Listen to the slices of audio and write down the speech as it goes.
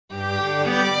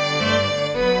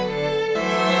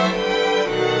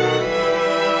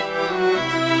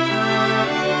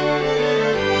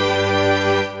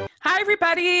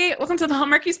to the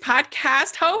Hallmarkies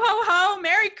podcast. Ho, ho, ho.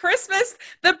 Merry Christmas.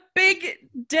 The big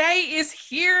day is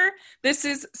here. This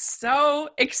is so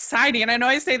exciting. And I know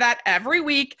I say that every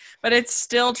week, but it's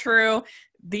still true.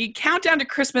 The countdown to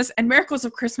Christmas and Miracles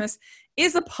of Christmas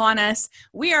is upon us.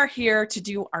 We are here to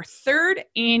do our third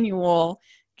annual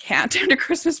Countdown to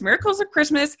Christmas, Miracles of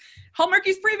Christmas,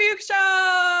 Hallmarkies preview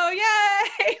show.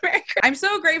 Yay! I'm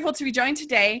so grateful to be joined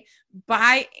today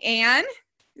by Anne.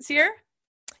 Is here?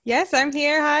 Yes, I'm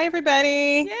here. Hi,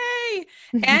 everybody. Yay!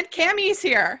 And Cammie's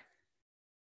here.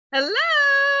 Hello!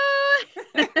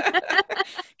 Can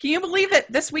you believe it?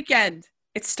 This weekend,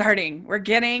 it's starting. We're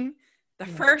getting the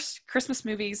first Christmas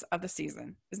movies of the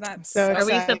season. Isn't that so Are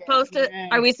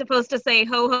we supposed to say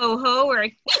ho ho ho or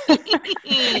ho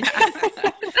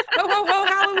ho ho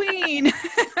Halloween?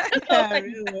 Yeah,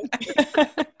 really.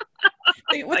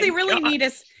 What they really need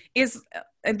is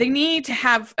they need to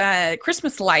have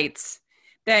Christmas lights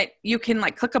that you can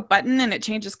like click a button and it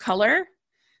changes color.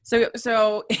 So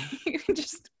you can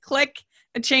just click,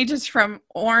 it changes from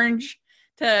orange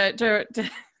to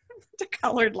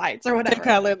colored lights or whatever. To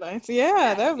colored lights.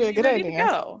 Yeah, that would be a good idea.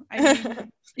 Go. I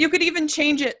mean, you could even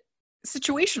change it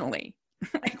situationally.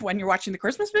 Like when you're watching the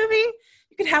Christmas movie,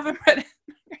 you could have them red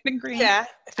and green. Yeah.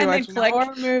 And then click,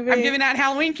 I'm giving out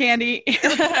Halloween candy.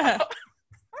 That's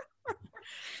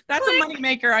click. A money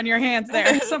maker on your hands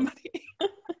there. Somebody.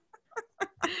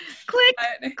 Click,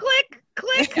 click,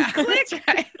 yeah, click. That's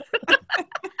right.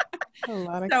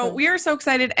 So we are so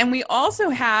excited. And we also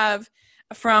have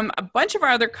from a bunch of our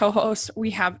other co-hosts,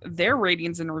 we have their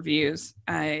ratings and reviews.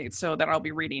 So that I'll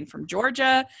be reading from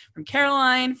Georgia, from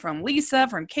Caroline, from Lisa,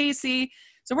 from Casey.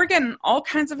 So we're getting all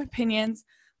kinds of opinions,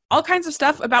 all kinds of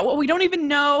stuff about what we don't even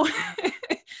know.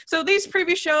 So these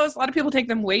preview shows, a lot of people take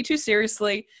them way too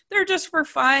seriously. They're just for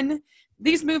fun.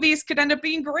 These movies could end up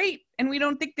being great, and we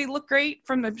don't think they look great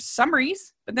from the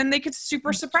summaries, but then they could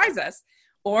super surprise us.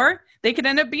 Or they could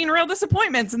end up being real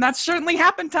disappointments, and that's certainly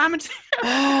happened time and time.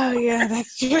 Oh, yeah,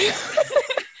 that's true.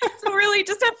 So really,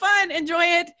 just have fun. Enjoy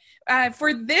it.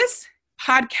 For this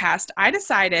podcast, I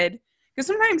decided, because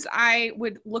sometimes I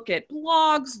would look at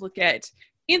blogs, look at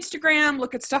Instagram,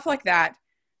 look at stuff like that,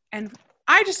 and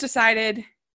I just decided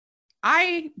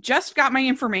I just got my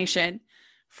information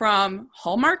from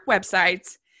Hallmark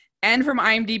websites and from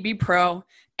IMDb Pro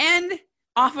and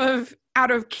out of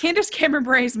Candace Cameron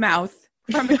Bure's mouth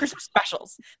from the Christmas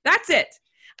specials. That's it.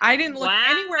 I didn't look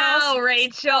anywhere else. Wow,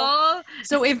 Rachel.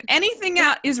 So if anything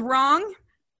is wrong,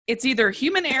 it's either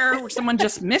human error where someone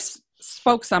just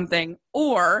misspoke something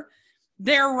or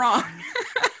they're wrong.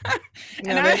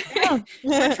 And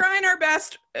we're trying our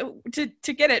best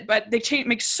to get it, but they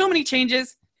make so many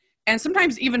changes. And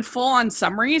sometimes even full-on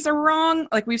summaries are wrong.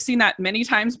 Like we've seen that many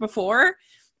times before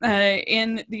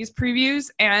in these previews.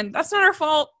 And that's not our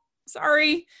fault.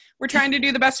 Sorry. We're trying to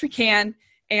do the best we can.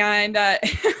 And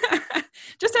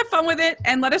just have fun with it.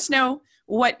 And let us know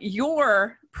what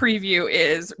your preview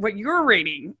is, what your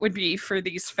rating would be for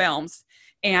these films.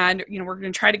 And, we're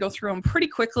going to try to go through them pretty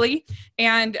quickly.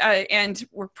 And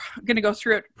we're going to go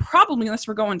through it probably, unless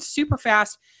we're going super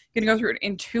fast, going to go through it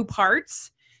in 2 parts.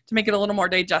 To make it a little more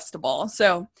digestible.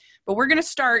 But we're going to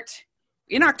start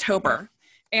in October.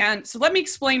 And so let me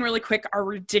explain really quick our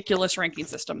ridiculous ranking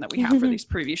system that we have for these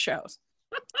preview shows.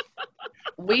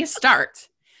 We start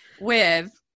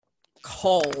with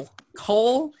Cole.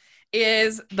 Cole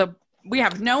is we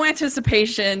have no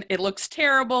anticipation. It looks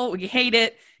terrible. We hate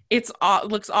it. It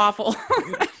looks awful.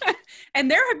 And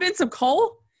there have been some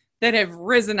Cole that have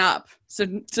risen up. So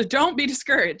don't be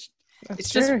discouraged.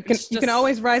 That's true. You can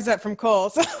always rise up from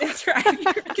Cole. So. That's right.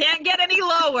 Can't get any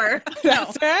lower.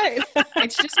 That's right.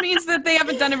 It just means that they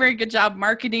haven't done a very good job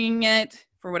marketing it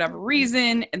for whatever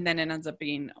reason, and then it ends up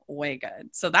being way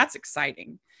good. So that's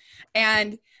exciting.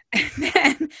 And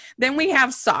then we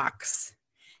have socks.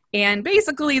 And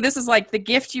basically, this is like the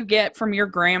gift you get from your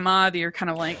grandma that you're kind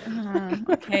of like,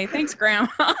 okay, thanks, Grandma.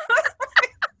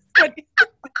 But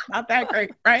not that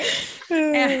great, right?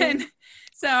 And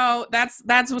so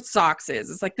that's what socks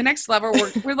is. It's like the next level.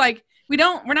 We're like, we're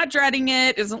not dreading it.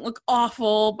 It doesn't look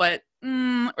awful, but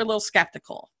we're a little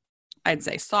skeptical. I'd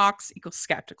say socks equals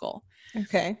skeptical.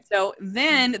 Okay. So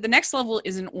then the next level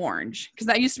is an orange, because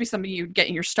that used to be something you'd get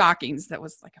in your stockings. That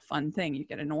was like a fun thing. You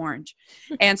get an orange.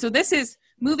 And so this is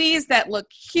movies that look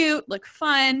cute, look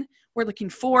fun. We're looking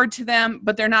forward to them,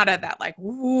 but they're not at that like,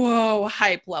 whoa,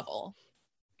 hype level.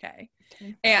 Okay.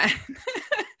 And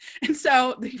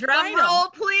so the drum roll,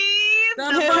 please. The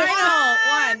final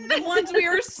one. The ones we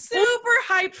are super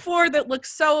hyped for that look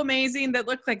so amazing, that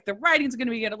look like the writing's going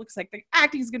to be good. It looks like the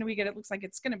acting's going to be good. It looks like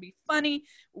it's going to be funny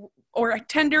or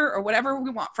tender or whatever we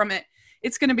want from it.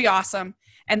 It's going to be awesome.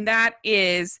 And that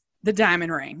is the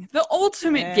diamond ring. The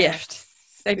ultimate gift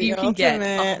that you can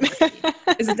get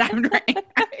is a diamond ring.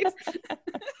 Right?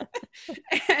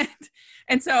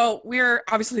 and so we're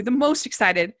obviously the most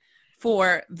excited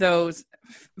for those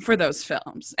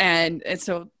films. And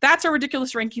so that's our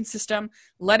ridiculous ranking system.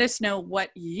 Let us know what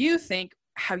you think,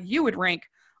 how you would rank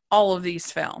all of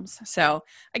these films. So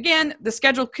again, the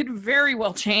schedule could very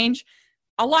well change.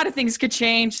 A lot of things could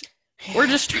change. We're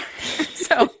just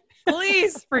so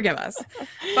please forgive us.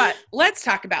 But let's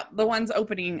talk about the ones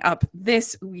opening up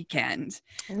this weekend.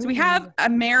 So we have A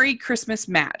Merry Christmas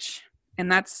Match,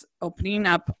 and that's opening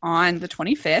up on the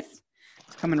 25th.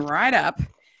 It's coming right up.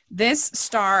 This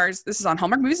is on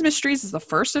Hallmark Movies Mysteries. This is the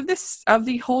first of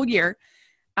the whole year.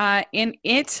 And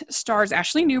it stars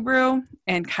Ashley Newbrew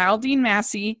and Kyle Dean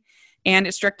Massey, and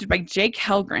it's directed by Jake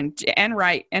Helgren and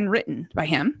written by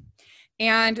him.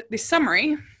 And the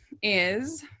summary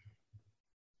is: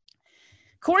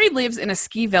 Corey lives in a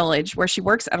ski village where she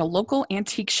works at a local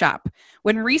antique shop.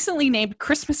 When recently named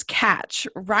Christmas Catch,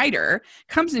 Ryder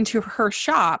comes into her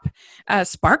shop,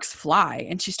 sparks fly,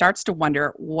 and she starts to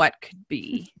wonder what could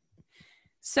be.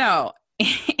 So,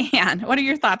 Anne, what are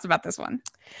your thoughts about this one?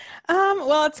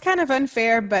 Well, it's kind of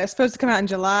unfair, but it's supposed to come out in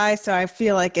July, so I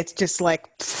feel like it's just like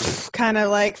kind of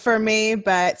like for me.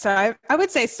 But so I would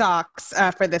say socks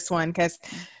for this one because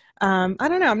I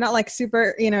don't know, I'm not like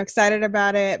super excited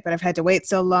about it, but I've had to wait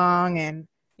so long, and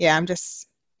yeah, I'm just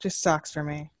socks for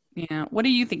me. Yeah. What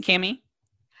do you think, Cammie?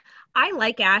 I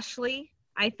like Ashley.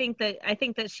 I think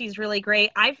that she's really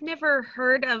great. I've never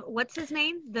heard of what's his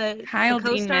name, Kyle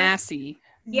the Dean Massey.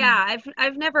 Yeah,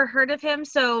 I've never heard of him,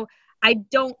 so I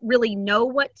don't really know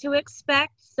what to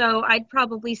expect. So I'd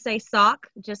probably say sock,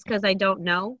 just because I don't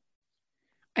know.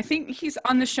 I think he's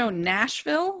on the show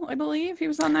Nashville, I believe. He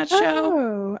was on that show.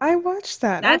 Oh, I watched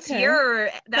that. That's your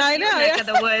neck of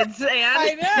the woods, Anne.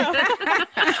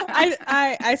 I know.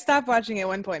 I stopped watching at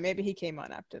one point. Maybe he came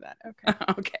on after that.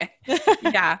 Okay.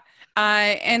 Yeah.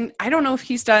 And I don't know if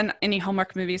he's done any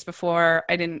Hallmark movies before.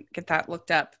 I didn't get that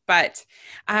looked up, but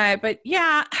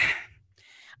yeah,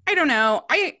 I don't know.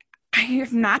 I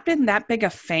have not been that big a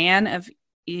fan of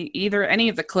either any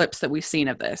of the clips that we've seen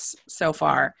of this so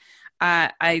far.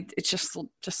 It's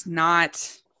just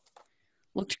not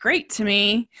looked great to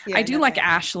me. Yeah, I do like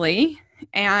Ashley,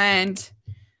 and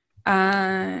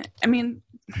I mean,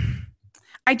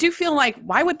 I do feel like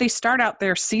why would they start out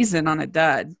their season on a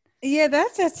dud? Yeah,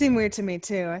 that seemed weird to me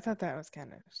too. I thought that was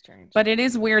kind of strange. But it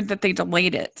is weird that they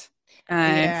delayed it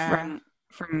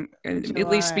from at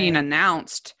least being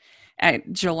announced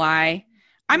at July.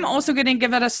 I'm also going to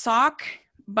give it a sock,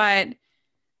 but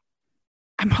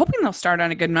I'm hoping they'll start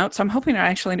on a good note. So I'm hoping it's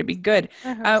actually going to be good.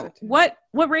 So what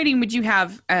rating would you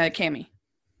have, Cammie?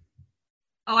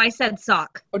 Oh, I said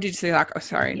sock. Oh, did you say sock? Oh,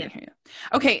 sorry. Yeah.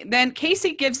 Okay, then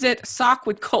Casey gives it sock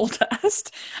with coal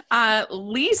dust.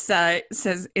 Lisa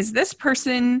says, is this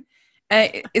person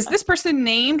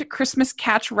named Christmas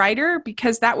Catch Ryder?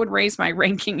 Because that would raise my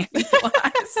ranking if it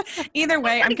was. Either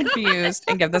way, I'm confused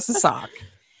and give this a sock.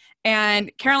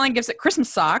 And Caroline gives it Christmas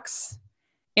socks.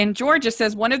 And Georgia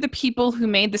says, one of the people who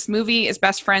made this movie is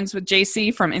best friends with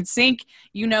JC from NSYNC.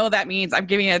 You know that means I'm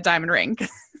giving it a diamond ring.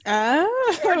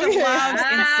 Oh, Georgia loves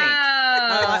NSYNC.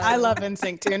 I love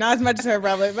NSYNC too. Not as much as her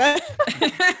probably, but.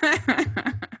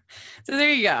 So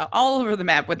there you go. All over the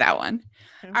map with that one.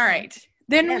 Okay. All right.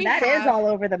 Then that is all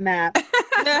over the map.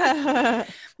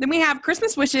 Then we have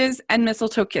Christmas Wishes and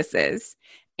Mistletoe Kisses.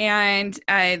 And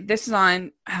this is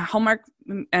on Hallmark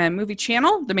Movie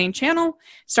Channel, the main channel.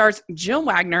 Stars Jill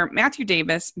Wagner, Matthew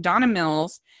Davis, Donna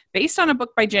Mills, based on a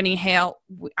book by Jenny Hale.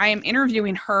 I am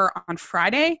interviewing her on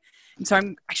Friday. And so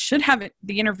I should have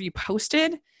the interview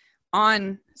posted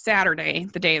on Saturday,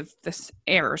 the day of this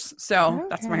airs. So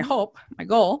that's my hope, my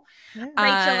goal. Rachel,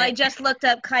 I just looked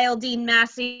up Kyle Dean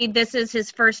Massey. This is his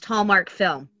first Hallmark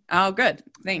film. Oh, good.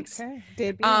 Thanks. Okay.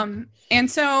 Debut. And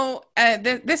so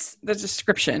the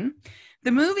description,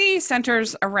 the movie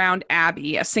centers around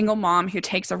Abby, a single mom who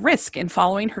takes a risk in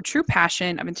following her true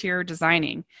passion of interior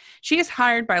designing. She is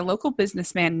hired by local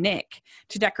businessman Nick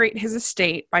to decorate his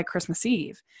estate by Christmas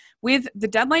Eve. With the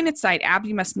deadline in sight,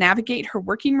 Abby must navigate her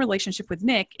working relationship with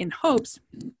Nick in hopes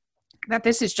that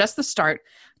this is just the start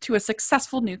to a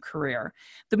successful new career.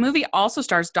 The movie also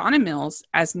stars Donna Mills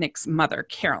as Nick's mother,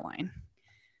 Caroline.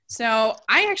 So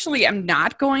I actually am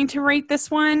not going to rate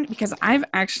this one because I've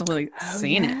actually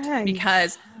seen it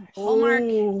because Hallmark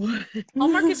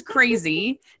is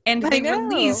crazy, and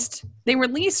they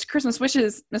released Christmas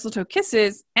Wishes, Mistletoe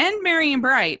Kisses, and Merry and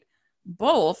Bright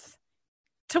both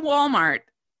to Walmart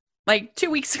like 2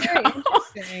 weeks ago.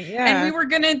 Yeah. And we were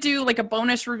going to do like a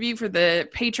bonus review for the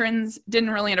patrons.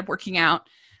 Didn't really end up working out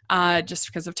just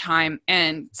because of time.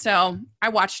 And so I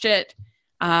watched it,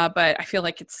 but I feel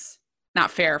like it's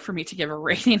not fair for me to give a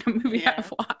rating a movie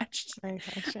I've watched.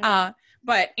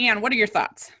 But Anne, what are your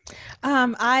thoughts?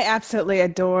 I absolutely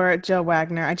adore Jill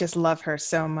Wagner. I just love her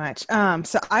so much.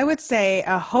 So I would say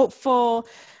a hopeful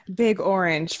big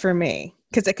orange for me,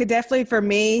 because it could definitely, for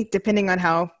me, depending on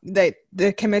how the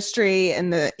chemistry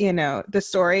and the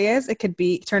story is, it could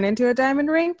be turn into a diamond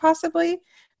ring possibly.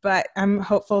 But I'm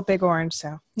hopeful big orange.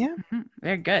 So yeah,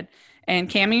 very good. And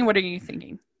Cammie, what are you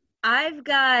thinking? I've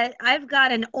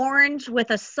got an orange with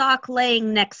a sock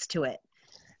laying next to it,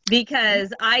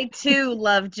 because I too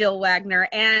love Jill Wagner,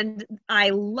 and I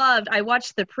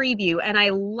watched the preview and I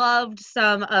loved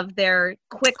some of their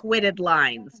quick-witted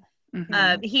lines.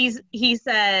 He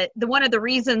said one of the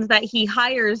reasons that he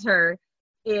hires her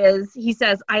is, he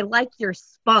says, "I like your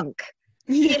spunk."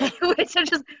 Which I'm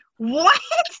just, what?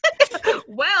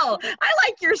 Well, I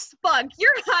like your spunk.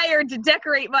 You're hired to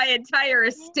decorate my entire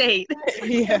estate.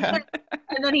 And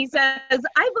then he says,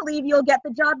 "I believe you'll get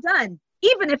the job done,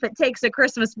 even if it takes a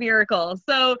Christmas miracle."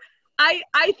 So I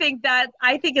think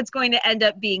it's going to end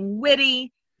up being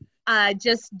witty. I've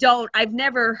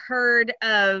never heard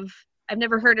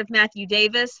of Matthew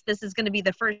Davis. This is going to be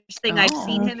the first thing I've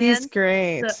seen him in. He's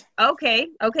great. So, okay,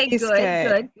 he's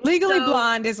good. Legally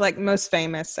Blonde is like most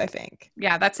famous, I think.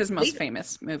 Yeah, that's his most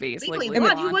famous movie. Legally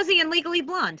Blonde. Who was he in Legally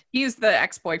Blonde? He's the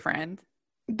ex-boyfriend.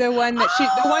 The one that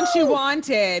she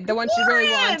wanted, the one she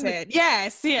really wanted.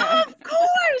 Yes, yeah. Of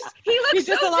course, he's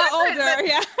just a lot older.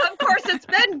 Yeah, of course. It's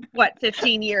been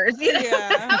 15 years.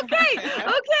 Yeah.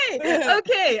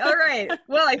 Okay. All right.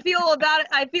 Well, I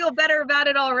feel better about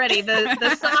it already.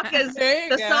 The sock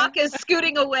is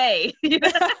scooting away.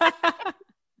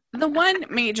 The one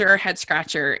major head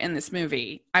scratcher in this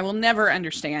movie I will never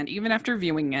understand, even after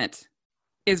viewing it,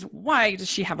 is why does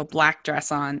she have a black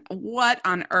dress on? What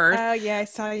on earth? Oh, yeah, I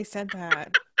saw you said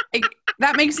that.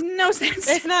 That makes no sense.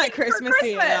 It's not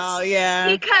Christmassy at all, yeah.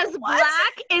 Because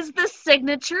black is the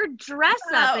signature dress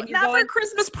up. Not for a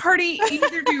Christmas party.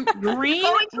 Either do green,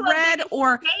 red,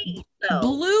 or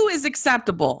blue is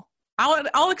acceptable.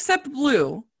 I'll accept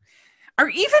blue. Or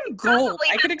even gold.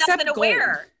 I could accept gold.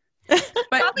 But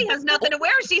probably has nothing to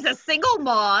wear. She's a single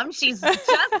mom. She's just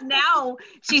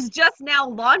now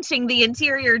launching the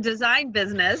interior design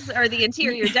business, or the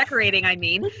interior decorating, I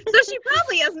mean. So she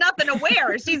probably has nothing to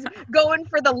wear. She's going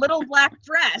for the little black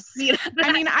dress.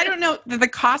 I mean, I don't know that the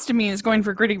costuming is going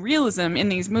for gritty realism in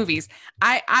these movies.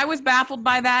 I was baffled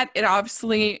by that. It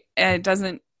obviously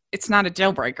it's not a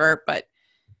deal breaker, but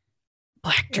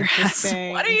black dress.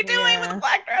 What are you doing with a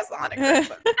black dress on at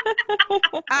Christmas?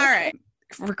 All right.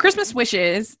 For Christmas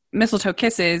wishes, mistletoe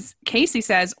kisses, Casey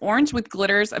says orange with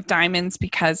glitters of diamonds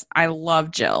because I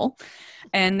love Jill.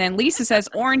 And then Lisa says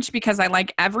orange because I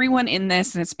like everyone in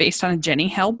this and it's based on a Jenny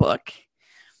Hill book.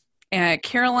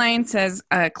 Caroline says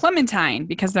clementine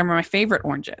because they're my favorite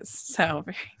oranges. So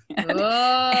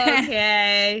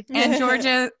okay. And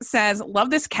Georgia says love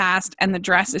this cast and the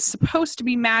dress is supposed to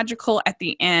be magical at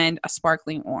the end, a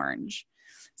sparkling orange.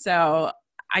 So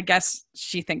I guess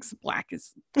she thinks black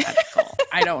is magical.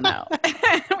 I don't know.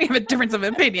 We have a difference of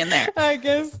opinion there. I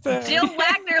guess so. Jill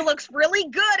Wagner looks really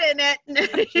good in it.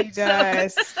 She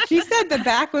does. She said the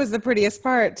back was the prettiest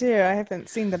part, too. I haven't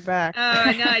seen the back.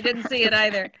 Oh, no, I didn't see it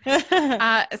either.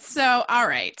 So, all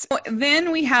right. So then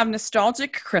we have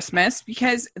Nostalgic Christmas,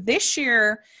 because this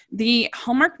year, the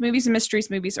Hallmark Movies and Mysteries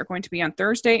movies are going to be on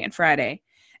Thursday and Friday,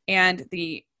 and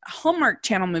the Hallmark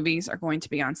Channel movies are going to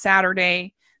be on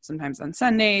Saturday, sometimes on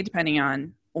Sunday, depending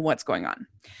on what's going on.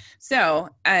 So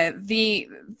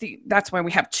that's why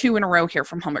we have 2 in a row here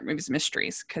from Hallmark Movies and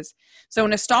Mysteries. So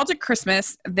Nostalgic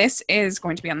Christmas, this is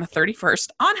going to be on the 31st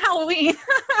on Halloween.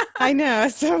 I know,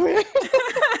 it's so weird.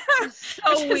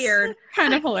 So weird.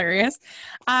 Kind of hilarious.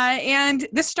 And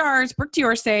this stars Brooke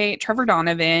D'Orsay, Trevor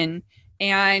Donovan,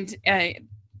 and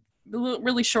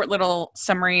really short little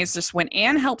summaries. Just when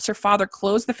Anne helps her father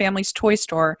close the family's toy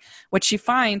store, what she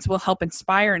finds will help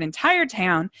inspire an entire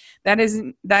town that is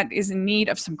in need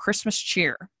of some Christmas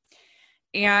cheer.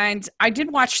 And I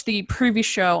did watch the preview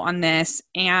show on this,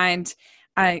 and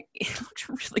it looked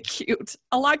really cute.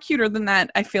 A lot cuter than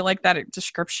that, I feel like that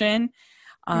description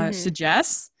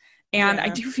suggests. And I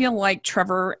do feel like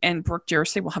Trevor and Brooke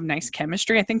D'Orsay will have nice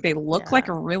chemistry. I think they look like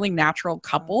a really natural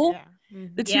couple,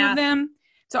 the two of them.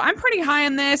 So I'm pretty high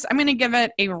on this. I'm going to give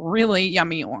it a really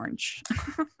yummy orange.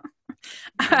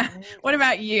 What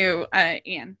about you,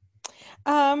 Anne?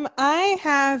 I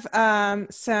have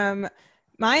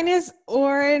mine is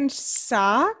orange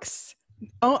socks,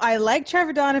 Oh, I like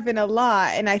Trevor Donovan a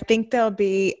lot, and I think they'll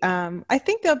be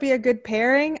a good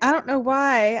pairing. I don't know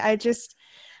why.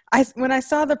 When I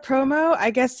saw the promo,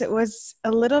 I guess it was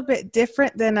a little bit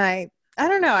different than I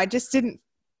don't know. I just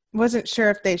wasn't sure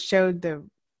if they showed the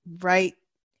right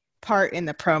part in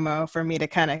the promo for me to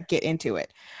kind of get into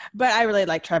it. But I really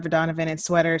like Trevor Donovan in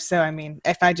sweaters, so I mean,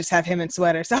 if I just have him in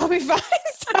sweaters, I'll be fine.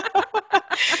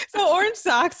 So orange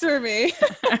socks for me.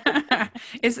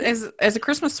 Is a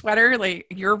Christmas sweater like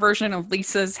your version of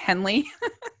Lisa's Henley?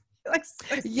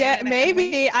 Yeah,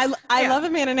 maybe. I love a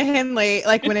man in a Henley,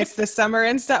 like when it's the summer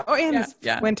and stuff, and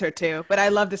winter too. But I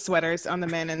love the sweaters on the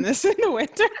men in the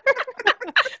winter.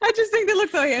 I just think they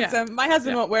look so handsome. Yeah. My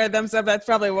husband won't wear them, so that's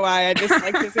probably why I just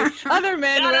like to see other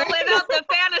men gotta live out the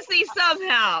fantasy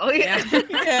somehow. Yeah.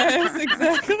 Yes,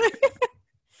 exactly.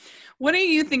 What do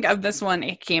you think of this one,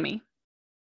 Cami?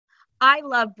 I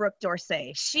love Brooke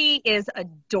Dorsey. She is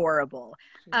adorable.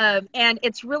 And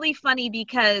it's really funny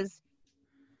because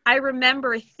I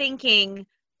remember thinking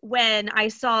when I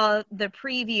saw the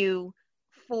preview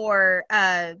for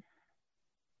I'm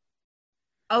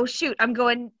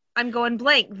going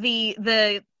blank.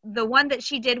 The one that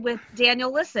she did with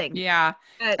Daniel Lissing. Yeah.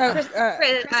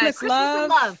 Christmas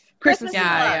Love. Christmas Love.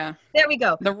 Yeah. There we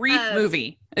go. The Wreath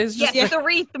movie. Is just the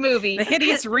Wreath movie. The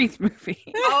hideous Wreath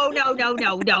movie. Oh, no.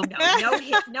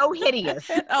 No hideous.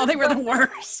 Oh, they were the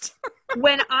worst.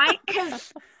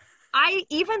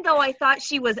 Even though I thought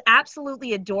she was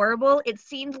absolutely adorable, it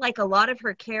seemed like a lot of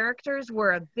her characters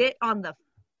were a bit on the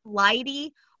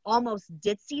flighty, almost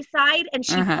ditzy side, and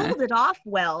she pulled it off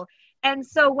well. And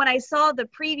so when I saw the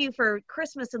preview for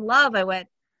Christmas in Love, I went,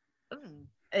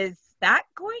 is that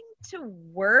going to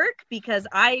work? Because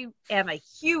I am a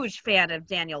huge fan of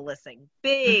Daniel Lissing,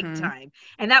 big time.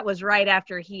 And that was right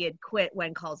after he had quit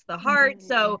When Calls the Heart.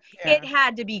 So it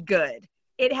had to be good.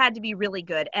 It had to be really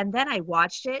good. And then I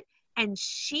watched it, and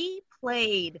she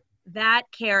played that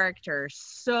character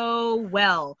so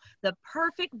well. The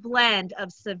perfect blend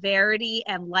of severity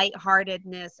and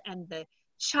lightheartedness and the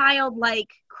childlike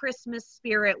Christmas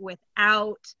spirit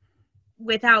without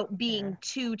being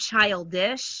too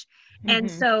childish.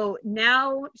 And so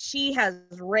now she has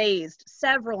raised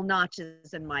several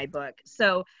notches in my book.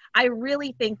 So I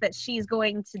really think that she's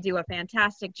going to do a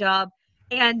fantastic job.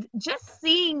 And just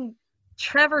seeing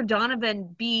Trevor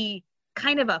Donovan be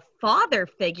kind of a father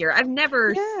figure, I've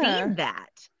never seen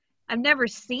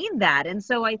that. And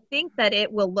so I think that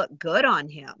it will look good on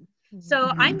him.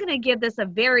 So I'm going to give this a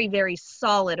very, very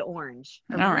solid orange.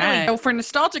 All right. So for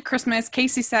Nostalgic Christmas,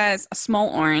 Casey says a small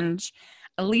orange.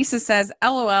 Elisa says,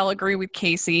 LOL, agree with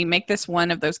Casey. Make this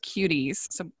one of those cuties.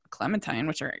 So Clementine,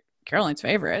 which are Caroline's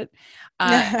favorite.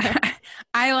 I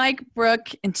like Brooke,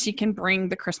 and she can bring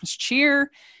the Christmas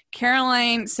cheer.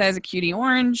 Caroline says a cutie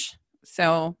orange.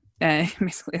 So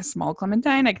basically a small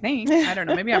Clementine, I think. I don't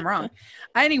know. Maybe I'm wrong.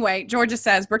 Anyway, Georgia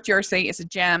says Brooke Dorsey is a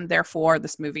gem. Therefore,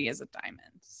 this movie is a diamond.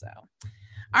 So,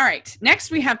 all right.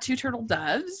 Next, we have Two Turtle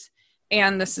Doves.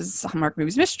 And this is Hallmark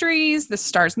Movies Mysteries. This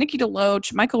stars Nikki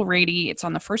DeLoach, Michael Rady. It's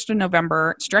on the 1st of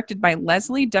November. It's directed by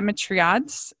Leslie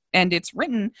Demetriades, and it's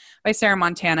written by Sarah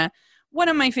Montana. One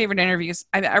of my favorite interviews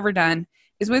I've ever done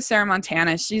is with Sarah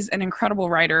Montana. She's an incredible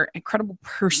writer, incredible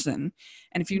person.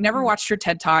 And if you've never watched her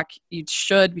TED Talk, you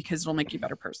should, because it'll make you a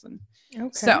better person. Okay.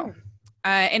 So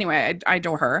anyway, I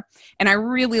adore her. And I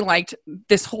really liked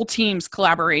this whole team's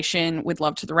collaboration with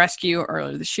Love to the Rescue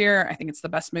earlier this year. I think it's the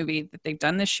best movie that they've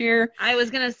done this year. I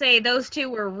was going to say those two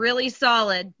were really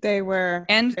solid. They were.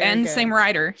 And same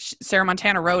writer, Sarah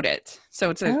Montana wrote it.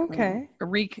 So it's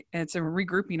it's a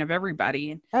regrouping of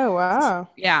everybody. Oh, wow.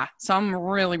 Yeah. So I'm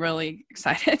really, really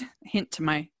excited. Hint to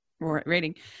my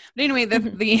rating. But anyway,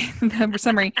 the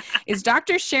summary is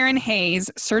Dr. Sharon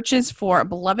Hayes searches for a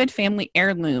beloved family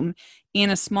heirloom in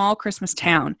a small Christmas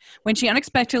town. When she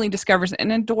unexpectedly discovers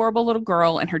an adorable little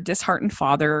girl and her disheartened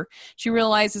father, she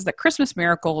realizes that Christmas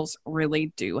miracles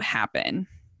really do happen.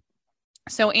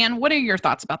 So, Anne, what are your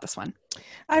thoughts about this one?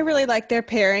 I really like their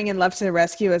pairing in Love to the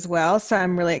Rescue as well. So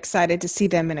I'm really excited to see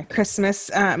them in a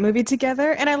Christmas movie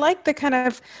together. And I like the kind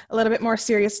of a little bit more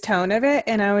serious tone of it.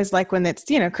 And I always like when it's,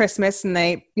 Christmas and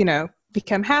they,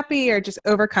 become happy or just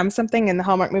overcome something in the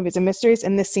Hallmark Movies and Mysteries.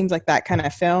 And this seems like that kind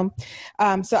of film.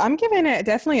 So I'm giving it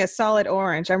definitely a solid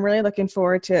orange. I'm really looking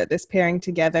forward to this pairing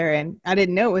together. And I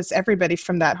didn't know it was everybody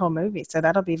from that whole movie. So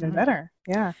that'll be even better.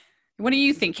 Yeah. What do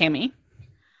you think, Cami?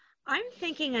 I'm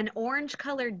thinking an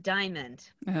orange-colored diamond.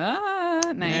 Ah,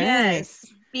 nice. Yes,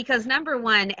 because number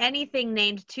one, anything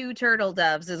named Two Turtle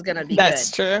Doves is going to be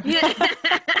That's good. True.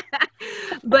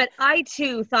 But I,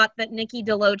 too, thought that Nikki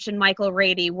DeLoach and Michael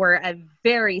Rady were a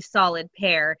very solid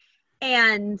pair.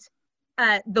 And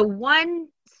The one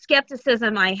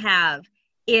skepticism I have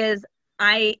is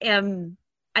I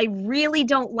really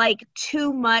don't like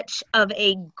too much of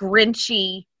a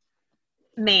Grinchy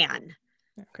man.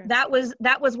 Okay. That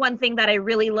was one thing that I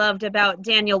really loved about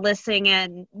Daniel Lissing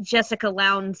and Jessica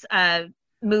Lowndes'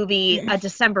 movie, A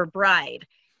December Bride.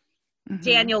 Mm-hmm.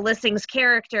 Daniel Lissing's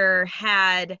character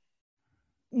had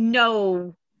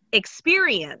no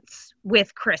experience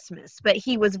with Christmas, but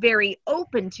he was very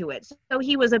open to it. So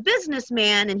he was a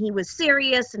businessman and he was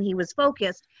serious and he was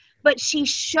focused, but she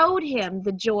showed him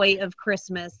the joy of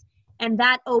Christmas, and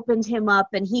that opened him up,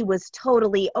 and he was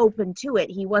totally open to it.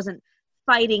 He wasn't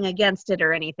fighting against it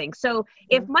or anything. So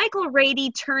if Michael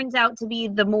Rady turns out to be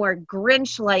the more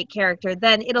Grinch-like character,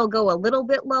 then it'll go a little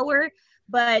bit lower.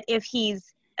 But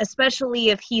especially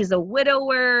if he's a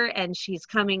widower and she's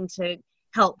coming to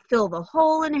help fill the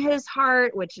hole in his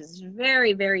heart, which is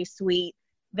very, very sweet,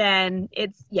 then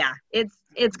it's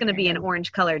going to be an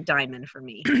orange colored diamond for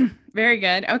me. Very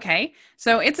good. Okay.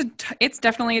 So it's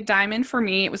definitely a diamond for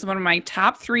me. It was one of my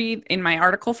top 3 in my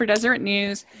article for Deseret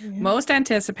News, most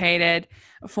anticipated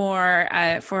for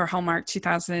Hallmark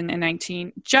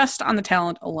 2019, just on the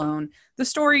talent alone. The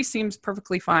story seems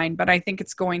perfectly fine, but I think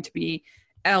it's going to be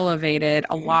elevated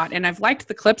a lot, and I've liked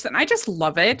the clips, and I just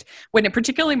love it when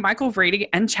particularly Michael Rady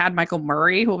and Chad Michael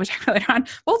Murray, who will be talking later on,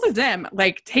 both of them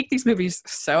like take these movies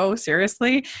so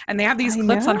seriously, and they have these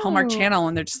clips on Hallmark Channel,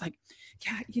 and they're just like,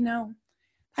 I know.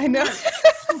 I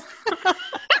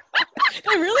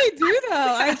really do, though.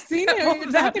 I've seen it. What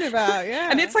you're talking about,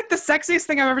 yeah. And it's like the sexiest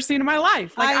thing I've ever seen in my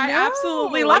life. Like I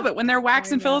absolutely love it when they're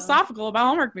waxing philosophical about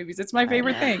Hallmark movies. It's my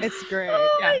favorite thing. It's great.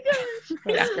 Oh my gosh.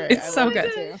 It's great. It's so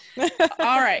good.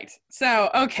 All right. So,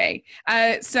 okay.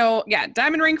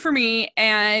 Diamond ring for me.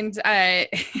 And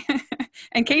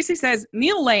and Casey says,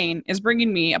 Neil Lane is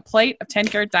bringing me a plate of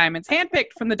 10-carat diamonds,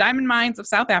 handpicked from the diamond mines of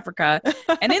South Africa.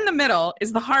 And in the middle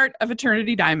is the heart of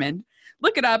Eternity Diamond.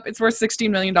 Look it up. It's worth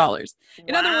 $16 million.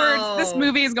 In other words, this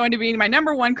movie is going to be my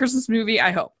number 1 Christmas movie,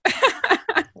 I hope.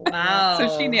 Wow.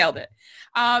 So she nailed it.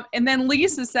 And then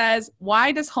Lisa says,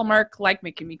 why does Hallmark like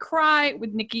making me cry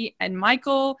with Nikki and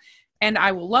Michael? And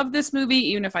I will love this movie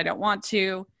even if I don't want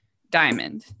to.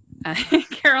 Diamond.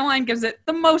 Caroline gives it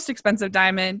the most expensive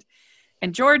diamond.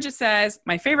 And Georgia says,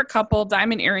 my favorite couple,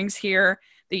 diamond earrings here.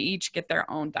 They each get their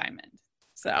own diamond.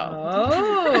 So,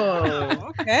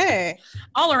 okay.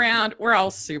 All around, we're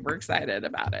all super excited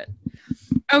about it.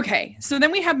 Okay, so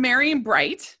then we have Merry and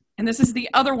Bright, and this is the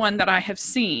other one that I have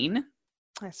seen.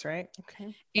 That's right.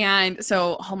 Okay. And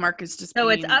so Hallmark is just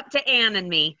it's up to Anne and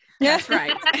me. That's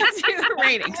right. It's the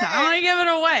ratings. I don't want to give it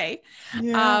away.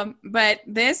 Yeah. But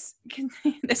this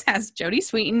has Jodie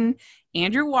Sweetin,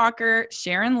 Andrew Walker,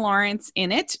 Sharon Lawrence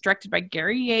in it, directed by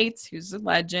Gary Yates, who's a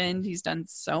legend. He's done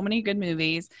so many good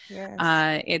movies.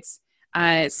 Yes. It's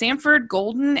Sanford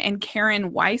Golden and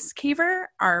Karen Weisskaver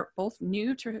are both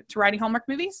new to writing Hallmark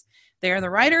movies. They are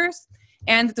the writers.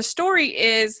 And the story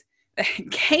is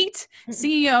Kate,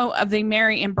 CEO of the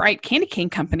Merry and Bright Candy Cane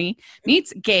Company,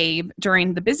 meets Gabe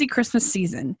during the busy Christmas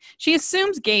season. She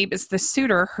assumes Gabe is the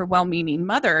suitor her well-meaning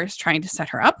mother is trying to set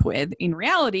her up with. In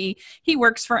reality, he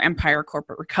works for Empire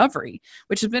Corporate Recovery,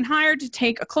 which has been hired to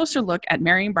take a closer look at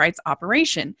Merry and Bright's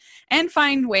operation and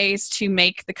find ways to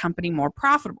make the company more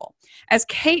profitable. As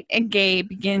Kate and Gabe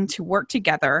begin to work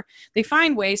together, they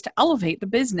find ways to elevate the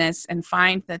business and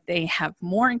find that they have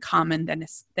more in common than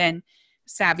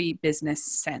savvy business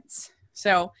sense.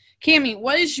 So, Cammie,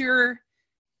 what is your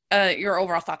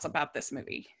overall thoughts about this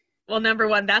movie? Well, number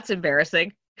 1, that's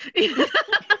embarrassing. To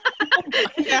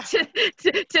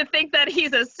think that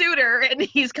he's a suitor and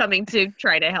he's coming to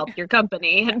try to help your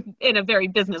company in a very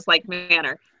business-like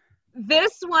manner.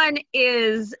 This one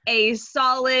is a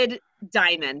solid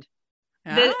diamond.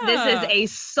 This is a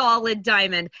solid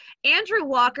diamond. Andrew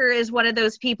Walker is one of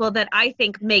those people that I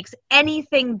think makes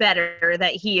anything better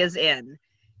that he is in.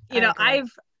 I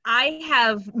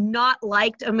have not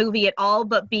liked a movie at all,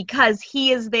 but because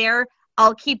he is there,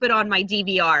 I'll keep it on my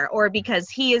DVR, or because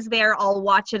he is there, I'll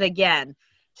watch it again.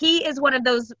 He is one of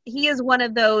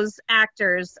those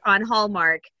actors on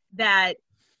Hallmark that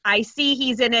I see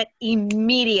he's in it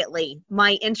immediately.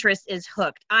 My interest is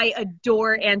hooked. I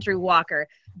adore Andrew Walker.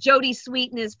 Jodie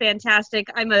Sweetin is fantastic.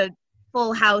 I'm a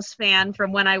Full House fan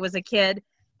from when I was a kid,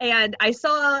 and I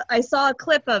saw a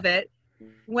clip of it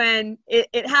when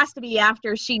it has to be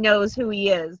after she knows who he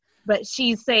is, but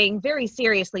she's saying very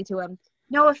seriously to him,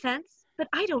 "No offense, but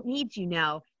I don't need you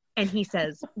now." And he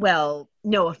says, "Well,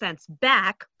 no offense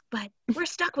back, but we're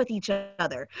stuck with each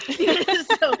other."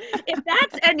 So if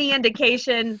that's any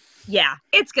indication, yeah,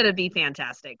 it's going to be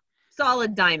fantastic.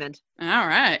 Solid diamond. All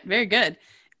right. Very good.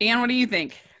 Anne, what do you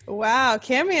think? Wow,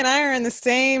 Cammy and I are on the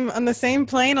same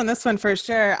plane on this one for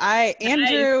sure.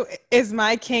 Andrew is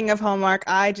my king of Hallmark.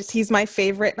 He's my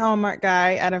favorite Hallmark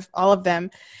guy out of all of them.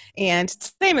 And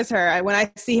same as her. When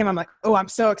I see him, I'm like, oh, I'm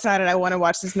so excited. I want to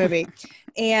watch this movie.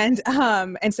 And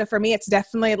so for me, it's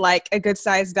definitely like a good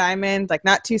sized diamond, like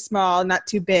not too small, not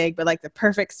too big, but like the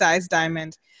perfect size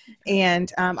diamond.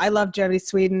 And I love Jodie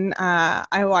Sweetin.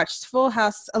 I watched Full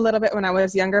House a little bit when I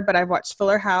was younger, but I've watched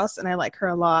Fuller House and I like her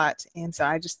a lot. And so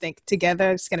I just think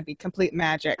together it's going to be complete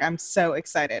magic. I'm so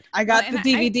excited. I got the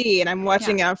DVD and I'm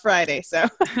watching it on Friday. So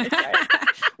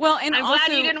well, and I'm also,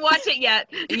 glad you didn't watch it yet.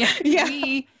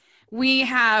 Yeah. We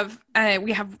have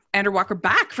Andrew Walker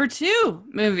back for 2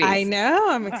 movies. I know.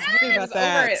 I'm excited about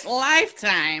that. Over at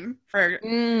Lifetime for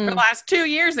the last 2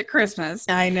 years at Christmas.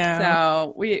 I know.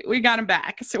 So we got him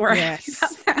back. So we're happy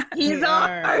about that. He's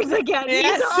ours again.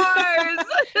 Yes. He's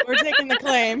ours. We're taking the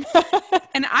claim.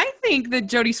 And I think that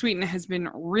Jodie Sweetin has been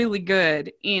really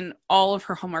good in all of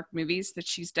her Hallmark movies that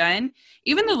she's done.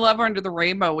 Even The Lover Under the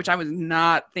Rainbow, which I was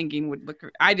not thinking would look.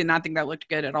 I did not think that looked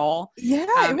good at all. Yeah,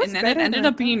 it was, and then it ended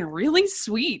up being really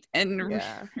sweet and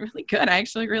really good. I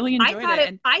actually really enjoyed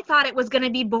it. I thought it was going to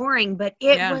be boring, but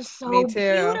it was so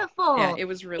beautiful. Yeah, it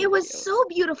was really. It was so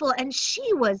beautiful, and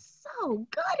she was so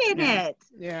good in it.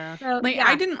 Yeah. So,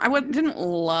 I didn't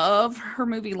love her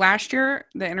movie last year,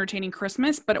 The Entertaining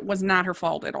Christmas, but it was not her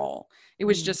fault at all. It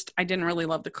was just I didn't really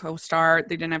love the co-star.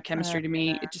 They didn't have chemistry to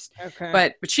me. It just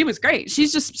but she was great.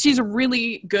 She's a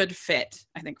really good fit,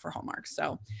 I think, for Hallmark.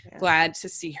 So glad to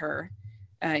see her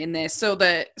in this. So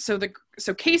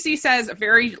Casey says a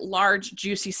very large,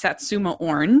 juicy Satsuma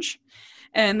orange,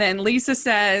 and then Lisa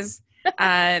says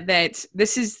that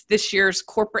this is this year's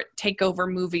corporate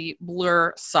takeover movie,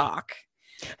 Blur Sock.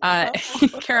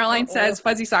 Caroline says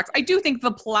fuzzy socks. I do think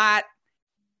the plot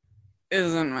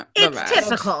isn't the best.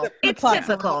 Typical. It's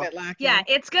typical. Yeah,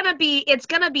 it's gonna be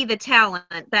the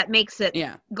talent that makes it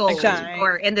gold,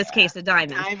 or in this case, a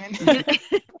diamond.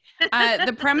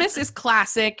 The premise is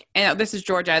classic. This is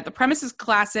Georgia. The premise is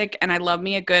classic, and I love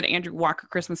me a good Andrew Walker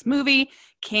Christmas movie,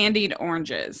 Candied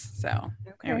Oranges. So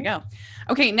there we go.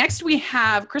 Okay, next we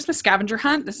have Christmas Scavenger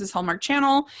Hunt. This is Hallmark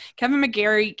Channel. Kevin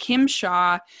McGarry, Kim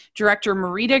Shaw, director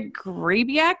Marita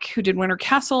Grabiak, who did Winter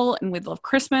Castle and We Love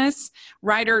Christmas,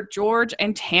 writer George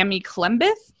and Tammy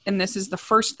Klembeth, and this is the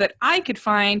first that I could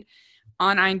find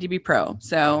on IMDb Pro,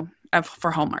 so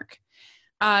for Hallmark.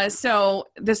 So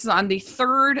this is on the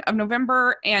 3rd of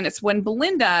November, and it's when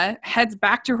Belinda heads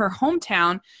back to her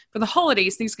hometown for the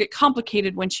holidays. Things get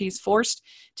complicated when she's forced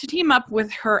to team up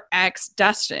with her ex,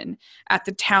 Dustin, at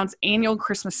the town's annual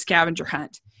Christmas scavenger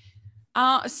hunt.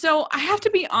 So I have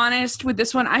to be honest with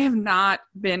this one. I have not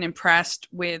been impressed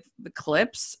with the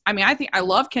clips. I mean, I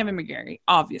love Kevin McGarry,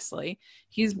 obviously.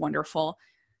 He's wonderful.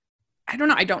 I don't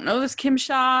know. I don't know this Kim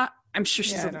Shaw. I'm sure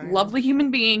she's a lovely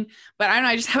human being, but I don't know.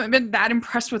 I just haven't been that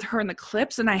impressed with her in the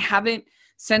clips, and I haven't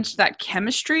sensed that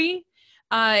chemistry.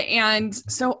 And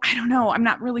so I don't know. I'm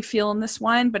not really feeling this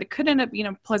one, but it could end up being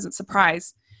a pleasant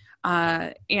surprise. So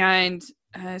I'm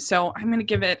going to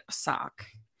give it a sock.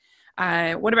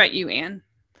 What about you, Anne?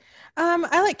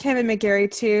 I like Kevin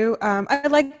McGarry too. I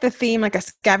like the theme, like a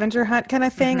scavenger hunt kind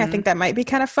of thing. I think that might be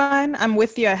kind of fun. I'm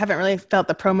with you. I haven't really felt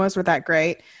the promos were that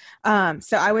great.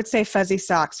 So I would say fuzzy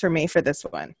socks for me for this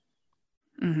one.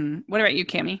 What about you,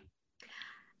 Cammie?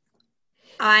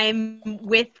 I'm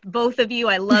with both of you.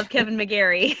 I love Kevin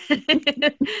McGarry.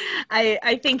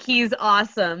 I think he's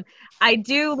awesome. I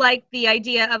do like the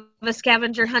idea of a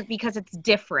scavenger hunt because it's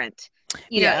different.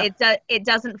 You know, it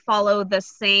doesn't follow the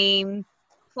same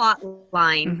plot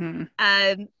line.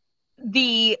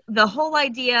 The whole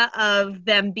idea of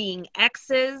them being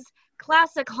exes,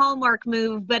 classic Hallmark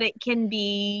move, but it can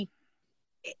be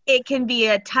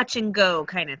a touch and go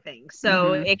kind of thing.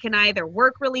 So it can either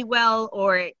work really well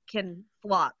or it can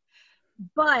flop.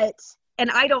 And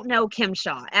I don't know Kim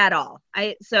Shaw at all.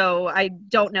 So I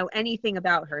don't know anything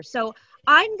about her. So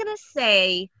I'm going to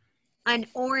say an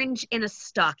orange in a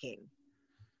stocking.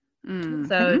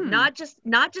 So not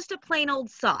just a plain old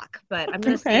sock, but I'm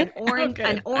going to say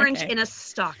an orange in a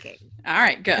stocking. All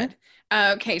right, good.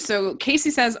 Okay, so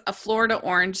Casey says a Florida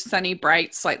orange, sunny,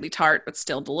 bright, slightly tart, but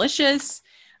still delicious.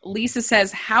 Lisa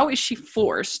says, how is she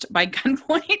forced by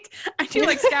gunpoint? I do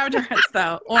like scavenger hunts,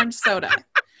 though. Orange soda.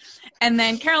 And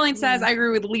then Caroline says, I agree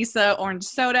with Lisa, orange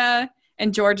soda.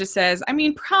 And Georgia says, I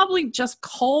mean, probably just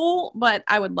coal, but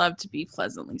I would love to be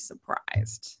pleasantly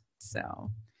surprised.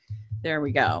 So there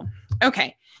we go.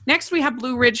 Okay, next we have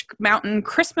Blue Ridge Mountain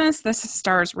Christmas. This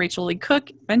stars Rachel Lee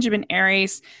Cook, Benjamin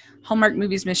Aries, Hallmark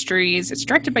Movies Mysteries. It's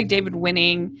directed by David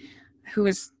Winning, who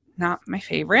is not my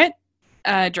favorite.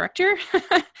 Director.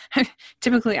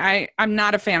 Typically, I'm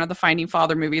not a fan of the Finding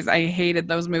Father movies. I hated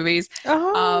those movies.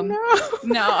 Oh no,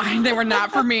 no, they were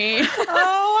not for me.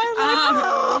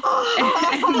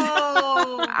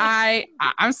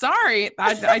 I'm sorry.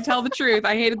 I tell the truth.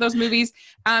 I hated those movies.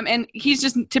 And he's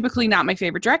just typically not my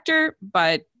favorite director,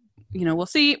 but we'll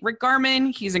see. Rick Garman,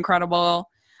 he's incredible.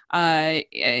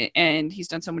 And he's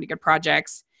done so many good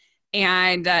projects.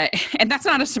 And that's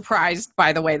not a surprise,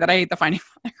 by the way, that I hate the Finding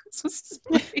Father Christmas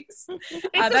movies.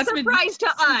 It's a surprise to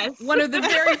us. One of the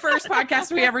very first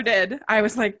podcasts we ever did. I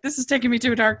was like, this is taking me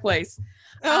to a dark place.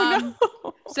 Oh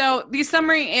no. So the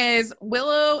summary is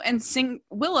Willow and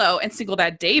single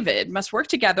dad David must work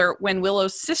together when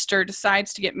Willow's sister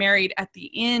decides to get married at the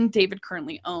inn David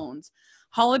currently owns.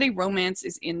 Holiday romance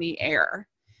is in the air.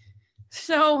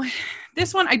 So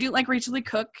this one, I do like Rachel Lee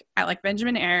Cook. I like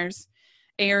Benjamin Ayers,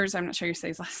 I'm not sure you say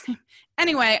his last name.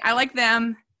 Anyway, I like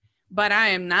them, but I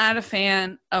am not a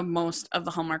fan of most of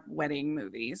the Hallmark wedding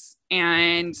movies.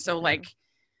 And so like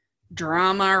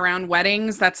drama around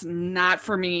weddings, that's not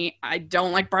for me. I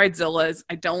don't like bridezillas.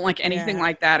 I don't like anything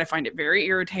like that. I find it very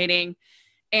irritating.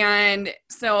 And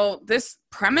so this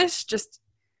premise just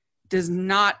does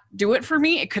not do it for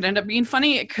me. It could end up being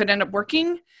funny. It could end up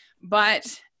working,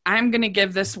 but I'm going to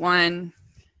give this one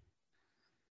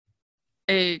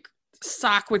a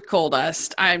sock with coal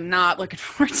dust. I'm not looking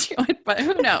forward to it, but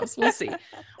who knows? We'll see.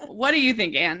 What do you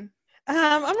think, Anne?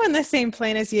 I'm on the same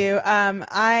plane as you.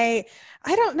 I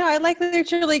don't know. I like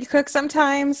Rachel Lee Cook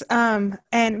sometimes. And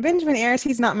Benjamin Ayers,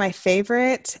 he's not my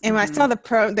favorite. And when I saw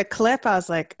the clip, I was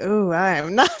like, ooh, I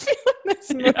am not feeling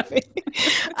this movie.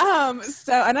 And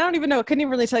I don't even know. I couldn't even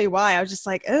really tell you why. I was just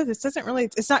like, oh, this doesn't really,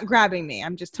 it's not grabbing me.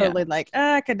 I'm just totally like,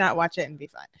 I could not watch it and be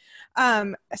fine.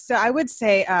 So I would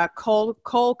say coal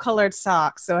colored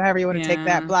socks. So however you want to take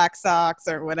that, black socks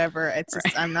or whatever. It's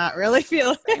just, I'm not really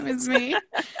feeling Same as me.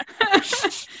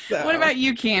 So. What about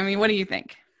you, Cammie? What do you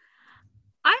think?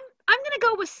 I'm going to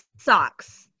go with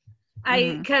socks.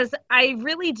 Because I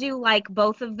really do like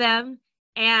both of them.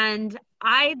 And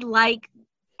I like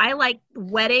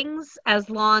weddings as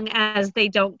long as they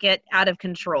don't get out of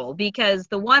control. Because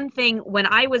the one thing, when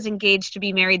I was engaged to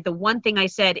be married, the one thing I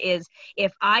said is,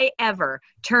 if I ever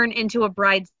turn into a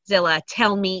bridezilla,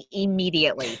 tell me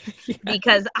immediately.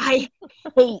 Because I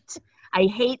hate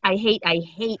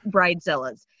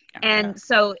bridezillas. And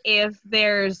so if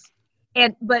there's,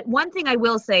 but one thing I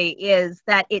will say is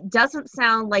that it doesn't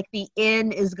sound like the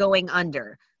inn is going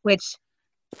under, which,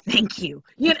 thank you.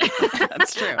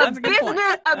 That's true. That's a good point.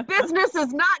 A business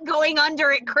is not going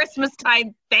under at Christmas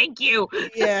time. Thank you.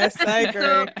 Yes, I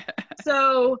agree.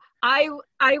 So I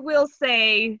will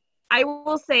say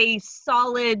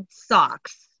solid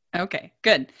socks. Okay,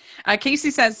 good.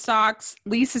 Casey says socks.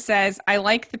 Lisa says, I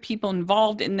like the people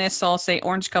involved in this, so I'll say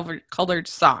orange colored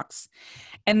socks.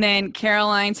 And then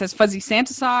Caroline says fuzzy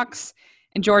Santa socks.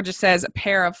 And Georgia says a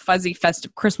pair of fuzzy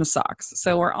festive Christmas socks.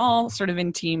 So we're all sort of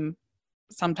in team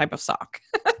some type of sock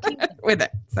with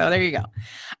it. So there you go.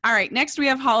 All right, next we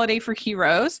have Holiday for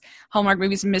Heroes, Hallmark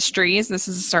Movies and Mysteries. This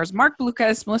stars Mark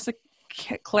Blucas, Melissa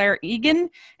Claire Egan,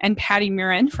 and Patty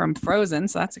Murin from Frozen,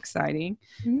 so that's exciting.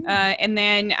 And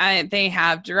then they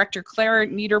have director Claire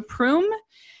Nieder-Prum,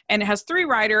 and it has 3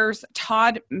 writers,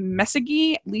 Todd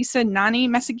Messigi, Lisa Nani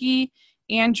Messigi,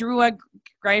 and Drewa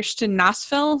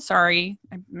Greishton-Nosfil. Sorry,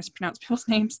 I mispronounced people's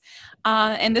names.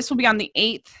 And this will be on the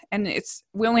 8th, and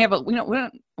we only have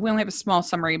a small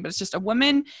summary, but it's just a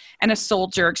woman and a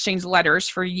soldier exchange letters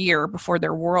for a year before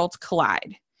their worlds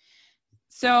collide.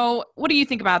 So what do you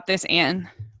think about this, Anne?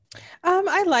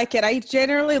 I like it. I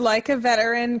generally like a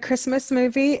veteran Christmas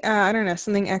movie. I don't know,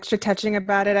 something extra touching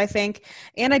about it, I think.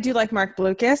 And I do like Mark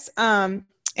Blucas. And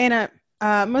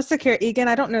Melissa Claire Egan,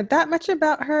 I don't know that much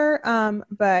about her,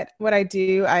 but what I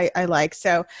do, I like.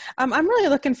 So I'm really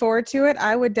looking forward to it.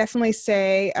 I would definitely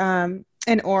say an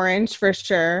orange for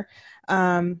sure.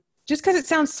 Just because it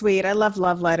sounds sweet. I love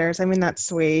love letters. I mean, that's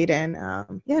sweet. And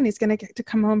and he's going to get to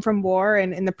come home from war.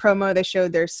 And in the promo, they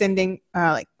showed they're sending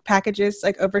like packages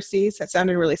like overseas. That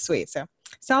sounded really sweet. So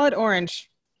solid orange.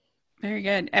 Very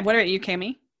good. And what about you,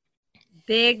 Cammie?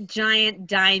 Big giant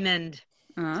diamond.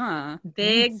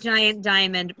 Big giant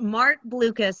diamond. Mark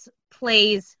Blucas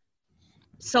plays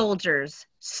soldiers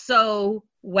so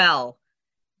well.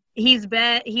 He's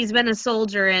been a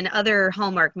soldier in other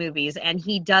Hallmark movies, and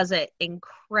he does it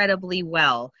incredibly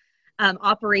well.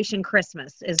 Operation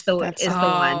Christmas is the one.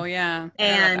 Oh yeah,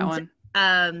 and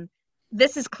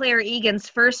this is Claire Egan's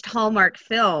first Hallmark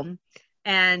film,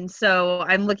 and so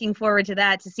I'm looking forward to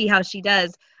that to see how she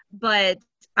does. But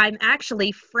I'm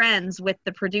actually friends with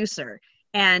the producer,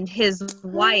 and his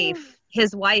wife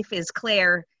is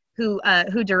Claire who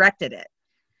directed it.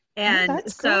 And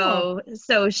so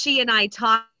she and I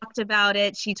talked about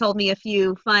it. She told me a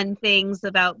few fun things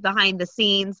about behind the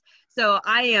scenes. So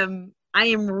I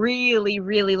am really,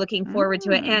 really looking forward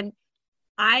to it. And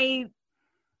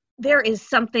there is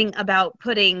something about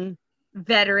putting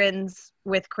veterans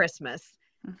with Christmas.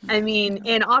 I mean,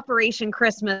 in Operation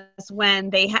Christmas, when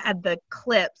they had the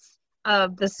clips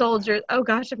of the soldiers, oh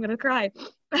gosh, I'm going to cry.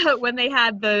 when they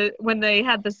had the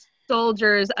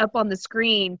soldiers up on the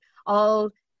screen, all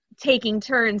taking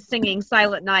turns singing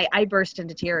Silent Night, I burst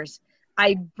into tears.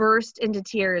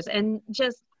 And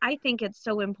just, I think it's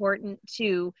so important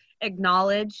to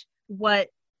acknowledge what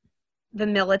the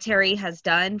military has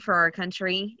done for our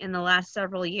country in the last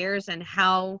several years and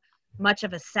how much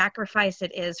of a sacrifice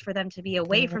it is for them to be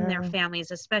away from their families,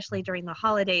 especially during the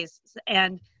holidays.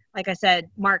 And like I said,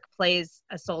 Mark plays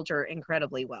a soldier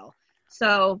incredibly well.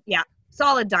 So yeah,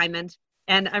 solid diamond.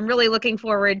 And I'm really looking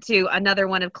forward to another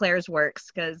one of Claire's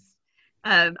works because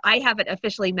I haven't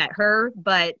officially met her,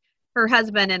 but her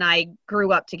husband and I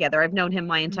grew up together. I've known him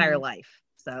my entire life.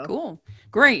 So cool.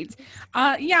 Great.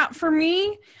 Yeah, for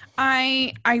me,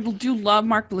 I do love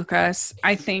Mark Blucas.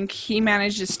 I think he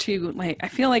manages to, like, I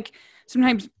feel like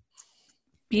sometimes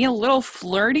be a little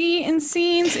flirty in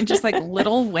scenes in just like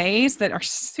little ways that are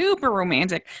super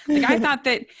romantic. Like I thought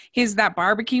that that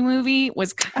barbecue movie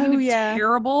was kind of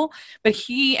terrible, but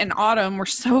he and Autumn were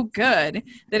so good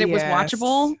that it was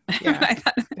watchable. Yeah.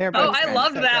 I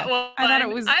loved that one. I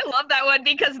love that one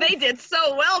because they did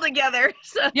so well together.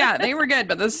 So. Yeah, they were good,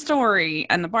 but the story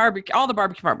and the barbecue, all the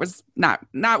barbecue part was not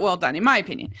well done in my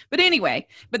opinion. But anyway,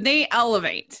 they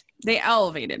elevated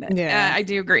it. Yeah. I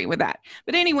do agree with that.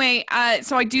 But anyway,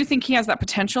 so I do think he has that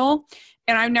potential.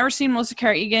 And I've never seen Melissa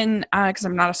Carey Egan because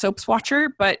I'm not a soaps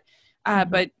watcher, but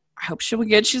I hope she'll be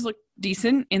good. She's looked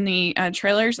decent in the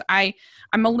trailers. I'm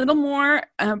a little more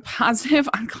positive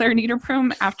on Claire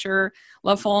Niederbrum after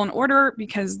Love, Fallen Order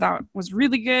because that was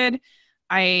really good.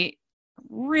 I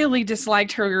really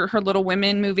disliked her Little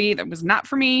Women movie. That was not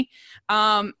for me.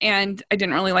 And I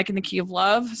didn't really like In the Key of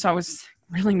Love. So I was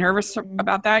really nervous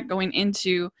about that going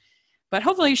into, but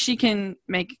hopefully she can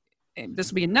make, this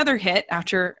will be another hit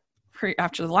after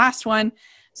the last one.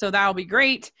 So that'll be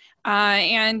great.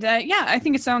 Yeah, I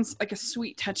think it sounds like a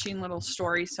sweet, touching little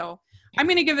story. So I'm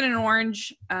going to give it an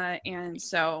orange. And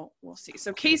so we'll see.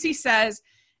 So Casey says,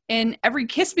 and every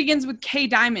kiss begins with K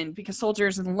Diamond because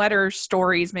soldiers and letter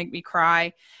stories make me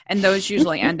cry. And those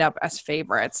usually end up as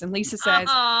favorites. And Lisa says,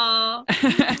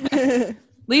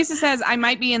 I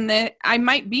might be in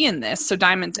this. So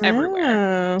diamonds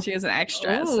everywhere. She has an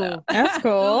extra. So. That's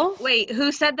cool. Wait,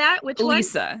 who said that? Which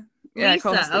Lisa. one? Yeah,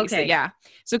 Lisa. Okay. Yeah.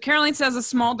 So Caroline says a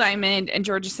small diamond, and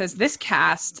Georgia says this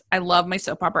cast. I love my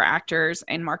soap opera actors,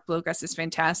 and Mark Blucas is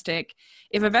fantastic.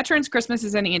 If a Veterans Christmas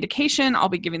is any indication, I'll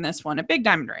be giving this one a big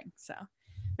diamond ring. So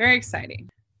very exciting.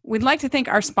 We'd like to thank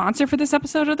our sponsor for this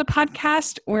episode of the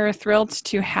podcast. We're thrilled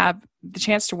to have the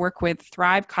chance to work with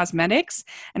Thrive Cosmetics.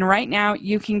 And right now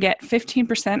you can get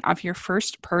 15% off your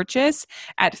first purchase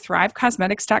at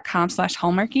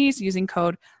thrivecosmetics.com/Hallmarkies using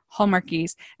code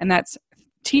Hallmarkies. And that's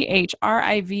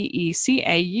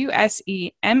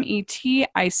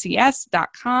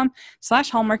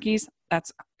THRIVECAUSEMETICS.com/Hallmarkies.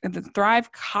 That's the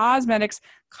Thrive Cosmetics,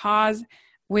 cause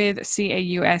with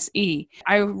CAUSE.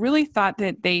 I really thought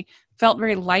that they felt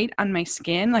very light on my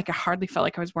skin. Like I hardly felt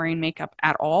like I was wearing makeup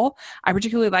at all. I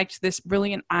particularly liked this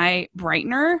Brilliant Eye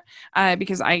Brightener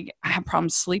because I have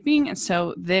problems sleeping. And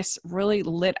so this really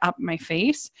lit up my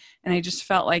face. And I just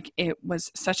felt like it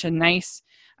was such a nice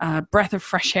breath of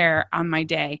fresh air on my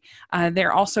day.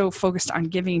 They're also focused on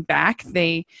giving back.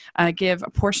 They give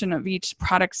a portion of each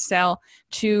product sale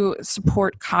to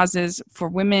support causes for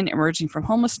women emerging from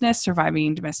homelessness,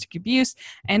 surviving domestic abuse,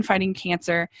 and fighting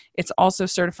cancer. It's also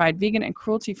certified vegan and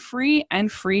cruelty-free and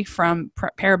free from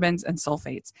parabens and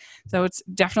sulfates. So it's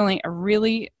definitely a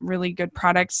really, really good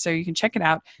product. So you can check it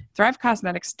out,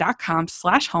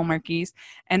 thrivecosmetics.com/Hallmarkies,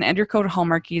 and enter code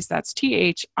Hallmarkies. That's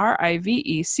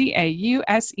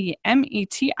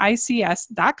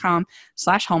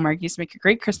THRIVECAUSEMETICS.com/Hallmarkies. Make a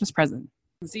great Christmas present.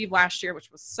 Eve last year,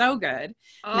 which was so good.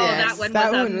 Oh, yes,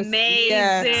 that one was amazing.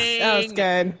 Yes, that was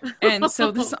good. And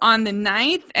so this is on the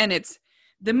 9th, and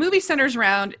the movie centers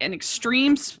around an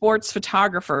extreme sports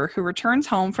photographer who returns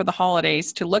home for the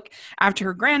holidays to look after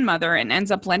her grandmother and ends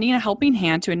up lending a helping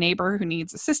hand to a neighbor who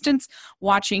needs assistance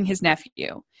watching his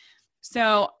nephew.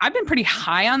 So I've been pretty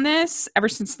high on this ever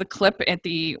since the clip at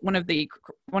one of the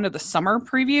summer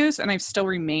previews, and I've still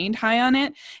remained high on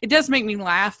it. It does make me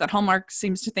laugh that Hallmark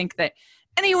seems to think that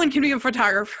anyone can be a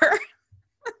photographer.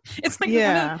 It's like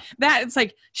it's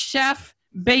like chef,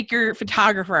 baker,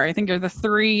 photographer. I think are the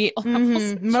three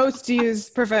levels. Most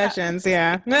used professions.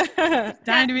 Yeah.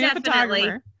 Dying to be a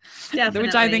photographer. Definitely,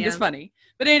 which I think is funny.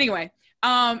 But anyway,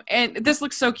 and this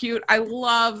looks so cute. I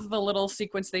love the little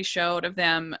sequence they showed of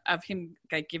him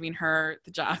like giving her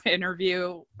the job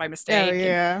interview by mistake. Oh,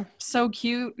 yeah. So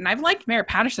cute. And I've liked Mary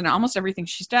Patterson in almost everything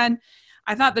she's done.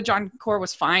 I thought the John Core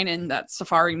was fine in that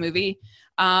Safari movie.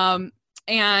 So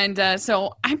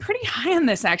I'm pretty high on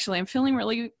this, actually. I'm feeling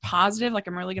really positive, like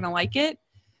I'm really going to like it.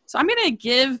 So I'm going to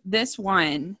give this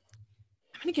one,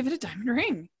 I'm going to give it a diamond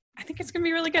ring. I think it's going to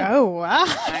be really good. Oh, wow.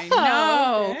 I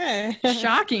know. Okay.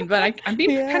 Shocking, but I'm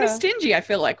being kind of stingy, I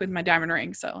feel like, with my diamond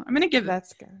ring. So I'm going to give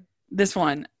That's good. this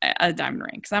one a diamond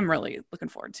ring because I'm really looking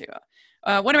forward to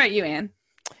it. What about you, Anne?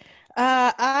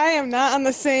 I am not on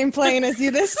the same plane as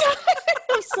you this time.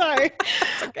 I'm sorry.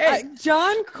 Okay.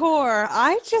 John Core,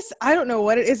 I don't know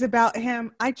what it is about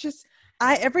him.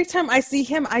 Every time I see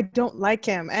him, I don't like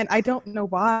him, and I don't know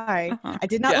why. I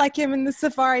did not like him in the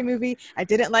Safari movie. I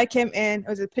didn't like him in,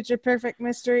 was it Picture Perfect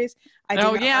Mysteries? I did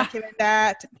not like him in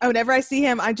that. Whenever I see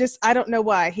him, I don't know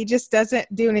why. He just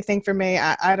doesn't do anything for me.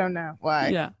 I don't know why.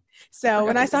 Yeah. So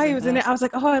when I saw he was in it, I was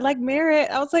like, oh, I like Merritt.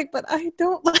 I was like, but I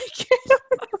don't like it.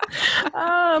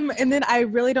 And then I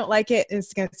really don't like it.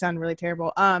 It's going to sound really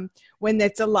terrible. When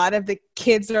it's a lot of the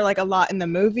kids are like a lot in the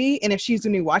movie. And if she's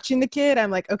going to be watching the kid,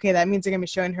 I'm like, okay, that means they're going to be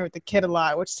showing her with the kid a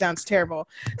lot, which sounds terrible.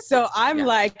 So I'm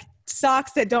like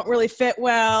socks that don't really fit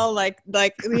well. Like,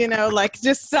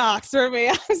 just socks for me.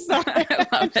 I'm sorry. I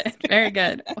love it. Very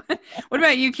good. What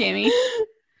about you, Cammie?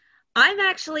 I'm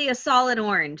actually a solid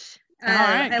orange. All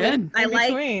right, good. I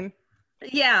like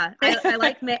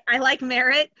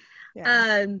Merritt.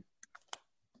 Yeah.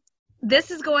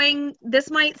 This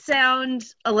might sound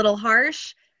a little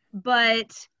harsh,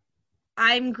 but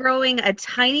I'm growing a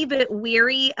tiny bit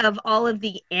weary of all of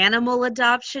the animal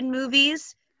adoption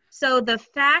movies. So the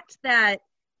fact that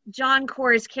John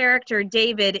Core's character,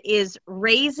 David, is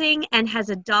raising and has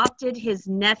adopted his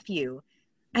nephew,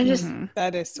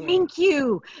 that is sweet. Thank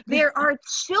you. There are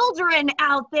children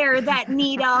out there that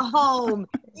need a home.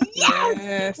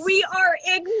 Yes! We are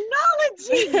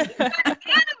acknowledging that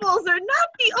animals are not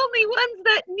the only ones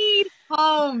that need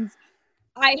homes.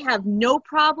 I have no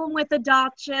problem with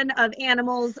adoption of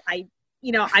animals.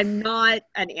 I'm not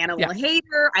an animal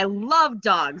hater. I love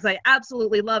dogs. I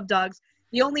absolutely love dogs.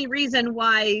 The only reason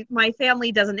why my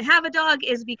family doesn't have a dog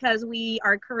is because we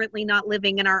are currently not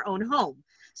living in our own home.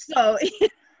 So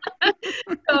I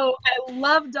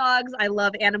love dogs. I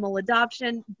love animal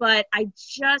adoption, but I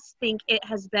just think it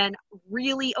has been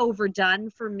really overdone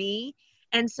for me.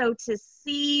 And so to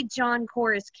see John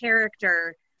Core's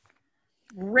character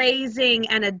raising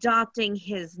and adopting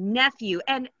his nephew,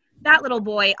 and that little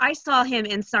boy, I saw him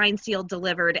in Signed, Sealed,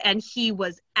 Delivered, and he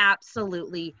was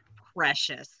absolutely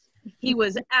precious. He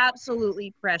was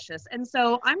absolutely precious. And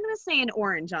so I'm going to say an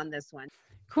orange on this one.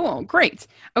 Cool. Great.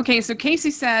 Okay. So Casey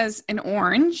says an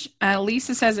orange.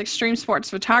 Lisa says extreme sports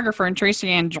photographer, and Tracy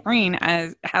Ann Green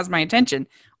has my attention.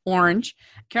 Orange.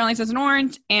 Caroline says an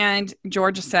orange, and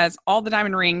Georgia says all the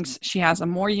diamond rings. She has a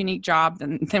more unique job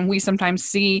than we sometimes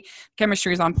see.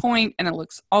 Chemistry is on point, and it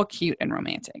looks all cute and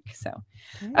romantic. So,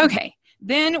 okay.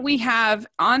 Then we have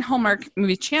on Hallmark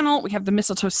Movie Channel, we have The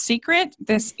Mistletoe Secret.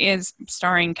 This is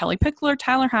starring Kelly Pickler,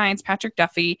 Tyler Hines, Patrick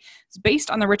Duffy. It's based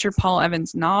on the Richard Paul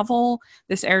Evans novel.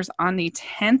 This airs on the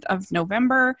 10th of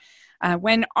November.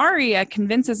 When Aria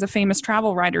convinces a famous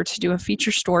travel writer to do a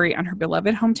feature story on her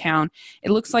beloved hometown, it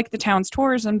looks like the town's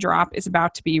tourism drop is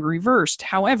about to be reversed.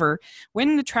 However,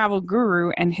 when the travel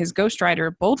guru and his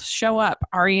ghostwriter both show up,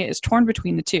 Aria is torn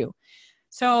between the two.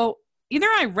 So either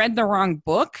I read the wrong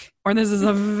book, or this is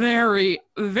a very,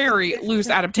 very loose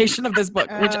adaptation of this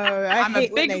book, which I'm a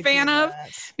big fan of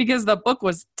because the book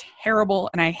was terrible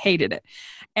and I hated it.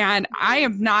 And I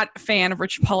am not a fan of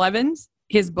Richard Paul Evans,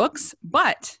 his books,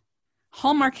 but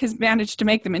Hallmark has managed to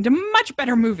make them into much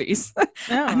better movies.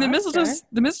 And the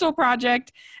Mistletoe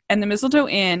Project and the Mistletoe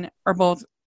Inn are both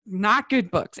not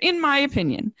good books, in my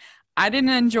opinion. I didn't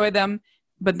enjoy them,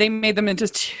 but they made them into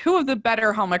two of the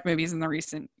better Hallmark movies in the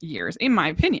recent years, in my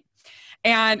opinion.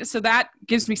 And so that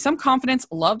gives me some confidence.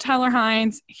 Love Tyler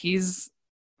Hines. He's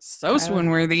so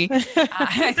swoon-worthy.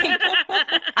 I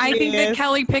think that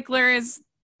Kelly Pickler is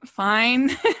fine.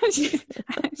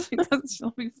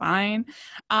 She'll be fine.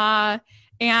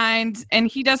 And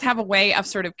he does have a way of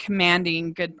sort of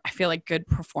commanding good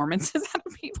performances out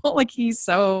of people. Like, he's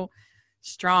so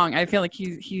strong. I feel like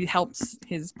he helps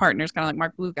his partners, kind of like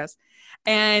Mark Lucas.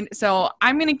 And so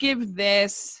I'm going to give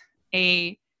this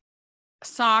a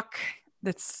sock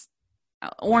that's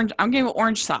orange. I'm giving it an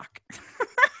orange sock.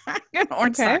 An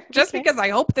orange sock. Just because I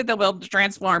hope that they'll be able to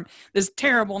transform this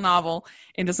terrible novel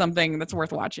into something that's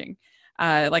worth watching,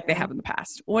 like they have in the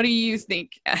past. What do you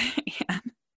think, Anne?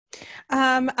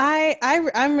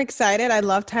 I'm excited. I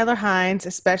love Tyler Hines,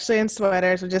 especially in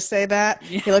sweaters. We'll just say that.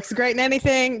 Yeah. He looks great in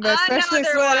anything, but especially in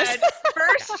sweaters.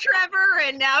 First Trevor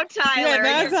and now Tyler.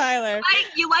 Yeah, now Tyler.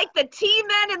 You like the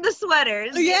T-men in the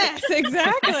sweaters. Yes,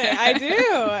 exactly. I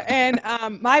do. And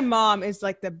my mom is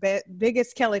like the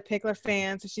biggest Kelly Pickler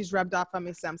fan, so she's rubbed off on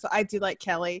me some. So I do like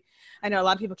Kelly. I know a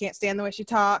lot of people can't stand the way she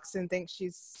talks and think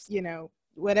she's,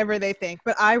 whatever they think,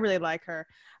 but I really like her.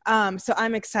 So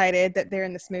I'm excited that they're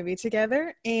in this movie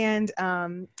together, and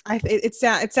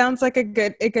it sounds like a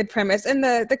good premise. And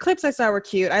the clips I saw were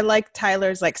cute. I like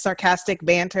Tyler's like sarcastic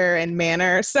banter and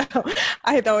manner, so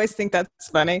I always think that's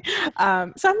funny.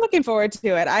 So I'm looking forward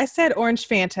to it. I said orange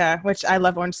Fanta, which I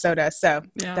love orange soda, so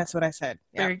that's what I said.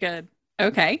 Yeah. Very good.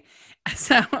 Okay,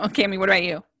 so Cammie, what about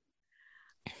you?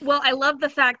 Well, I love the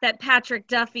fact that Patrick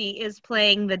Duffy is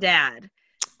playing the dad.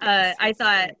 I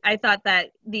thought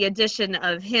that the addition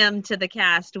of him to the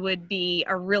cast would be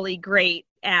a really great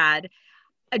add.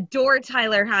 Adore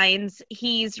Tyler Hines.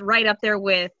 He's right up there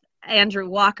with Andrew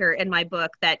Walker in my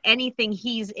book, that anything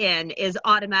he's in is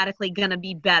automatically going to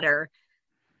be better.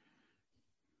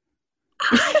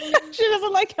 She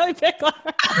doesn't like Kelly Pickler.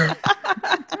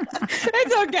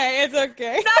 It's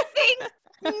okay.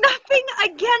 Nothing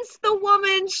against the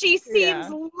woman. She seems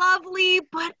lovely,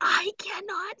 but I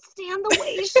cannot stand the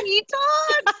way she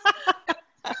talks.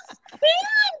 I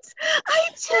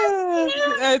just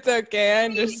can't. That's okay. I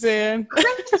understand.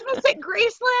 Christmas at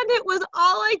Graceland, it was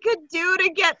all I could do to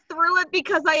get through it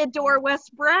because I adore Wes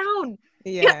Brown.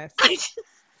 Yes.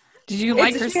 Did you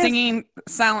like her singing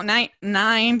Silent Night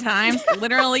 9 times?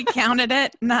 Literally counted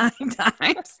it 9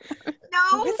 times.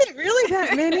 No. Is it really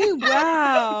that many?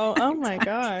 Wow. Oh my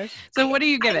gosh. So what do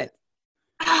you give it?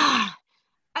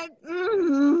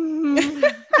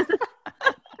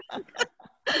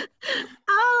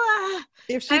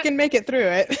 If she can make it through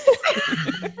it.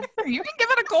 You can give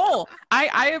it a Cole.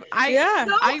 I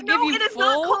give you it is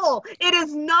full. not Cole. It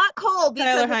is not Cole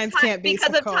because Tyler Hines can't be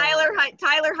because of Cole.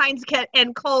 Tyler Hines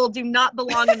and Cole do not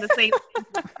belong in the same.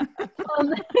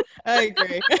 I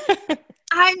agree.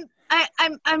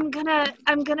 I'm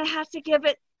gonna have to give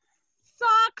it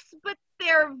socks, but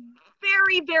they're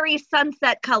very, very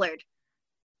sunset colored.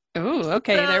 Oh,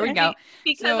 okay. So, there we go.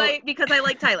 Because I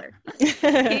like Tyler.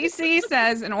 Casey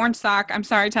says an orange sock. I'm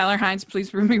sorry, Tyler Hines. Please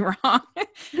prove me wrong.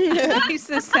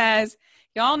 Lisa says,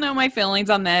 y'all know my feelings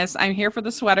on this. I'm here for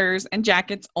the sweaters and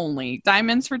jackets only.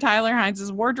 Diamonds for Tyler Hines'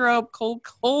 wardrobe.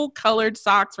 Coal colored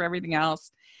socks for everything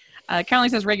else. Caroline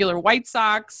says regular white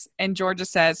socks. And Georgia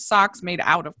says socks made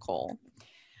out of coal.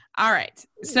 All right.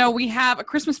 So we have A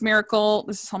Christmas Miracle.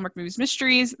 This is Hallmark Movies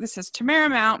Mysteries. This is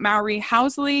Tamara Mowry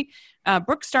Housley,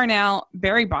 Brooke Starnell,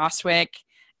 Barry Bostwick,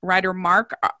 writer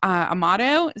Mark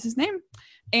Amato is his name.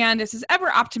 And this is ever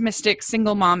optimistic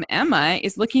single mom Emma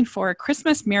is looking for a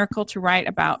Christmas miracle to write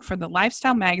about for the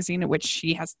lifestyle magazine at which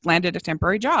she has landed a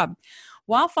temporary job.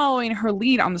 While following her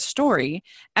lead on the story,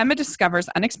 Emma discovers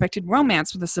unexpected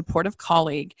romance with a supportive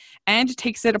colleague and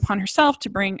takes it upon herself to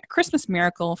bring a Christmas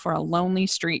miracle for a lonely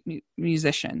street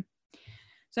musician.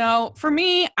 So for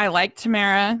me, I like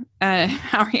Tamara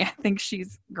Mowry. I think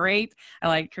she's great. I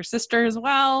like her sister as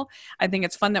well. I think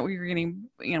it's fun that we're getting,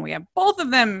 we have both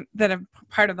of them that are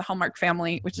part of the Hallmark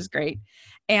family, which is great.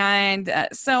 And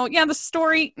the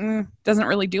story doesn't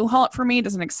really do a whole lot for me. It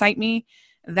doesn't excite me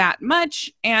that much.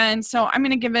 And so I'm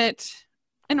going to give it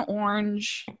an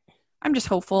orange. I'm just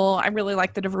hopeful. I really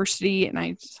like the diversity and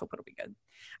I just hope it'll be good.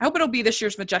 I hope it'll be this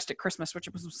year's Majestic Christmas, which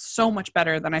was so much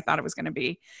better than I thought it was going to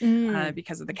be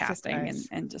because of the casting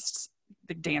and just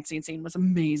the dancing scene was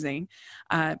amazing.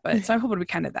 But so I hope it'll be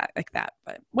kind of like that.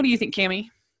 But what do you think, Cammie?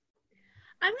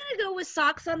 I'm going to go with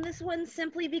socks on this one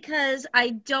simply because I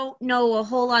don't know a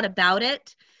whole lot about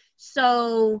it.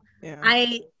 So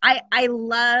I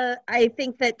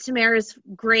think that Tamara's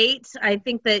great. I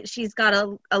think that she's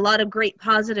got a lot of great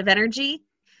positive energy,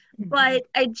 but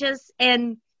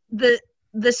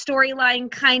the storyline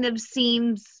kind of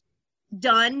seems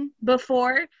done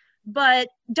before, but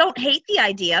don't hate the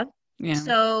idea. Yeah.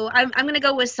 So I'm going to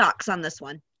go with socks on this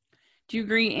one. Do you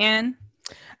agree, Anne?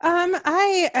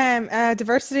 I am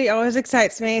diversity always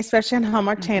excites me, especially on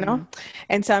Hallmark Channel,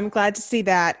 and so I'm glad to see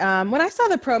that. When I saw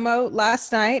the promo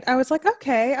last night, I was like,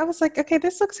 okay,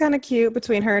 this looks kind of cute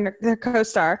between her and their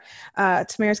co-star,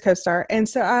 Tamara's co-star, and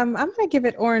so I'm gonna give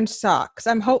it orange socks.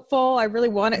 I'm hopeful. I really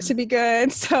want it to be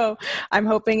good, so I'm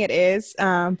hoping it is.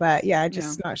 But yeah, I'm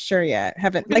just not sure yet.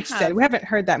 Like you said, we haven't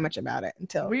heard that much about it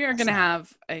until we are gonna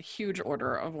have a huge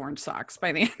order of orange socks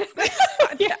by the end of this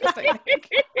podcast.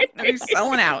 They're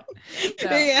selling out. So.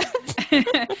 Yeah.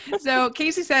 So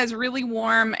Casey says really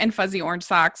warm and fuzzy orange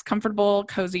socks, comfortable,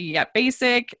 cozy yet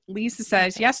basic. Lisa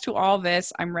says yes to all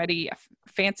this. I'm ready.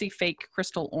 Fancy fake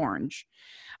crystal orange.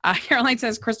 Caroline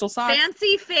says crystal socks.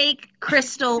 Fancy fake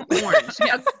crystal orange.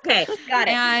 Okay, got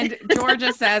it. And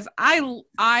Georgia says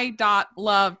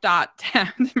love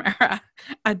Tamara,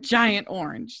 a giant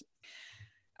orange.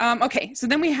 Okay, so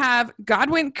then we have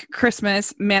Godwink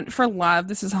Christmas, Meant for Love.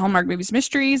 This is Hallmark Movies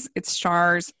Mysteries. It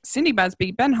stars Cindy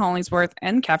Busby, Ben Hollingsworth,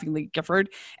 and Kathy Lee Gifford.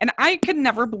 And I could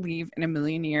never believe in a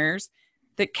million years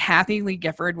that Kathy Lee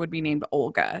Gifford would be named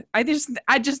Olga. I just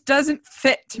doesn't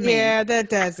fit to me. Yeah,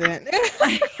 that doesn't.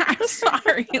 I'm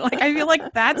sorry. Like, I feel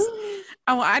like that's.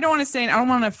 Oh, I don't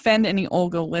want to offend any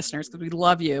Olga listeners because we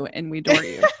love you and we adore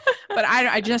you. But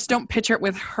I just don't picture it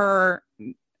with her.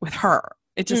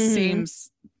 It just seems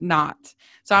not.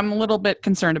 So I'm a little bit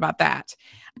concerned about that.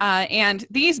 And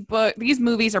these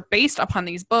movies are based upon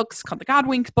these books called the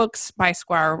Godwink books by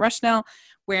Squire Rushnell,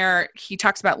 where he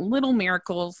talks about little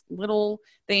miracles, little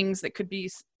things that could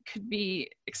be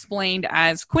explained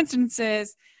as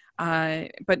coincidences,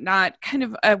 but not kind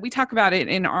of. We talk about it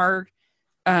in our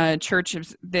church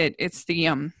that it's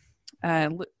the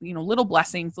little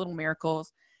blessings, little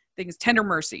miracles, things, tender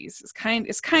mercies. It's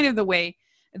kind of the way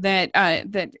that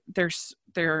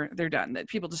they're done, that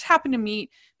people just happen to meet,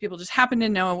 people just happen to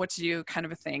know what to do, kind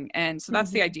of a thing. And so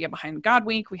that's the idea behind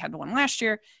Godwink. We had the one last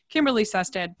year, Kimberly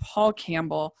Sested, Paul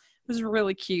Campbell. It was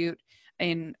really cute,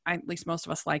 and at least most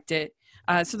of us liked it.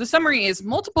 So the summary is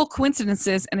multiple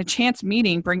coincidences and a chance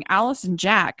meeting bring Alice and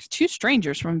Jack, two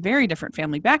strangers from very different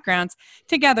family backgrounds,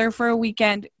 together for a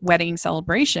weekend wedding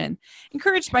celebration.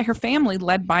 Encouraged by her family,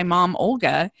 led by mom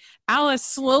Olga, Alice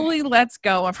slowly lets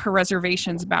go of her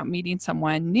reservations about meeting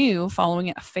someone new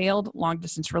following a failed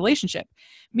long-distance relationship.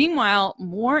 Meanwhile,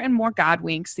 more and more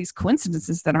Godwinks, these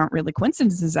coincidences that aren't really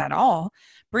coincidences at all,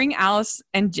 bring Alice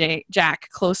and Jack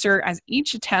closer as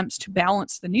each attempts to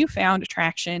balance the newfound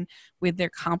attraction with their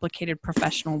complicated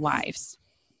professional lives.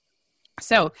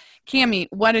 So, Cammie,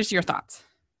 what is your thoughts?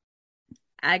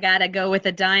 I gotta go with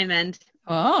a diamond.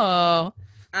 Oh.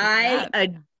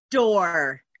 I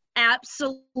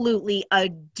absolutely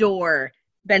adore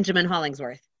Benjamin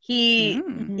Hollingsworth. He's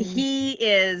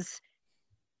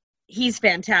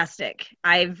fantastic.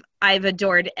 I've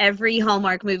adored every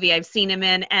Hallmark movie I've seen him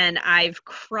in, and I've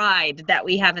cried that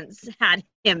we haven't had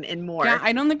him in more. Yeah,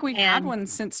 I don't think we had one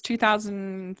since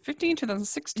 2015,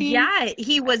 2016. Yeah,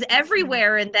 he was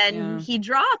everywhere, and then he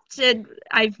dropped, and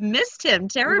I've missed him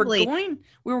terribly.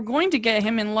 We were going to get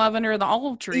him in Love Under the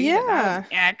Olive Tree. Yeah.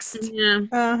 X'd. Yeah.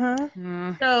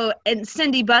 Uh-huh. So, and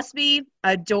Cindy Busby,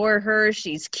 adore her.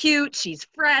 She's cute. She's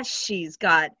fresh. She's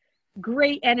got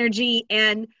great energy,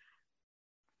 and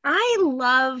I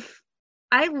love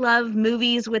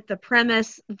movies with the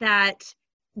premise that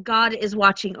God is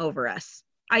watching over us.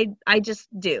 I just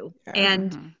do.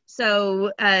 And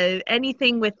so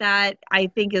anything with that I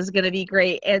think is going to be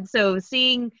great. And so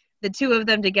seeing the two of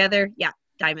them together,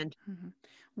 diamond.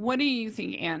 What do you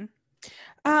think, Anne?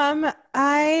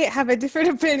 I have a different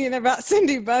opinion about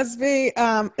Cindy Busby.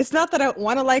 It's not that I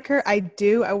want to like her. I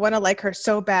do. I want to like her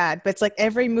so bad. But it's like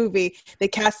every movie they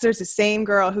cast, there's the same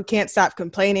girl who can't stop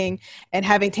complaining and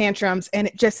having tantrums. And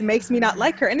it just makes me not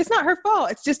like her. And it's not her fault.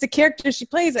 It's just the character she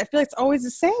plays. I feel like it's always the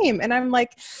same. And I'm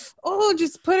like, oh,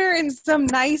 just put her in some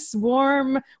nice,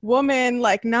 warm woman,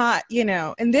 like not,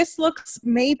 and this looks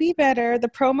maybe better. The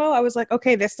promo, I was like,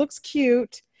 okay, this looks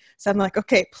cute. So I'm like,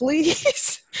 okay,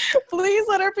 please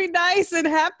let her be nice and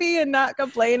happy and not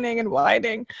complaining and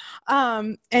whining.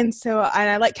 And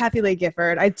I like Kathy Lee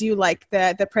Gifford. I do like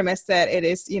the premise that it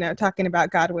is, talking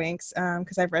about Godwinks,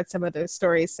 because I've read some of those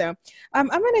stories. So I'm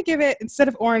going to give it, instead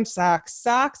of orange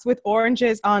socks with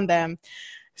oranges on them.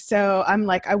 So I'm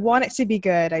like, I want it to be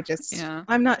good.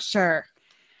 I'm not sure.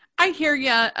 I hear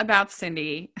you about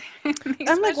Cindy.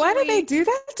 I'm like, why did they do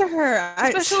that to her?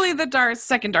 Especially the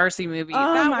second Darcy movie.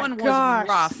 Oh, that one was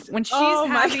rough. When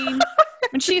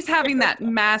she's having that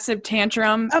massive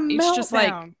tantrum, it's just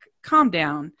like, calm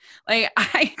down. Like,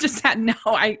 I just had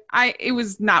it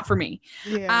was not for me.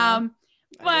 Yeah.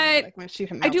 But like when she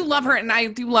I do love her, and I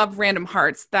do love Random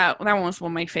Hearts. That one was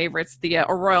one of my favorites.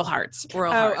 Or Royal Hearts.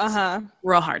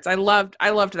 Royal Hearts. I loved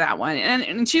that one,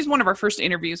 and she's one of our first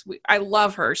interviews. I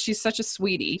love her. She's such a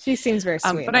sweetie. She seems very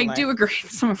sweet. But I do agree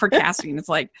with some of her casting. It's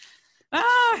like,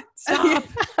 stop.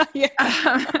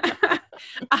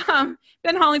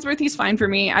 Ben Hollingsworth, he's fine for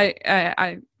me.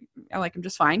 I like him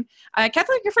just fine.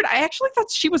 Kathleen Gifford, I actually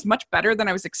thought she was much better than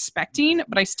I was expecting,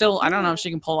 but I don't know if she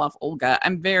can pull off Olga.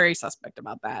 I'm very suspect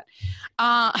about that.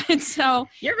 And so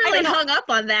you're really hung up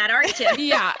on that, aren't you?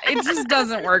 Yeah, it just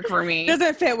doesn't work for me.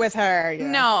 Doesn't fit with her.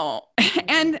 Yeah. No.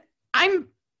 And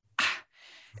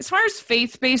as far as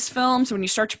faith-based films, when you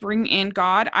start to bring in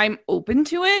God, I'm open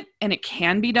to it, and it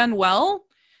can be done well.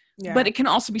 Yeah. But it can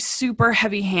also be super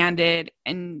heavy-handed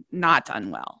and not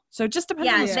done well. So it just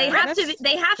depends. Yeah,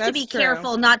 they have to be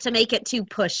careful not to make it too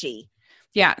pushy.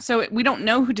 Yeah, so we don't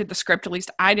know who did the script. At least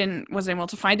I wasn't able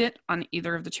to find it on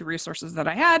either of the two resources that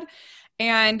I had,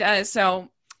 and so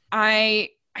I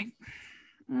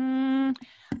am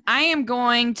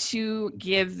going to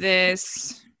give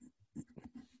this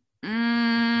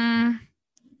a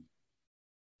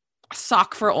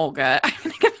sock for Olga. I'm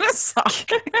going to give it a sock.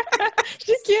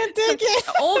 She can't take it.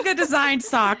 Olga designed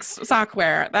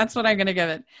sockwear. That's what I'm going to give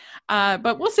it.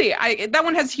 But we'll see. That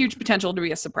one has huge potential to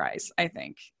be a surprise, I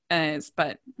think.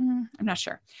 But I'm not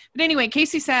sure. But anyway,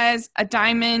 Casey says a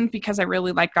diamond because I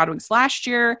really liked Godwin's last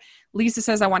year. Lisa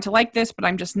says I want to like this, but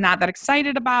I'm just not that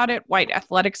excited about it. White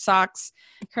athletic socks.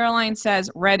 Caroline says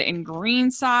red and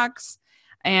green socks.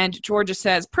 And Georgia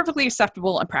says perfectly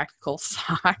acceptable and practical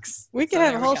socks. We can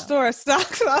have a whole store of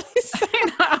socks.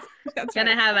 I know. That's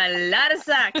gonna have a lot of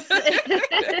socks.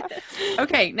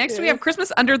 Okay, next we have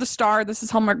Christmas Under the Star. This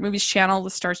is Hallmark Movies channel.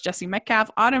 This stars Jesse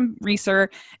Metcalfe, Autumn Reeser,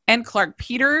 and Clark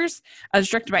Peters. It's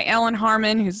directed by Alan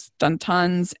Harmon, who's done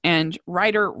tons, and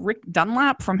writer Rick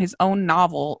Dunlap from his own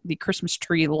novel, The Christmas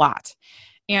Tree Lot.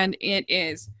 And it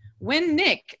is when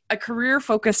Nick, a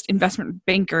career-focused investment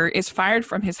banker, is fired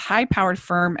from his high-powered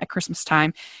firm at Christmas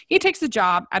time, he takes a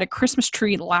job at a Christmas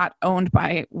tree lot owned by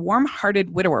a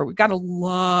warm-hearted widower. We've got to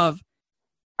love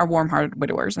our warm-hearted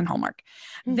widowers in Hallmark.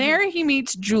 Mm-hmm. There he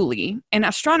meets Julie, an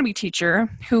astronomy teacher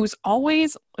who's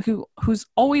always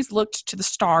looked to the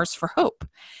stars for hope.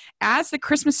 As the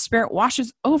Christmas spirit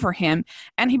washes over him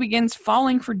and he begins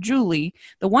falling for Julie,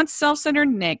 the once self-centered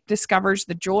Nick discovers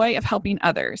the joy of helping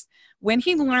others. When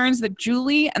he learns that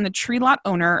Julie and the tree lot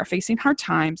owner are facing hard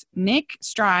times, Nick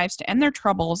strives to end their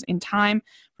troubles in time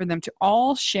for them to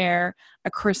all share a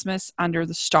Christmas under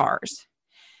the stars.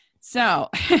 So,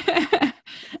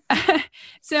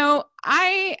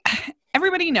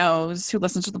 everybody knows who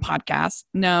listens to the podcast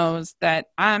knows that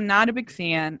I'm not a big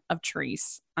fan of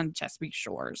Trees on Chesapeake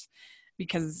Shores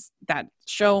because that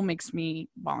show makes me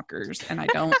bonkers and I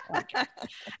don't like it.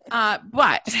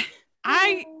 But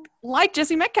I like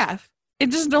Jesse Metcalfe. I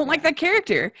just don't like that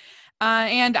character.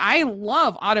 And I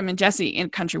love Autumn and Jesse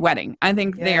in Country Wedding. I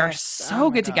think they are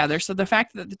so good together. So the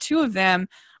fact that the two of them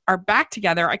are back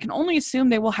together, I can only assume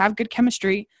they will have good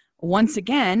chemistry once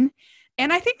again.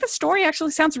 And I think the story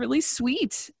actually sounds really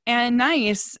sweet and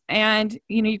nice. And,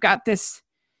 you've got this,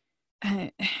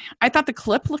 I thought the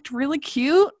clip looked really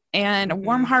cute and a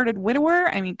warm-hearted widower.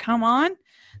 I mean, come on.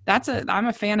 I'm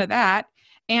a fan of that.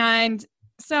 And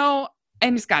so,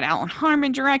 and it's got Alan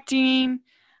Harmon directing.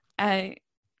 I'm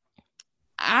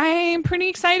pretty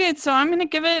excited. So I'm going to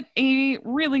give it a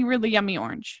really, really yummy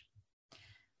orange.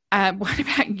 What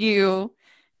about you?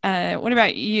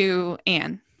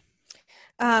 Anne?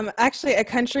 Actually, A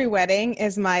Country Wedding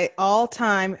is my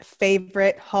all-time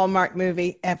favorite Hallmark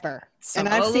movie ever. And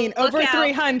I've seen over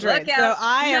 300. So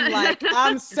I am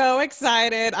I'm so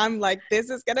excited. I'm like, this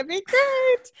is going to be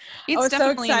great. It's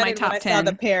definitely so in my top 10. I saw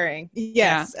the pairing.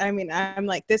 Yes. Yeah. I mean, I'm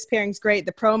like, this pairing's great.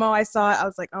 The promo I saw, I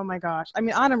was like, oh my gosh. I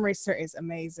mean, Autumn Reeser is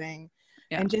amazing.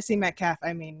 Yeah. And Jesse Metcalfe,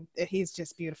 I mean, he's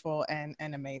just beautiful and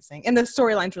amazing. And the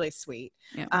storyline's really sweet.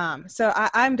 Yeah. So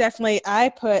I'm definitely,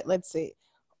 let's see,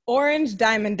 orange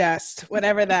diamond dust,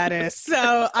 whatever that is.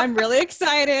 So I'm really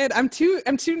excited. I'm too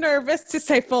nervous to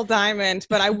say full diamond,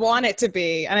 but I want it to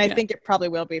be. And I think it probably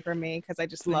will be for me because I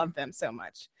just love them so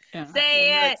much. Yeah.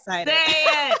 Say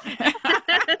it.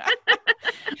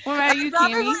 What about you,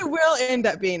 Tammy? Probably will end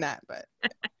up being that, but...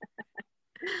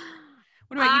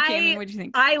 What about you, Tammy? What do you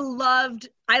think? I loved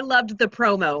the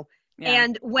promo. Yeah.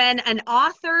 And when an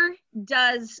author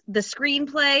does the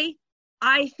screenplay,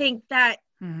 I think that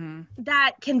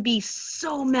that can be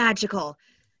so magical.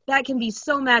 That can be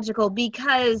so magical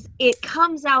because it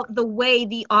comes out the way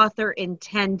the author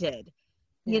intended,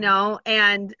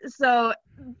 And so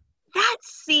that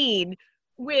scene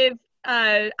with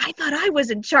I thought I was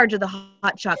in charge of the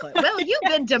hot chocolate. Well, you've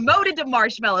been demoted to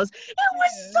marshmallows. It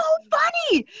was so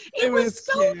funny. It was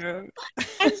so fun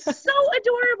and so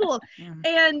adorable.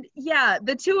 And yeah,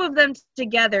 the two of them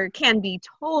together can be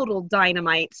total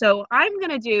dynamite. So I'm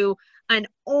going to do an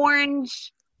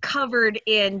orange covered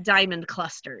in diamond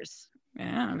clusters.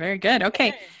 Yeah, very good.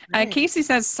 Okay. Casey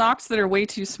says socks that are way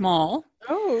too small.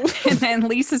 Oh. And then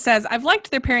Lisa says, I've liked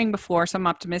their pairing before, so I'm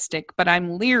optimistic, but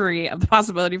I'm leery of the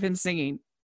possibility of him singing.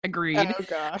 Agreed. Oh,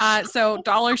 gosh. So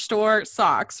dollar store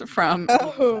socks from.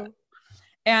 Oh.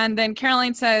 And then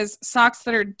Caroline says socks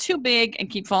that are too big and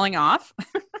keep falling off.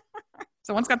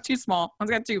 So one's got too small,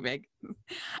 one's got too big.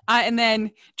 And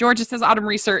then Georgia says Autumn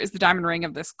Reeser is the diamond ring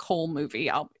of this Cole movie.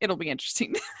 It'll be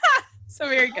interesting. So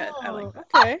very good. I like that.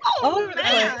 Okay. All over the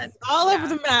place. All over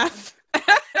the math.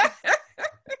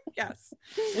 Yes.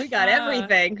 We got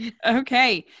everything.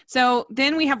 Okay. So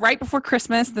then we have Right Before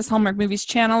Christmas, this Hallmark Movies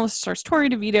channel. This stars Tori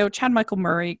DeVito, Chad Michael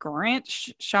Murray, Grant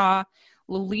Shaw,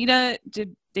 Lolita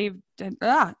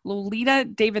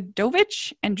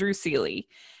Davidovich, and Drew Seeley.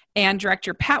 And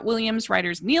director Pat Williams,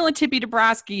 writers Neil and Tippy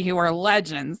Dabrowski, who are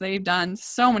legends. They've done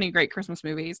so many great Christmas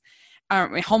movies,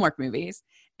 Hallmark movies.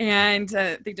 And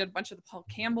they did a bunch of the Paul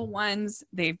Campbell ones.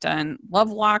 They've done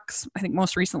Lovelocks, I think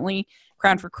most recently,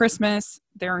 Crown for Christmas.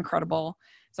 They're incredible.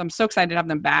 So I'm so excited to have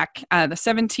them back. The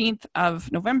 17th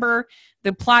of November,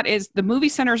 the plot is the movie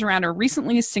centers around a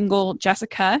recently single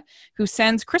Jessica who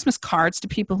sends Christmas cards to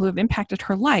people who have impacted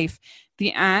her life.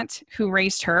 The aunt who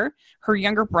raised her, her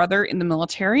younger brother in the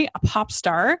military, a pop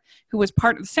star who was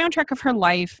part of the soundtrack of her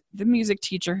life, the music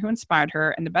teacher who inspired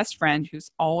her, and the best friend who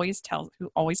always tells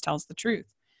the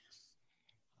truth.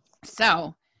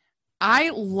 So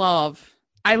I love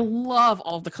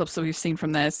all of the clips that we've seen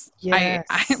from this. Yes.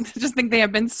 I just think they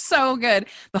have been so good.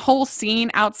 The whole scene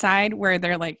outside where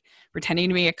they're like pretending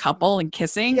to be a couple and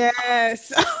kissing.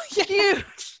 Yes. Oh, yeah.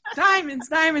 Huge. Diamonds.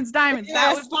 Yes,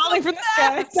 That was falling from the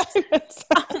sky. Diamonds.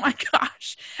 Oh my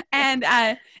gosh. And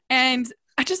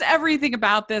just everything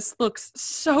about this looks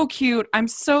so cute. I'm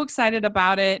so excited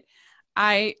about it.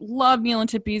 I love Neil and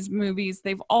Tippy's movies.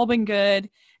 They've all been good.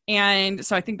 And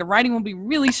so I think the writing will be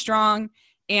really strong.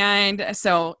 And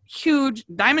so huge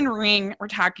diamond ring. We're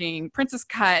talking princess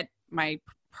cut, my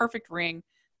perfect ring.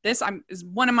 This is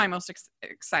one of my most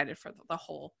excited for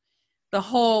the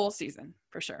whole season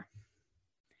for sure.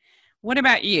 What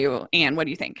about you, Anne? What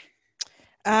do you think?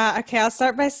 Okay, I'll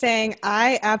start by saying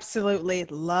I absolutely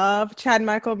love Chad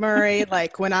Michael Murray.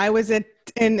 Like when I was a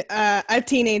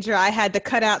teenager, I had the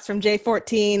cutouts from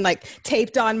J14 like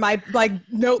taped on my like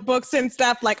notebooks and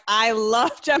stuff. Like I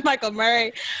love Chad Michael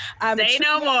Murray. Say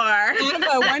no more. I'm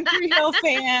a One Tree Hill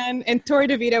fan, and Tori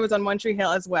DeVito was on One Tree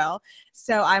Hill as well.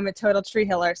 So I'm a total Tree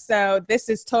Hiller. So this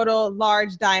is total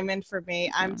large diamond for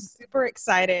me. I'm super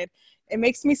excited. It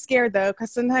makes me scared though,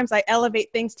 because sometimes I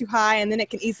elevate things too high and then it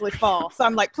can easily fall. So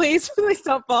I'm like, please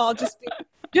don't fall. Just be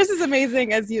just as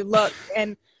amazing as you look.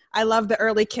 And I love the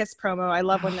early kiss promo. I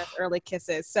love when there's early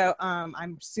kisses. So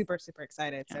I'm super, super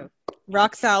excited. So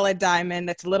rock solid diamond.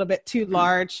 That's a little bit too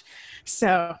large.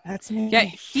 So that's me. Yeah,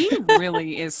 he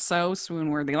really is so swoon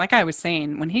worthy. Like I was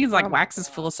saying, when he's like waxes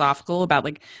philosophical about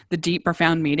like the deep,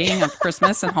 profound meaning of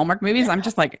Christmas and Hallmark movies, I'm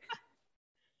just like,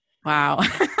 wow.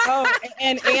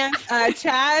 And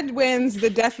Chad wins the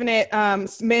definite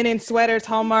men in sweaters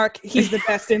Hallmark. He's the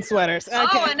best in sweaters. Okay.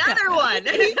 Oh, another one.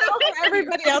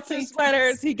 Everybody else in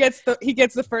sweaters, he gets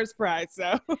the first prize.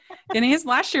 So, and his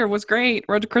last year was great.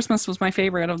 Road to Christmas was my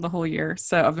favorite of the whole year.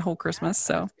 So of the whole Christmas.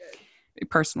 So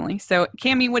personally, so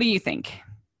Cammie, what do you think?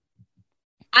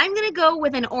 I'm gonna go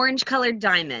with an orange-colored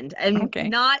diamond. I'm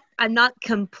Okay. I'm not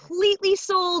completely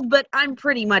sold, but I'm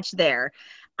pretty much there.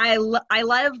 I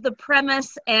love the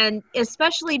premise, and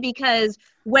especially because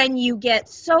when you get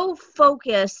so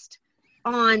focused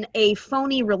on a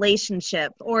phony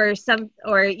relationship or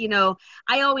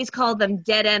I always call them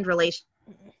dead end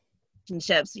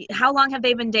relationships. How long have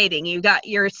they been dating?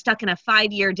 You're stuck in a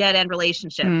 5-year dead end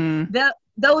relationship.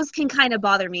 Those can kind of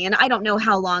bother me, and I don't know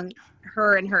how long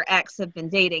her and her ex have been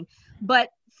dating, but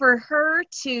for her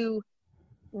to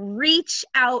reach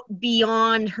out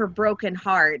beyond her broken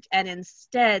heart and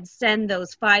instead send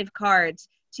those 5 cards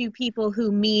to people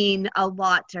who mean a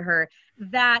lot to her,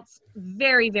 that's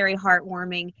very, very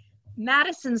heartwarming.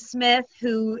 Madison Smith,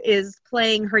 who is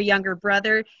playing her younger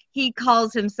brother, he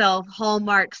calls himself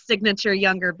Hallmark's signature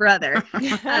younger brother.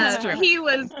 That's true. He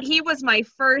was my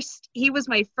first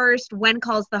When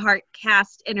Calls the Heart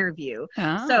cast interview.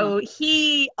 Oh. So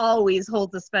he always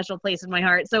holds a special place in my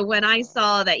heart. So when I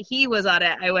saw that he was on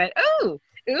it, I went, ooh,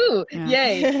 Yeah.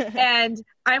 yay. And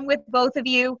I'm with both of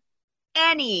you.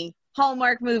 Any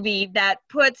Hallmark movie that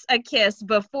puts a kiss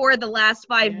before the last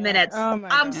 5 minutes, I'm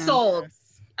God. sold.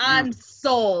 I'm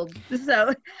sold.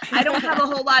 So I don't have a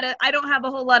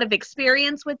whole lot of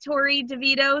experience with Tori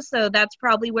DeVito, so that's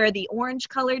probably where the orange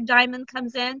colored diamond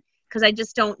comes in, because I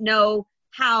just don't know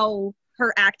how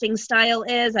her acting style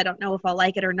is. I don't know if I'll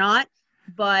like it or not,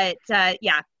 but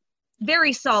yeah,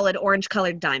 very solid orange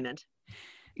colored diamond.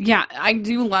 Yeah, I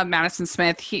do love Madison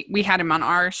Smith. We had him on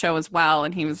our show as well,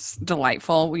 and he was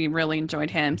delightful. We really enjoyed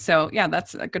him. So yeah,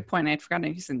 that's a good point. I had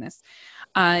forgotten he's in this.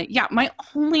 Yeah, my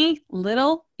only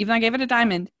little, even though I gave it a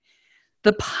diamond,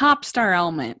 the pop star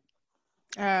element.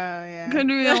 Oh yeah, could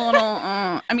be a little.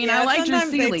 I mean, I like Drew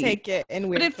Seeley, they take it in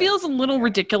weird, but it feels a little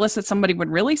ridiculous that somebody would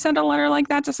really send a letter like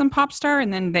that to some pop star,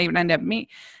 and then they would end up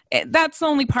that's the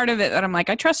only part of it that I'm like,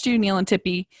 I trust you, Neil and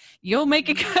Tippy. You'll make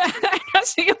it. I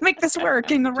trust you. You'll make this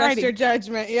work in the writing. Trust your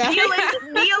judgment. Yeah.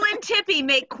 Neil and Tippy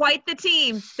make quite the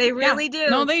team. They really do.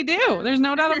 No, they do. There's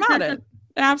no doubt about it.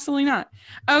 Absolutely not.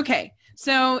 Okay.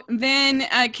 So then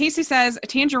Casey says, a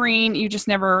tangerine, you just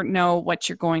never know what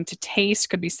you're going to taste.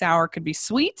 Could be sour, could be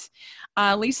sweet.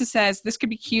 Lisa says, this could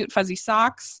be cute, fuzzy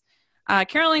socks.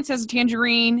 Caroline says a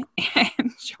tangerine.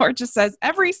 And Georgia says,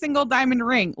 every single diamond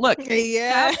ring. Look,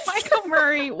 Michael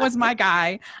Murray was my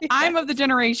guy. Yes. I'm of the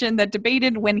generation that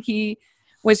debated when he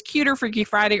was cuter, Freaky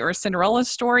Friday or Cinderella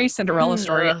Story. Cinderella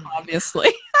Story, obviously.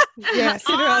 Yeah,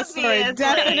 Cinderella Story,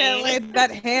 definitely. That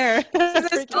hair.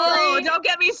 Oh, don't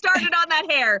get me started on that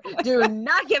hair. Do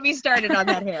not get me started on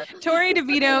that hair. Tori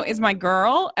DeVito is my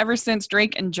girl ever since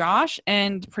Drake and Josh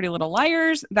and Pretty Little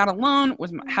Liars. That alone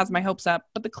has my hopes up,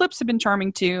 but the clips have been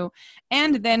charming too.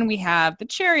 And then we have the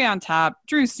cherry on top,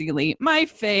 Drew Seeley, my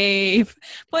fave,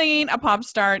 playing a pop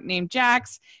star named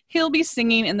Jax. He'll be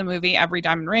singing in the movie Every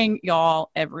Diamond Ring, y'all,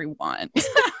 everyone.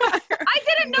 I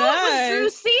didn't know it was Drew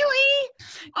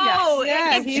Seeley. Oh,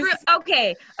 yes.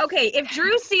 Okay. If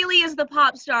Drew Seeley is the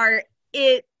pop star,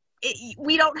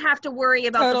 we don't have to worry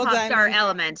about total the pop star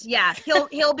element. Yeah,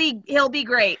 he'll be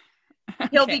great.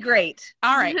 He'll be great.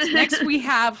 All right. Next we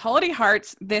have Holiday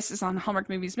Hearts. This is on Hallmark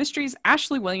Movies Mysteries.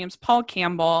 Ashley Williams, Paul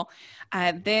Campbell.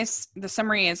 The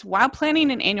summary is, while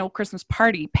planning an annual Christmas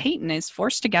party, Peyton is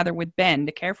forced together with Ben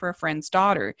to care for a friend's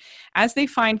daughter. As they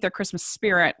find their Christmas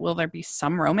spirit, will there be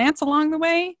some romance along the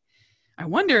way? I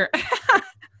wonder.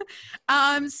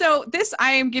 So this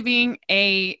I am giving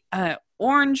a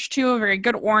orange to, a very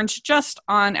good orange, just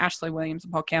on Ashley Williams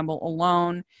and Paul Campbell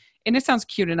alone. And it sounds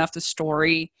cute enough, the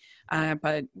story.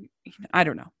 But I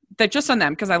don't know. They're just on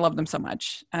them because I love them so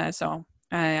much. So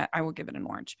I will give it an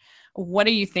orange. What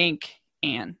do you think,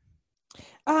 Anne?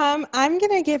 I'm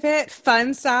gonna give it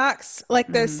fun socks, like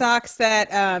those socks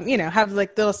that have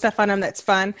like little stuff on them that's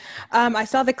fun. I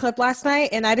saw the clip last night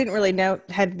and I didn't really know it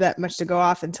had that much to go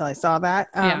off until I saw that.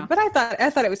 But I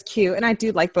thought it was cute, and I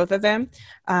do like both of them.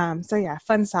 So yeah,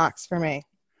 fun socks for me.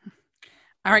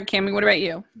 All right, Cammie, what about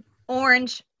you?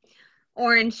 Orange.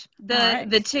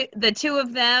 The two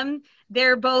of them,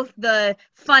 they're both the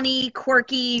funny,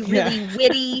 quirky, really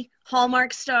witty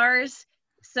Hallmark stars.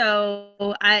 So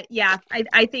I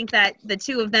think that the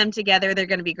two of them together, they're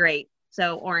going to be great.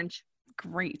 So orange.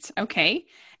 Great. Okay.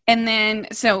 And then,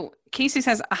 so Casey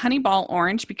says a honey ball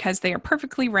orange because they are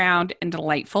perfectly round and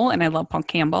delightful. And I love Paul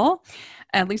Campbell.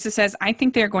 Lisa says, I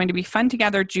think they're going to be fun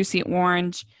together. Juicy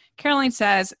orange. Caroline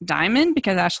says diamond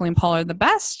because Ashley and Paul are the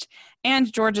best.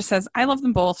 And Georgia says, I love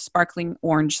them both. Sparkling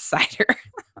orange cider.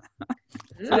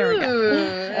 So there we go.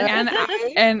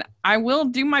 And I will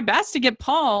do my best to get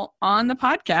Paul on the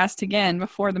podcast again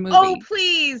before the movie. Oh,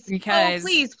 please. Because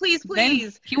please.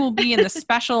 Then he will be in the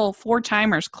special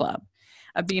 4-timers club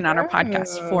of being on our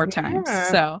podcast 4 times.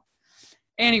 So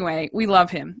anyway, we love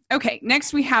him. Okay,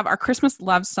 next we have our Christmas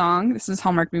love song. This is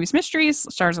Hallmark Movies Mysteries,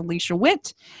 stars Alicia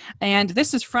Witt. And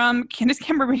this is from Candace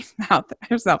Cameron's mouth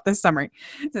herself, this summary.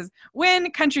 It says, when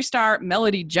country star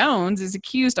Melody Jones is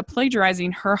accused of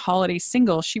plagiarizing her holiday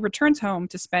single, she returns home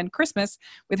to spend Christmas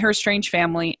with her estranged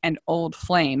family and old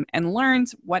flame and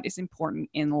learns what is important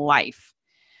in life.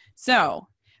 So,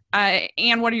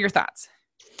 Anne, what are your thoughts?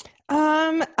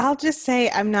 I'll just say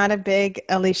I'm not a big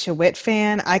Alicia Witt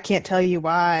fan. I can't tell you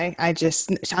why. I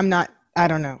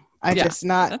don't know. Just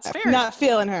not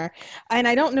feeling her. And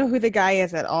I don't know who the guy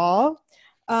is at all.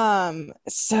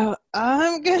 So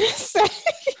I'm going to say,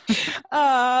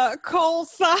 Cole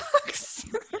socks.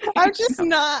 I'm just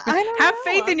not, I don't have know.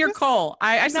 faith in your Cole.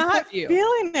 I support you.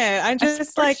 Feeling it. I'm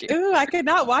just like, ooh, I could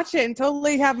not watch it and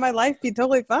totally have my life be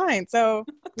totally fine. So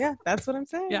yeah, that's what I'm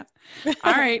saying. Yeah.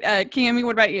 All right. Cammie,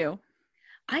 what about you?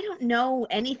 I don't know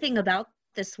anything about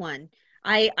this one.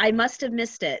 I must have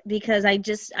missed it because I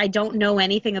don't know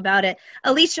anything about it.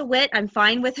 Alicia Witt, I'm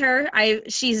fine with her.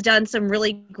 She's done some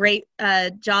really great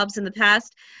jobs in the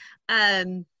past.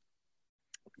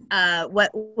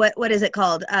 What is it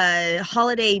called?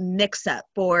 Holiday Mix-Up,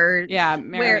 or Merry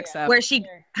Mix-Up. where she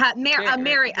a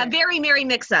very merry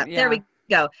mix-up. There we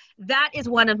go. That is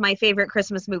one of my favorite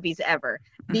Christmas movies ever,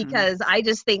 because I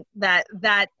just think that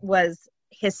was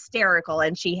hysterical,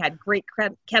 and she had great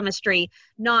chemistry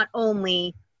not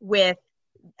only with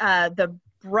the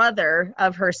brother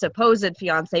of her supposed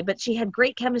fiance, but she had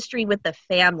great chemistry with the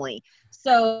family.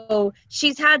 So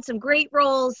she's had some great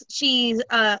roles. She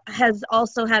has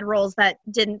also had roles that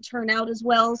didn't turn out as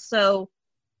well. So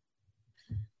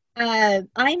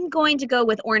I'm going to go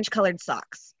with Orange Colored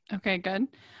Socks. Okay, good.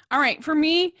 All right. For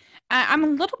me, I'm a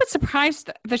little bit surprised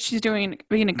that she's being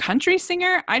a country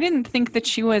singer. I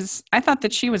thought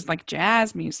that she was like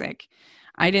jazz music.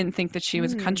 I didn't think that she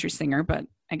was a country singer, but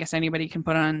I guess anybody can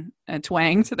put on a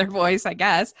twang to their voice, I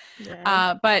guess.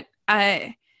 Yeah. But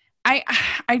I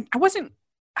wasn't.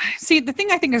 See, the thing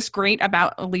I think is great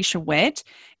about Alicia Witt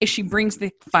is she brings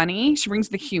the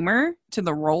humor to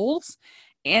the roles.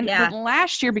 And but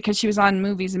last year, because she was on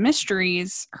Movies and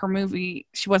Mysteries, her movie,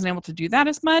 she wasn't able to do that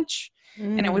as much.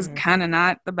 And it was kind of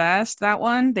not the best, that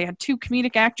one. They had two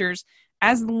comedic actors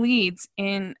as the leads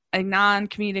in a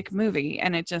non-comedic movie,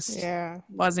 and it just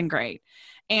wasn't great.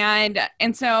 And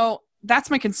so that's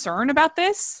my concern about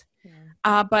this.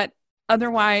 Yeah. But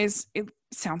otherwise, it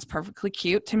sounds perfectly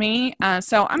cute to me.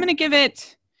 So I'm going to give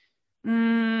it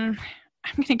an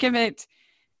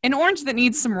orange that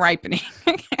needs some ripening.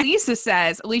 Lisa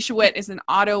says Alicia Witt is an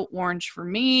auto orange for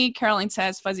me. Caroline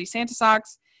says fuzzy Santa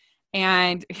socks.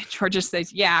 And Georgia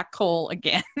says, yeah, Cole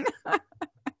again.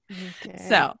 Okay.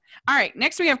 So, all right.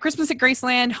 Next we have Christmas at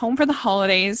Graceland, Home for the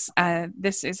Holidays.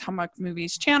 This is Hallmark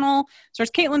Movies channel. Stars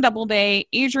Caitlin Doubleday,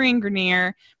 Adrienne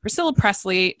Grenier, Priscilla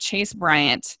Presley, Chase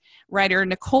Bryant. Writer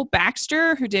Nicole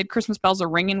Baxter, who did Christmas Bells Are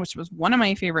Ringing, which was one of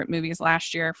my favorite movies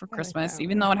last year for Christmas,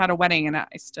 even though it had a wedding in it,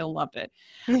 I still loved it.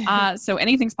 So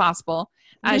anything's possible.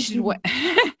 She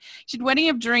did Wedding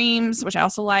of Dreams, which I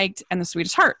also liked, and The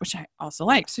Sweetest Heart, which I also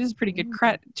liked. So this is a pretty good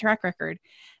track record.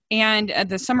 And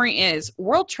the summary is,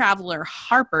 world traveler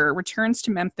Harper returns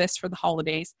to Memphis for the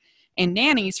holidays and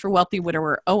nannies for wealthy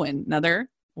widower Owen. Another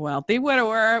wealthy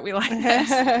widower. We like this.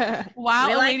 Wow,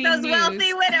 we like those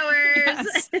wealthy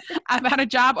widowers. About a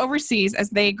job overseas. As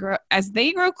they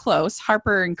grow close,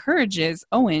 Harper encourages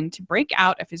Owen to break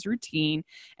out of his routine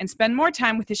and spend more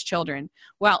time with his children,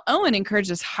 while Owen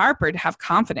encourages Harper to have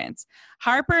confidence.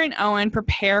 Harper and Owen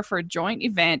prepare for a joint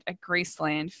event at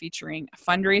Graceland featuring a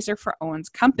fundraiser for Owen's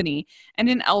company and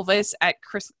an Elvis at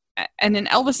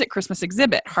Christmas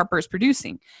exhibit Harper is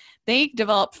producing. They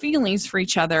develop feelings for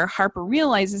each other. Harper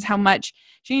realizes how much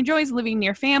she enjoys living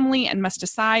near family and must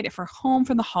decide if her home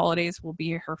for the holidays will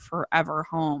be her forever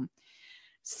home.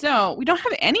 So we don't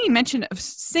have any mention of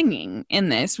singing in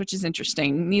this, which is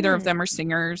interesting. Neither of them are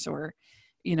singers or,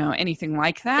 anything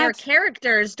like that. Their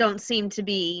characters don't seem to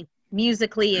be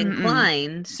musically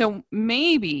inclined. So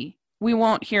maybe we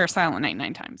won't hear Silent Night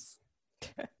 9 times.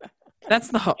 That's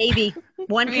the hope. Maybe.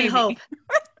 One can hope.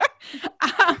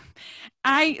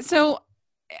 I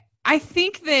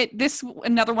think that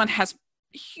another one has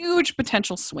huge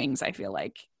potential swings. I feel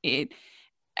like it,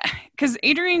 because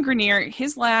Adrienne Grenier,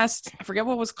 I forget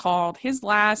what it was called, his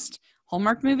last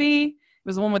Hallmark movie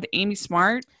was the one with Amy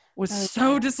Smart, was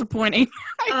so disappointing.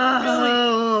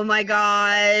 My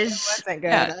gosh. It wasn't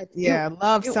good.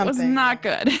 Love something. It was not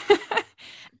good.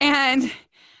 And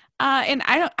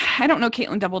I don't know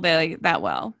Caitlin Doubleday that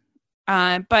well,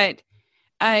 but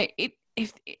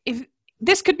if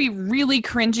this could be really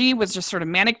cringy, was just sort of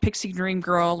manic pixie dream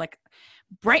girl, like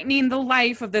brightening the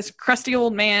life of this crusty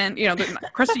old man, the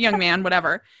crusty young man,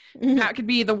 whatever. That could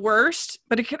be the worst,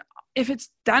 but it could, if it's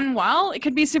done well, it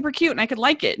could be super cute and I could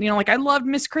like it. Like I loved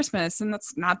Miss Christmas, and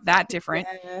that's not that different.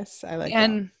 Yes, I like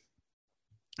that.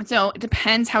 So it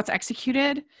depends how it's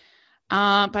executed.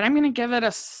 But I'm going to give it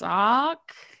a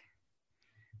sock,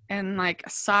 and like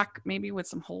a sock maybe with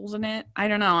some holes in it. I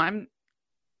don't know.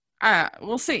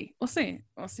 We'll see. We'll see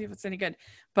if it's any good.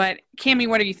 But Cammie,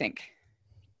 what do you think?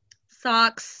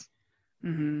 Socks.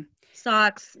 Mm-hmm.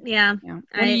 Socks. Yeah.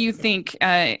 What do you think,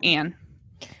 Anne?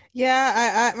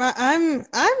 Yeah,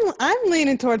 I'm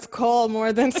leaning towards Cole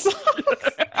more than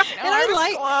socks.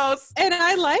 And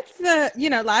I liked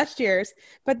the last year's,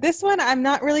 but this one I'm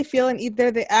not really feeling either.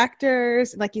 The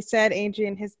actors, like you said,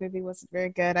 Adrian, his movie wasn't very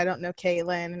good. I don't know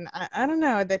Caitlin, and I don't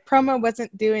know, the promo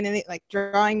wasn't doing any, like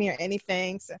drawing me or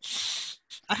anything. So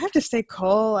I have to say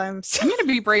Cole. I'm going to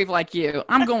be brave like you.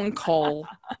 I'm going Cole.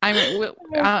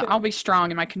 I'll be strong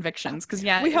in my convictions because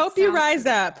we hope you rise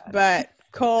up, but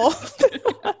Cole.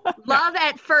 Love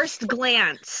at First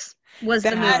Glance was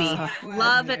the movie.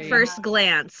 Love at First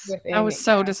Glance. That was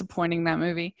so disappointing, that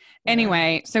movie.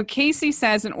 Anyway, so Casey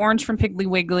says an orange from Piggly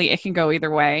Wiggly. It can go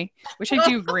either way, which I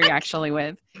do agree actually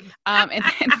with. And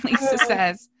then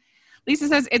Lisa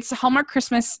says it's Hallmark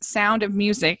Christmas Sound of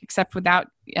Music, except without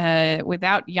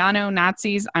Yano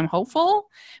Nazis. I'm hopeful.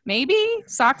 Maybe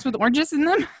socks with oranges in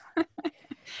them.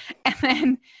 And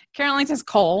then Caroline says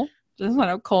Cole.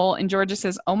 Cole, and Georgia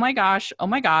says, oh my gosh,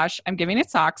 I'm giving it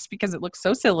socks because it looks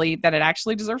so silly that it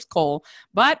actually deserves Cole.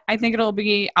 But I think I'll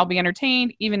be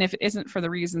entertained even if it isn't for the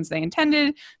reasons they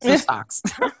intended. So socks.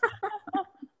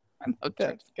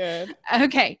 That's good.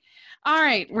 Okay. All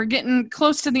right. We're getting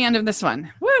close to the end of this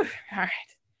one. Woo. All right.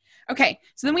 Okay.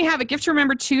 So then we have A Gift to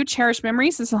Remember 2, Cherished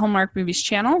Memories. This is the Hallmark Movies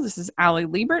channel. This is Allie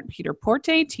Liebert, Peter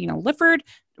Porte, Tina Lifford,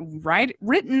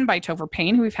 written by Topher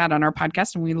Payne, who we've had on our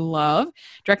podcast and we love.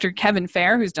 Director Kevin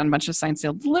Fair, who's done a bunch of Signed,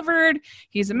 Sealed, Delivered.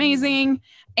 He's amazing.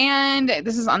 And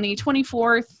this is on the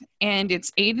 24th, and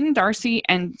it's Aiden, Darcy,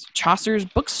 and Chaucer's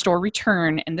bookstore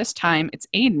return. And this time it's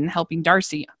Aiden helping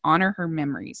Darcy honor her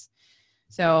memories.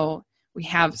 So we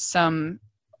have some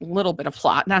little bit of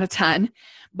plot, not a ton.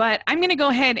 But I'm going to go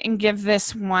ahead and give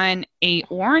this one a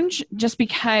orange just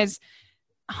because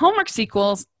Hallmark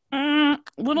sequels, a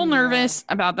little nervous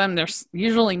about them. They're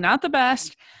usually not the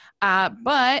best,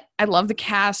 but I love the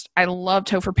cast. I love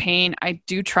Topher Payne. I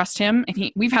do trust him,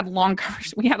 and we had a long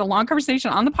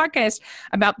conversation on the podcast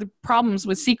about the problems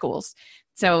with sequels.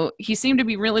 So he seemed to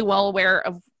be really well aware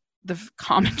of the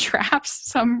common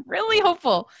traps. So I'm really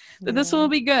hopeful that this will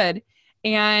be good.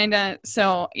 And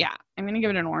so yeah, I'm gonna give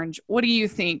it an orange. What do you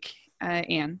think,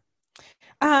 Anne?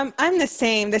 I'm the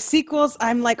same. The sequels,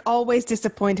 I'm like always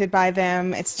disappointed by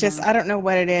them. It's just, I don't know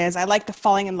what it is. I like the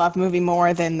falling in love movie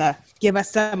more than the give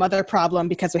us some other problem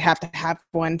because we have to have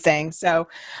one thing. So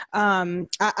I'm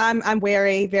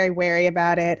wary, very wary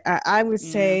about it. I would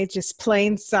say just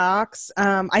plain socks.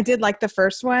 I did like the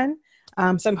first one.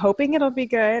 So I'm hoping it'll be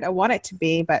good. I want it to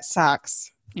be, but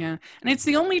socks. Yeah. And it's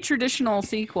the only traditional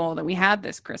sequel that we had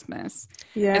this Christmas.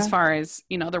 Yeah. As far as,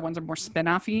 other ones are more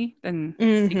spin-off-y than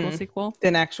sequel.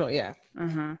 Than actual, yeah.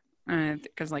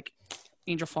 Because like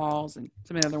Angel Falls and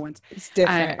some of the other ones. It's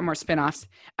different. Are more spin-offs.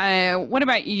 What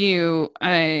about you,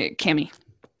 Cammie?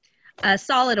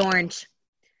 Solid orange.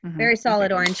 Very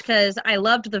solid orange because I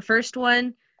loved the first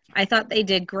one. I thought they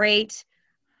did great.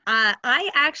 I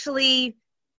actually,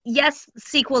 yes,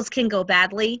 sequels can go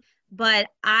badly, but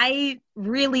I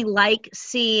really like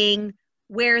seeing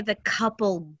where the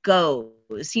couple goes.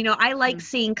 I like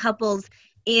seeing couples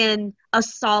in a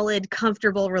solid,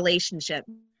 comfortable relationship.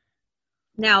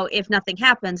 Now, if nothing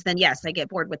happens, then yes, I get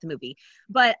bored with the movie.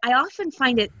 But I often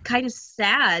find it kind of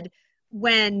sad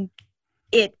when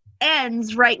it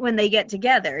ends right when they get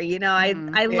together.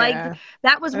 I liked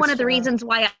that was one of the reasons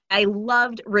why I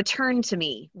loved Return to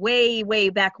Me way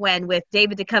back when with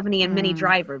David Duchovny and Minnie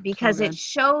Driver, because it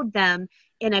showed them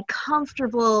in a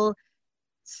comfortable,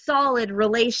 solid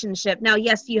relationship. Now,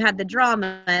 yes, you had the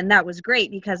drama and that was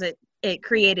great because it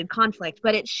created conflict,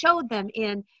 but it showed them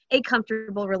in a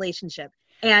comfortable relationship.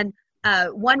 And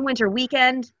One Winter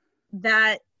Weekend,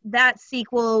 that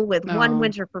sequel with One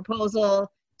Winter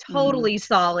Proposal, totally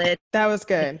solid. That was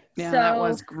good. Yeah, so that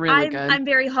was really good. I'm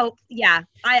very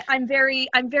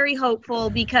I'm very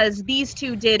hopeful because these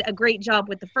two did a great job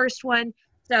with the first one.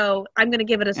 So I'm going to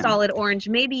give it a solid orange,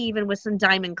 maybe even with some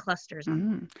diamond clusters.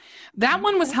 That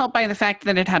one was helped by the fact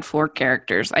that it had 4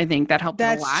 characters. I think that helped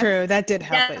a lot. That's true. That did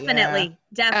help.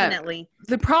 Definitely.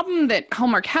 The problem that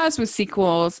Hallmark has with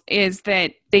sequels is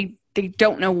that they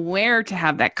don't know where to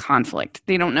have that conflict.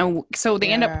 They don't know. So they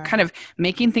end up kind of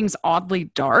making things oddly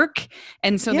dark.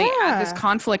 And so they add this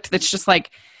conflict that's just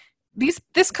like,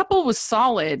 this couple was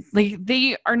solid. Like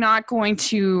they are not going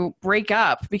to break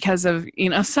up because of,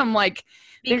 some like,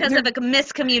 because of a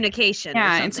miscommunication.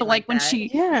 Yeah. And so like when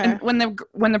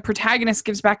when the protagonist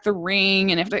gives back the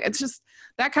ring and if it's just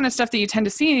that kind of stuff that you tend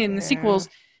to see in the sequels,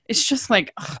 it's just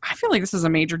like, I feel like this is a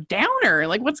major downer.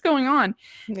 Like what's going on?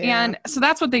 Yeah. And so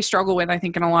that's what they struggle with, I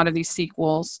think, in a lot of these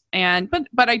sequels. And,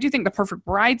 but I do think the Perfect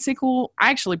Bride sequel, I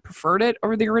actually preferred it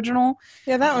over the original.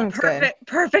 Yeah, that one's good.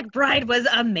 Perfect Bride was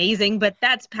amazing, but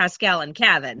that's Pascal and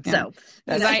Kevin. Yeah. So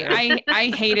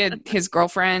I hated his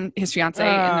girlfriend, his fiance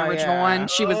in the original one.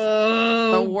 She was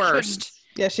the worst.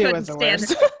 Yeah, she was the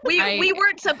worst. We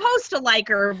weren't supposed to like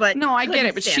her, but no, I get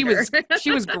it. But she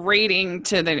was grating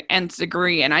to the nth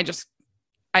degree, and I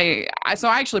I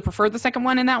actually preferred the second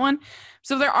one in that one.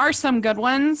 So there are some good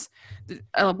ones.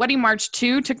 Wedding March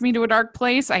 2 took me to a dark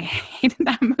place. I hated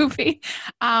that movie.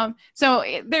 So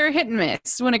they're hit and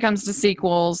miss when it comes to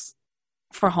sequels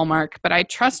for Hallmark, but I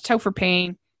trust Topher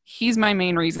Payne. He's my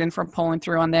main reason for pulling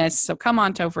through on this. So come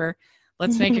on, Topher.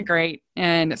 Let's make it great.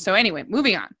 And so anyway,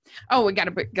 moving on. Oh, we got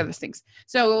to get those things.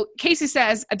 So Casey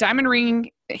says, a diamond ring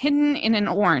hidden in an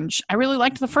orange. I really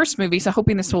liked the first movie, so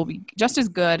hoping this will be just as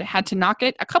good. Had to knock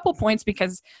it a couple points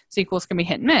because sequels can be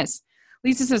hit and miss.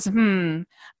 Lisa says,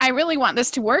 I really want this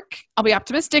to work. I'll be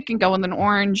optimistic and go with an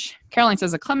orange. Caroline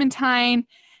says a clementine.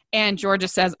 And Georgia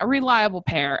says a reliable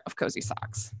pair of cozy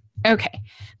socks. Okay.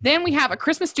 Then we have a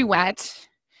Christmas duet.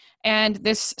 And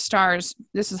this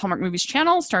is Hallmark Movies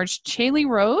Channel, stars Chaley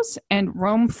Rose and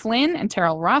Rome Flynn and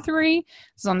Terrell Rothery.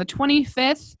 This is on the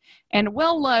 25th. And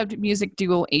well-loved music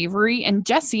duo Avery and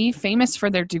Jesse, famous for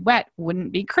their duet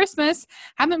Wouldn't Be Christmas,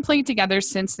 haven't played together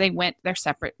since they went their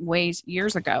separate ways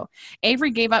years ago.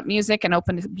 Avery gave up music and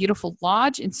opened a beautiful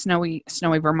lodge in snowy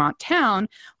Vermont town,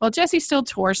 while Jesse still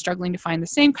tours, struggling to find the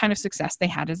same kind of success they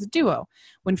had as a duo.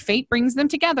 When fate brings them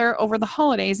together over the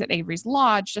holidays at Avery's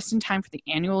lodge, just in time for the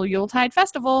annual Yuletide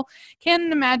festival, can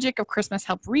the magic of Christmas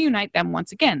help reunite them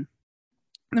once again?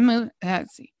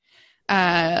 Let's see.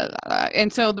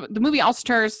 And so the movie also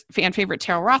stars fan favorite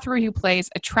Terrell Rothery, who plays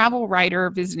a travel writer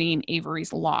visiting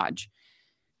Avery's lodge.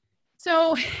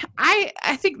 So I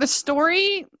think the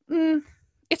story,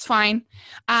 it's fine.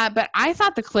 But I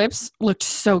thought the clips looked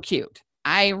so cute.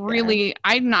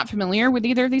 I'm not familiar with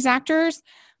either of these actors,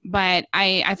 but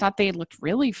I thought they looked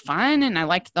really fun. And I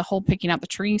liked the whole picking out the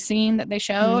tree scene that they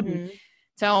showed. Mm-hmm.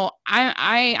 So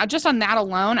I just on that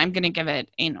alone, I'm going to give it,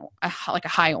 a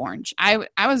high orange. I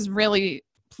was really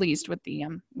pleased with the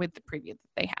preview that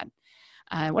they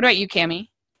had. What about you, Cammie?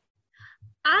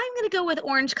 I'm going to go with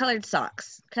orange colored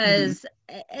socks because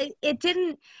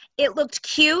it looked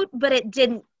cute, but it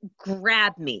didn't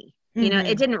grab me. Mm-hmm.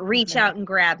 It didn't reach out and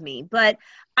grab me, but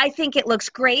I think it looks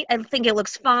great. I think it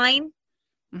looks fine.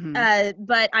 Mm-hmm.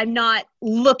 But I'm not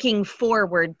looking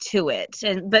forward to it.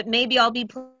 But maybe I'll be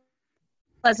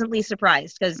pleasantly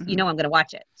surprised because I'm going to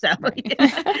watch it. So,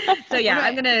 so yeah,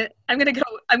 I'm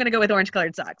gonna go with orange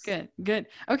colored socks. Good.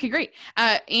 Okay, great.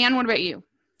 Anne, what about you?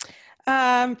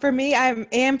 For me, I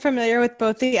am familiar with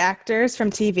both the actors from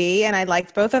TV, and I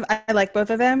like both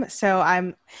of them. So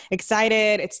I'm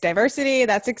excited. It's diversity.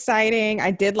 That's exciting. I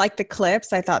did like the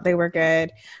clips. I thought they were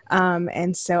good.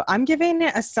 And so I'm giving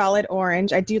it a solid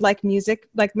orange. I do like music,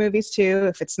 like movies too,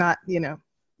 if it's not,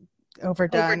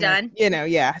 overdone.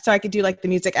 Yeah. So I could do like the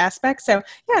music aspect. So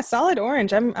yeah, solid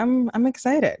orange. I'm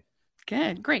excited.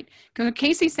 Good, great.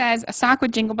 Casey says a sock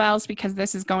with jingle bells because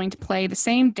this is going to play the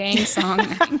same dang song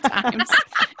 9 times,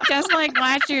 just like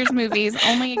last year's movies.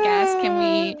 Only a guess. Can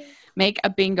we make a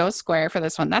bingo square for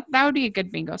this one? That would be a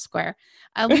good bingo square.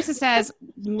 Lisa says,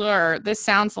 "Lure. This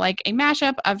sounds like a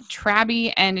mashup of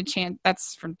Trabby and Enchanted."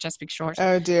 That's from Chesapeake Shores.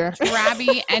 Oh dear.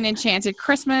 Trabby and Enchanted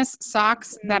Christmas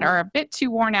socks that are a bit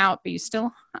too worn out, but you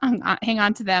still hang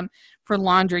on to them for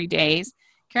laundry days.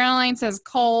 Caroline says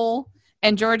coal.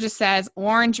 And Georgia says,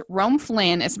 orange, Rome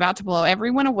Flynn is about to blow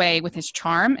everyone away with his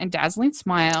charm and dazzling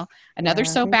smile. Another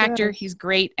soap actor. He's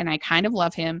great, and I kind of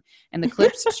love him. And the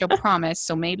clips show promise,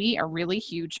 so maybe a really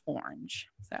huge orange.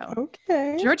 So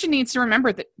okay. Georgia needs to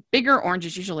remember that bigger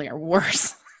oranges usually are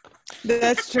worse.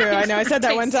 That's true. I know. I said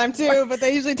that one time too, but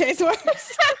they usually taste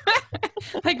worse.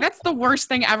 Like, that's the worst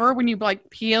thing ever when you,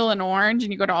 peel an orange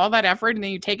and you go to all that effort and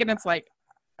then you take it and it's like,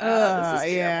 this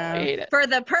is yeah. I hate it. For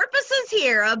the purposes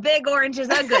here, a big orange is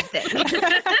a good thing.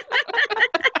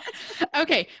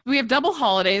 Okay, we have double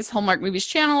holidays, Hallmark Movies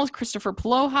Channel, Christopher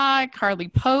Poloha, Carly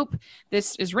Pope.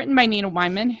 This is written by Nina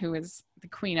Wyman, who is the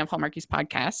queen of Hallmarkies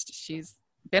podcast. She's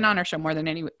been on our show more than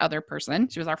any other person.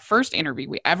 She was our first interview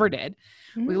we ever did.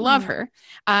 We love her.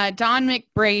 Don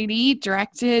McBrady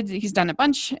directed. He's done a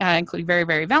bunch, including Very,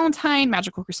 Very Valentine,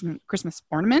 Magical Christmas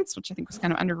Ornaments, which I think was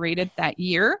kind of underrated that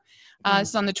year.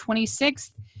 It's on the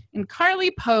 26th. And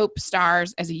Carly Pope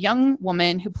stars as a young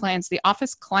woman who plans the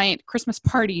office client Christmas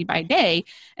party by day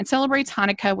and celebrates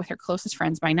Hanukkah with her closest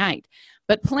friends by night.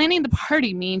 But planning the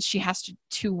party means she has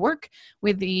to work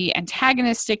with the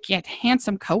antagonistic yet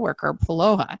handsome coworker,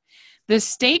 Poloha. The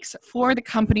stakes for the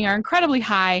company are incredibly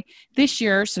high this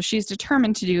year, so she's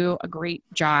determined to do a great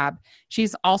job.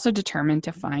 She's also determined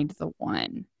to find the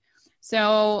one.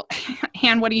 So,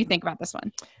 Anne, what do you think about this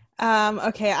one?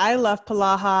 Okay, I love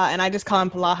Palaha, and I just call him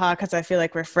Palaha because I feel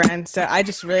like we're friends. So I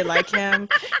just really like him.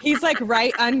 He's like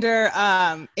right under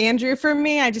Andrew for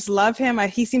me. I just love him.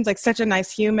 He seems like such a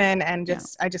nice human, and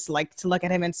I just like to look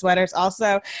at him in sweaters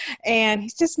also. And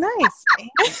he's just nice.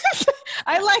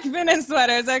 I like men in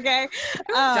sweaters. Okay,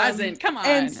 who doesn't? Come on.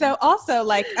 And so also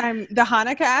like the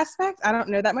Hanukkah aspect. I don't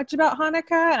know that much about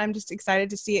Hanukkah, and I'm just excited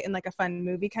to see it in like a fun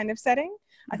movie kind of setting.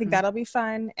 I think that'll be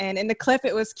fun. And in the clip,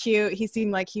 it was cute. He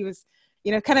seemed like he was,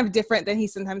 kind of different than he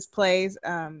sometimes plays.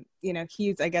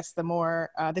 He's, I guess,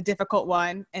 the difficult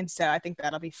one. And so I think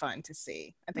that'll be fun to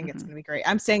see. I think it's going to be great.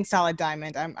 I'm saying solid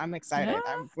diamond. I'm excited.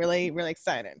 Yeah. I'm really, really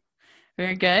excited.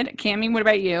 Very good. Cammie, what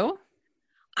about you?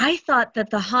 I thought that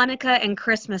the Hanukkah and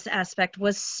Christmas aspect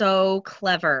was so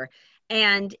clever,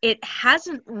 and it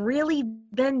hasn't really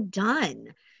been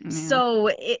done. So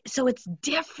it's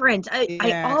different.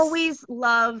 I always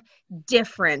love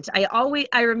different.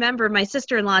 I remember my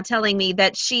sister-in-law telling me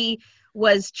that she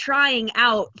was trying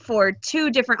out for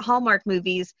 2 different Hallmark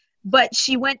movies, but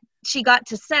she got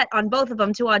to set on both of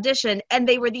them to audition, and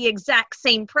they were the exact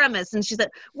same premise. And she said,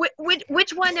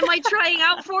 which one am I trying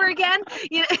out for again?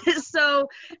 So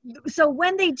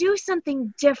when they do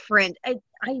something different, I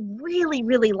really,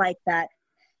 really like that.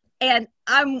 And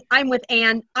I'm with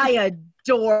Anne. I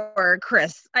adore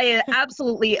Chris. I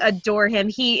absolutely adore him.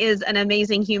 He is an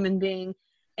amazing human being,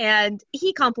 and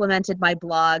he complimented my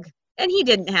blog, and he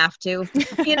didn't have to.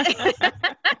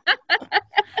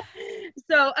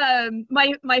 So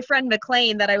my friend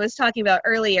McLean that I was talking about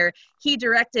earlier, he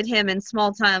directed him in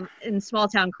Small Town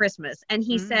Christmas, and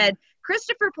he said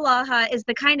Christopher Palaha is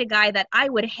the kind of guy that I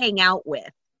would hang out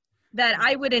with, that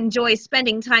I would enjoy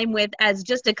spending time with as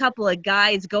just a couple of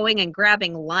guys going and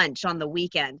grabbing lunch on the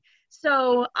weekend.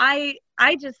 So I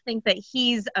just think that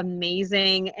he's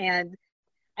amazing, and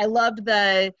I loved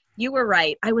you were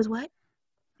right. I was what?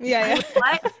 Yeah.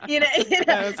 What?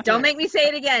 Don't make me say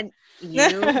it again.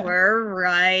 You were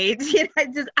right.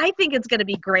 I think it's going to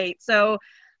be great. So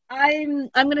I'm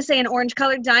going to say an orange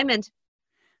colored diamond.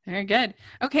 Very good.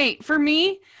 Okay. For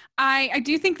me, I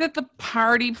do think that the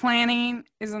party planning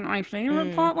isn't my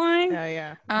favorite plot line. Oh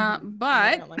yeah.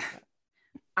 But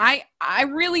I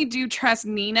really do trust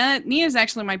Nina. Nina is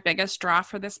actually my biggest draw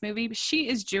for this movie. She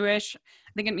is Jewish.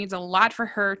 I think it means a lot for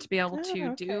her to be able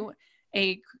to do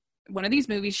one of these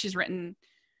movies. She's written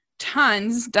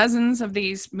dozens of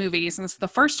these movies, and this is the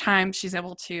first time she's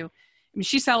able to.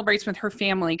 She celebrates with her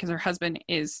family because her husband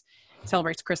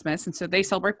celebrates Christmas, and so they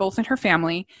celebrate both in her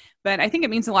family. But I think it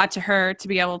means a lot to her to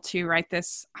be able to write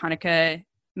this Hanukkah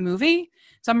movie.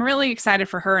 So I'm really excited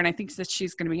for her, and I think that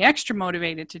she's going to be extra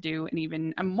motivated to do an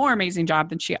even a more amazing job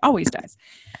than she always does.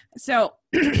 So,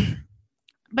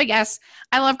 but yes,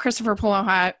 I love Christopher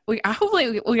Palaha.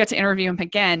 Hopefully we'll get to interview him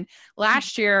again.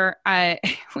 Last year,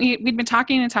 we'd been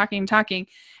talking,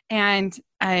 and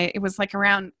it was like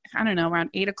around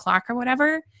 8 o'clock or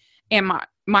whatever, and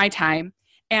my time.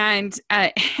 And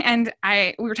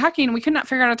we were talking, and we could not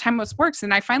figure out a time that works.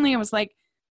 And I was like,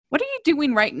 "What are you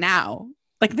doing right now?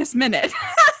 Like this minute?"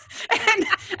 and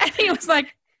he was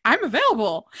like, "I'm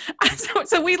available."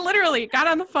 So we literally got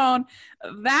on the phone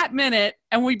that minute,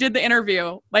 and we did the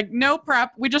interview. Like no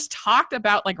prep. We just talked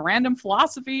about like random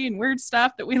philosophy and weird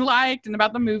stuff that we liked, and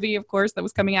about the movie, of course, that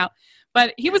was coming out.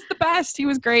 But he was the best. He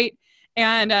was great.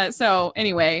 And so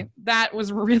anyway, that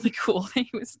was really cool. He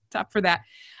was top for that.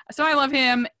 So I love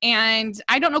him, and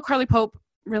I don't know Carly Pope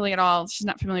really at all. She's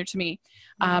not familiar to me,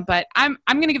 but I'm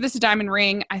going to give this a diamond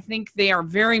ring. I think they are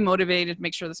very motivated to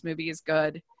make sure this movie is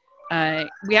good.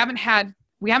 We haven't had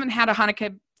a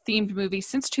Hanukkah themed movie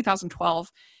since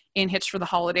 2012 in Hitch for the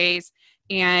Holidays,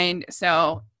 and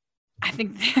so I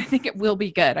think it will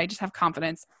be good. I just have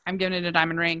confidence. I'm giving it a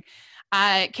diamond ring.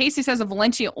 Casey says a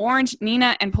Valencia orange.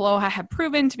 Nina and Palaha have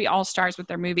proven to be all stars with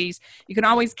their movies. You can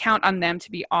always count on them to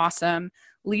be awesome.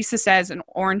 Lisa says an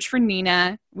orange for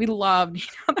Nina. We love Nina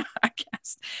on the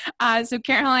podcast. So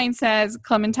Caroline says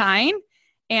Clementine,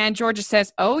 and Georgia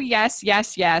says, "Oh yes,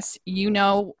 yes, yes. You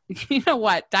know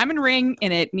what? Diamond ring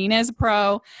in it. Nina is a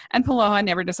pro, and Palaha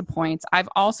never disappoints. I've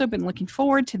also been looking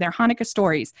forward to their Hanukkah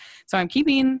stories, so I'm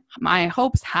keeping my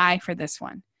hopes high for this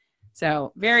one."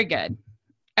 So very good.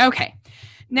 Okay.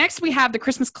 Next, we have The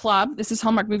Christmas Club. This is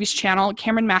Hallmark Movies Channel.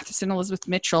 Cameron Matheson, Elizabeth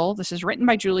Mitchell. This is written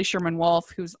by Julie Sherman-Wolf,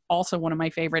 who's also one of my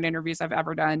favorite interviews I've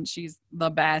ever done. She's the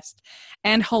best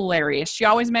and hilarious. She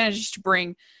always manages to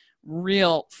bring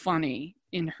real funny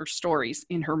in her stories,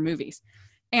 in her movies.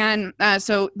 And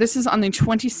so this is on the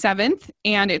 27th,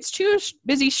 and it's 2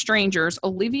 busy strangers,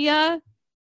 Olivia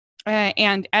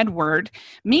and Edward,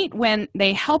 meet when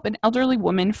they help an elderly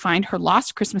woman find her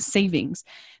lost Christmas savings.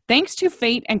 Thanks to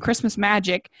fate and Christmas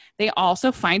magic, they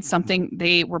also find something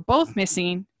they were both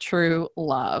missing, true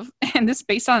love. And this is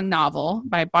based on a novel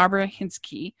by Barbara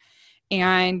Hinsky.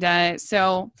 And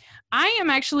so I am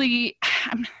actually,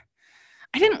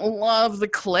 I didn't love the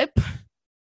clip.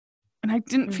 And I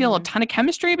didn't feel a ton of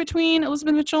chemistry between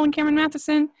Elizabeth Mitchell and Cameron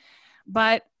Matheson.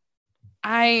 But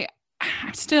I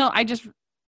just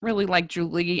really like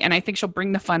Julie. And I think she'll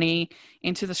bring the funny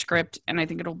into the script. And I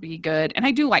think it'll be good. And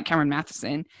I do like Cameron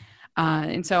Matheson.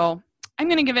 And so I'm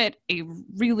going to give it a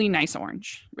really nice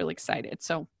orange. Really excited.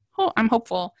 So I'm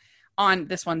hopeful on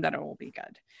this one that it will be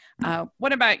good.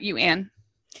 What about you, Anne?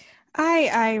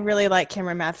 I really like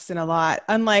Cameron Matheson a lot.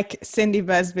 Unlike Cindy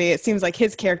Busby, it seems like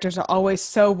his characters are always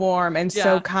so warm and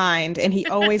so kind, and he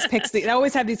always they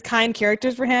always have these kind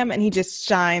characters for him, and he just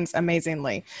shines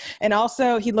amazingly. And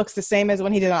also, he looks the same as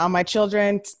when he did All My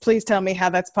Children. Please tell me how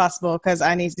that's possible, because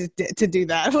I need to do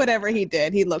that. Whatever he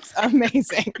did, he looks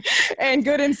amazing. And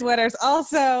Good in Sweaters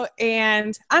also.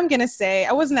 And I'm gonna say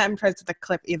I wasn't that impressed with the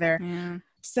clip either. Yeah.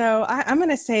 So I'm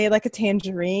gonna say like a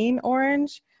tangerine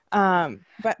orange.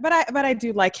 But I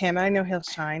do like him, and I know he'll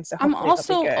shine. So I'm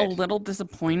also a little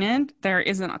disappointed there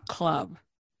isn't a club.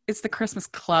 It's the Christmas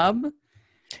club.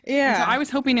 Yeah. And so I was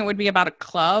hoping it would be about a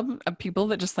club of people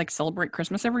that just like celebrate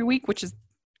Christmas every week, which is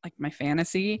like my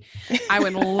fantasy. I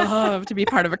would love to be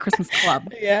part of a Christmas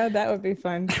club. Yeah, that would be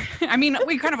fun. I mean,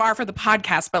 we kind of are for the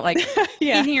podcast, but like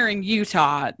being here in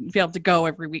Utah, be able to go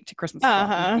every week to Christmas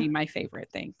club would be my favorite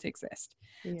thing to exist.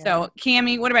 Yeah. So,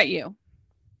 Cammie, what about you?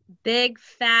 Big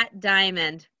fat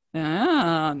diamond.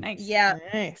 Oh, nice. Yeah.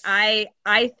 Nice.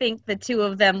 I think the two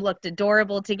of them looked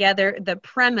adorable together. The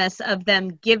premise of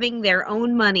them giving their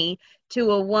own money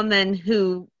to a woman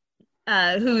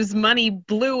whose money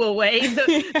blew away.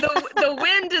 The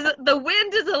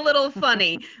wind is a little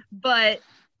funny, but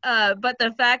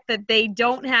the fact that they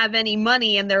don't have any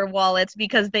money in their wallets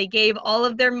because they gave all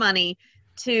of their money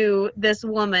to this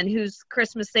woman whose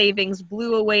Christmas savings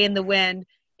blew away in the wind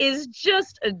is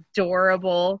just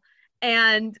adorable.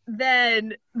 And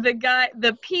then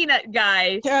the peanut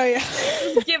guy,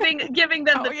 giving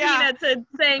them the peanuts and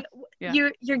saying,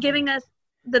 "You're giving us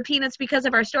the peanuts because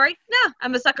of our story." No,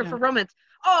 I'm a sucker for romance.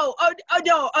 No.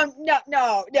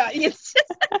 It's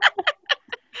just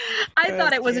I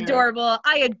thought it was adorable.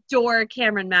 I adore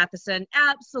Cameron Matheson.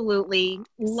 Absolutely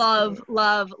love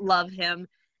him.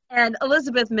 And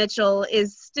Elizabeth Mitchell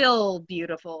is still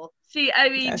beautiful. She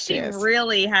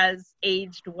really has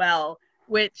aged well,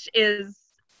 which is,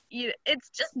 it's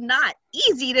just not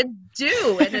easy to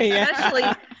do. And especially,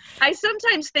 I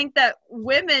sometimes think that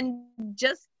women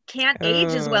just can't age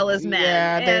as well as men.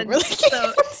 Yeah, and they really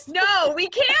can't. So, no, we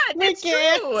can't. It's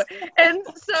true. And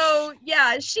so,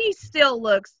 she still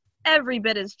looks every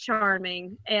bit as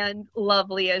charming and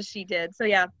lovely as she did. So,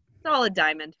 solid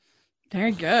diamond.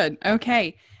 Very good.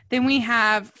 Okay. Then we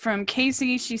have from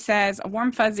Casey, she says, a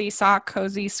warm fuzzy sock,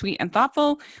 cozy, sweet, and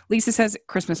thoughtful. Lisa says,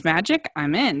 Christmas magic,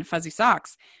 I'm in, fuzzy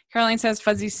socks. Caroline says,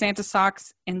 fuzzy Santa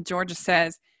socks. And Georgia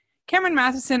says, Cameron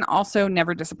Matheson also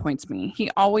never disappoints me.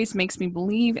 He always makes me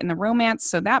believe in the romance,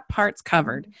 so that part's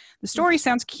covered. The story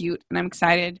sounds cute, and I'm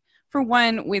excited for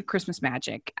one with Christmas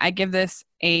magic. I give this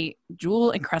a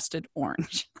jewel-encrusted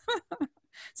orange.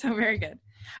 So very good.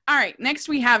 All right, next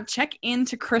we have Check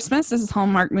Into Christmas. This is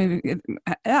Hallmark movie.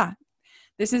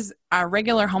 This is a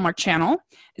regular Hallmark channel.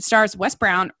 It stars Wes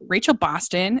Brown, Rachel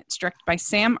Boston. It's directed by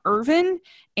Sam Irvin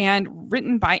and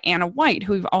written by Anna White,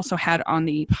 who we've also had on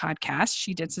the podcast.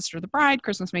 She did Sister of the Bride,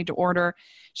 Christmas Made to Order.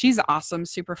 She's awesome,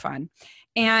 super fun.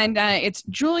 And it's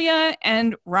Julia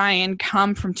and Ryan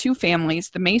come from two families,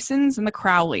 the Masons and the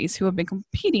Crowleys, who have been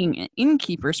competing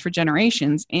innkeepers for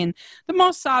generations in the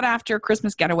most sought-after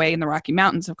Christmas getaway in the Rocky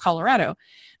Mountains of Colorado.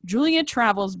 Julia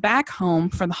travels back home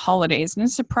for the holidays and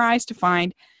is surprised to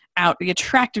find out the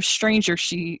attractive stranger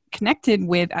she connected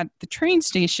with at the train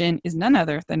station is none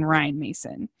other than Ryan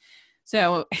Mason.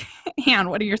 So, Anne,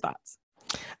 what are your thoughts?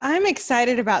 I'm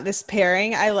excited about this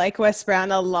pairing. I like Wes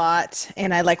Brown a lot,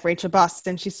 and I like Rachel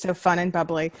Boston. She's so fun and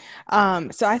bubbly.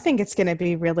 So I think it's going to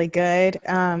be really good.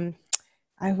 I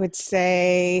would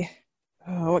say,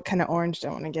 what kind of orange do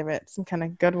I want to give it? Some kind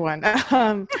of good one.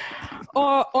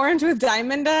 Or orange with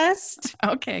diamond dust.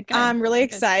 Okay, good. I'm really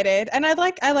excited, and I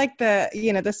like the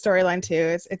the storyline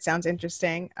too. It sounds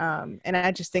interesting, and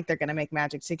I just think they're going to make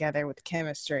magic together with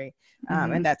chemistry,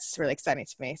 and that's really exciting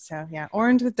to me. So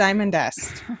orange with diamond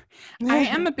dust. I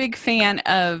am a big fan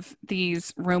of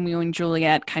these Romeo and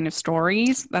Juliet kind of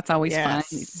stories. That's always fun.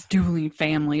 These dueling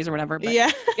families or whatever. But,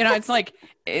 it's like,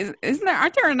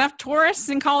 aren't there enough tourists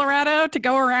in Colorado to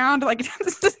go around? Like,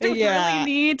 does it really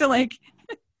need to like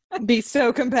be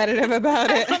so competitive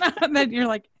about it? And then you're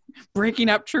like, breaking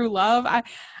up true love. I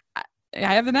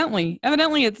evidently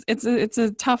it's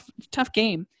a tough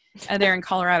game there in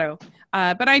Colorado.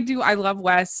 But I love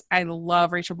Wes. I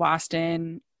love Rachel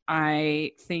Boston.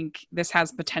 I think this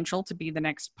has potential to be the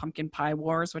next Pumpkin Pie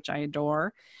Wars, which I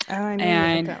adore. Oh, I know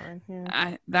and that one.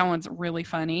 Yeah. that one's really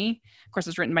funny. Of course,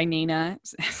 it's written by Nina,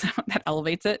 so that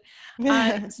elevates it.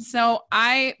 But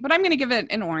I'm going to give it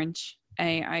an orange.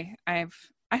 I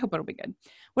hope it'll be good.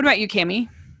 What about you, Cammie?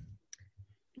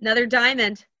 Another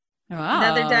diamond. Oh.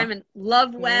 Another diamond.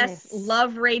 Love Wes. Nice.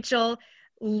 Love Rachel.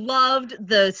 Loved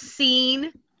the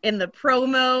scene in the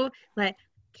promo. Like,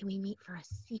 can we meet for a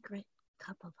secret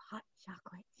cup of hot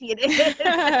chocolate? See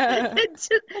it.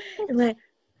 Like,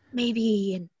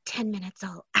 maybe in 10 minutes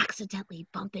I'll accidentally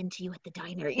bump into you at the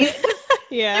diner.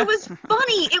 Yeah. It was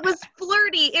funny. It was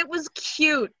flirty. It was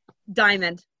cute.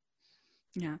 Diamond.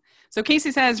 Yeah. So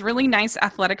Casey says, really nice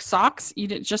athletic socks. You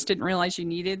just didn't realize you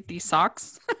needed these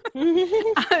socks.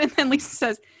 And then Lisa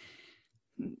says,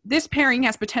 this pairing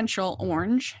has potential,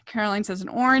 orange. Caroline says an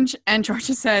orange. And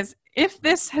Georgia says, if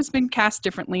this has been cast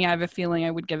differently, I have a feeling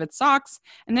I would give it socks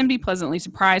and then be pleasantly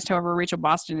surprised. However, Rachel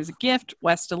Boston is a gift.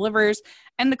 Wes delivers.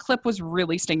 And the clip was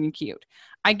really stinging cute.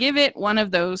 I give it one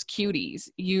of those cuties.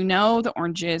 You know, the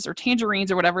oranges or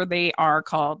tangerines or whatever they are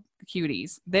called,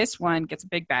 cuties. This one gets a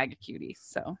big bag of cuties.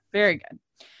 So very good.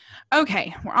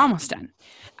 Okay, we're almost done.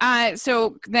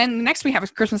 So then next we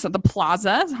have Christmas at the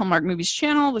Plaza, Hallmark Movies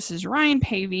channel. This is Ryan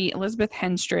Pavey, Elizabeth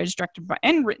Henstridge, directed by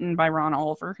and written by Ron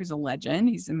Oliver, who's a legend.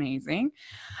 He's amazing.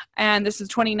 And this is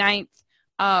 29th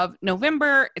of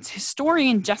November. It's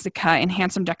historian Jessica and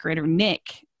handsome decorator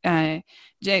Nick.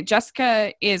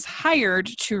 Jessica is hired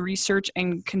to research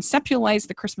and conceptualize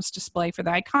the Christmas display for the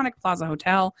iconic Plaza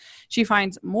Hotel. She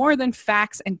finds more than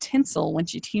facts and tinsel when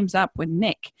she teams up with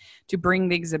Nick to bring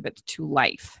the exhibit to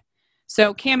life.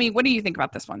 So, Cammie, what do you think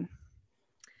about this one?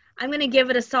 I'm going to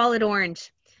give it a solid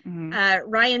orange. Mm-hmm.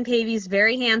 Ryan Pavey's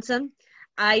very handsome.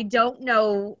 I don't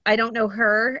know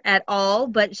her at all,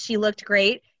 but she looked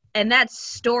great. And that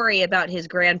story about his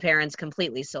grandparents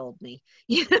completely sold me.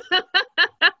 When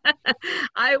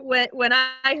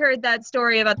I heard that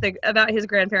story about his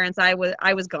grandparents, I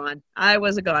was gone. I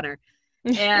was a goner.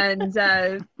 And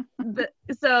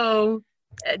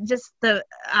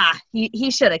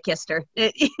he should have kissed her.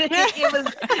 She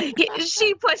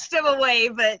pushed him away,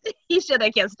 but he should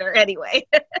have kissed her anyway.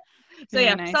 So Very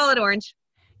yeah, nice. Solid orange.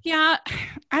 Yeah,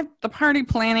 the party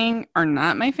planning are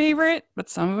not my favorite, but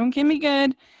some of them can be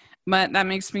good. But that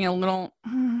makes me a little,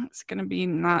 it's going to be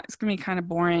kind of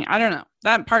boring. I don't know.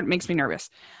 That part makes me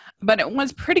nervous. But it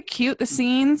was pretty cute, the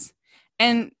scenes.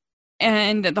 And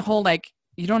the whole, like,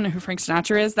 you don't know who Frank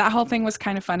Sinatra is. That whole thing was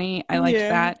kind of funny. I liked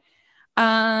that.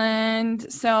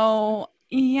 And so,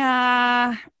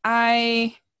 yeah,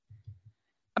 and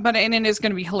it is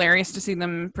going to be hilarious to see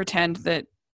them pretend that,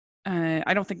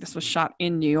 I don't think this was shot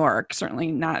in New York.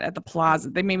 Certainly not at the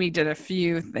Plaza. They maybe did a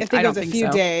few. I don't it was a think few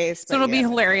so. days. So it'll be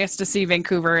hilarious to see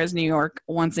Vancouver as New York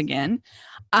once again.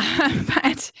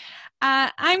 But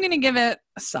I'm going to give it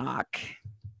a sock.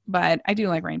 But I do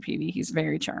like Ryan Pavey. He's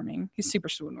very charming. He's super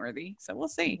swoon-worthy. So we'll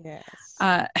see.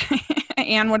 Yes.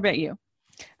 Anne, what about you?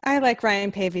 I like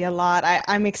Ryan Pavey a lot.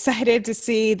 I'm excited to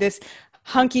see this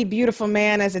hunky, beautiful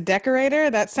man as a decorator.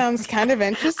 That sounds kind of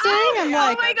interesting. I'm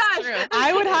like, oh my gosh,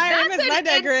 I would hire him as my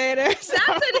decorator. So.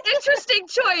 That's an interesting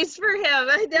choice for him.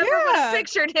 I never would have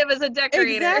pictured him as a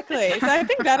decorator. Exactly. So I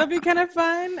think that'll be kind of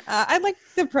fun. I like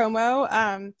the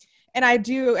promo. And I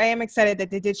am excited that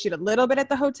they did shoot a little bit at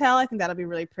the hotel. I think that'll be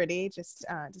really pretty just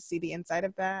to see the inside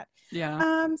of that.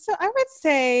 Yeah. So I would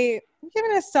say I'm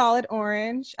giving it a solid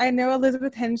orange. I know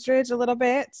Elizabeth Henstridge a little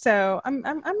bit, so I'm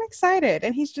excited.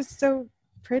 And he's just so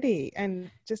pretty and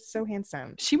just so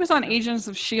handsome. She was on Agents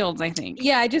of S.H.I.E.L.D., I think.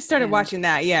 Yeah, I just started watching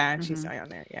that. Yeah, and she's on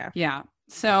there. Yeah. Yeah.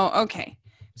 So, okay.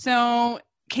 So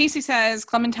Casey says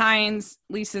Clementines.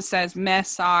 Lisa says mess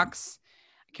socks.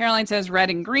 Caroline says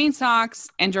red and green socks.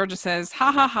 And Georgia says,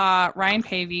 ha ha ha, Ryan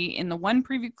Pavey in the one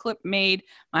preview clip made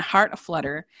my heart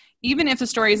aflutter. Even if the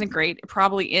story isn't great, it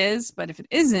probably is. But if it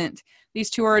isn't,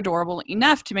 these two are adorable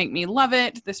enough to make me love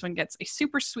it. This one gets a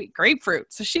super sweet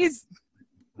grapefruit. So she's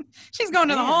going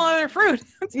to the whole other fruit.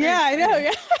 Yeah, I know.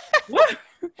 Yeah.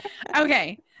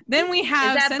 Okay. Then we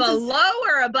have... Is that below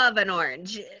or above an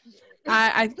orange?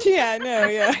 I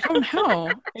don't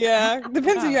know. Yeah,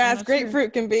 depends who you ask.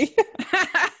 Grapefruit can be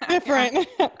different.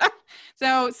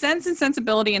 So, Sense and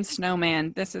Sensibility and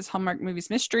Snowman. This is Hallmark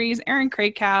Movies Mysteries. Aaron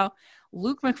Krakow,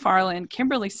 Luke McFarlane,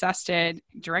 Kimberly Susted,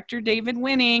 director David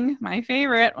Winning, my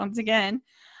favorite once again,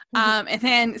 and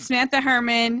then Samantha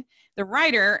Herman, the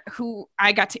writer who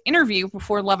I got to interview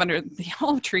before Love Under the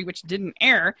Olive Tree, which didn't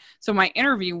air. So my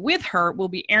interview with her will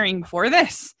be airing before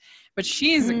this. But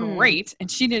she is great, and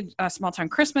she did Small Town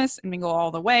Christmas and Mingle All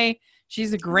the Way.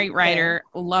 She's a great writer.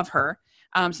 Love her.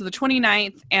 So the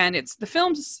 29th, and the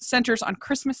film centers on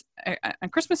Christmas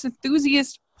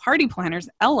enthusiast party planners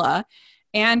Ella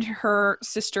and her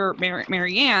sister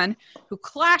Marianne, who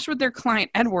clash with their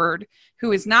client Edward,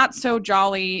 who is a not so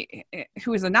jolly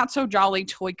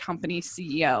toy company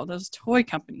CEO. Those toy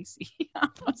company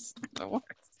CEOs are the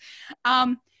worst.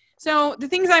 So the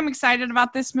things I'm excited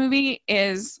about this movie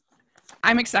is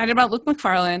I'm excited about Luke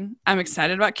McFarlane. I'm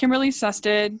excited about Kimberly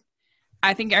Sustad.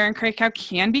 I think Erin Krakow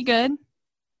can be good.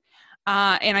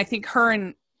 And I think her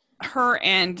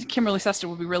and Kimberly Sustad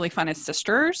will be really fun as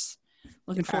sisters.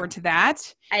 Looking forward to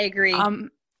that. I agree.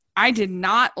 I did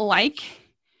not like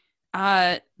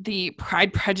the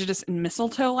Pride, Prejudice, and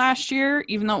Mistletoe last year,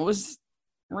 even though it was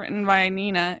written by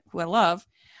Nina, who I love.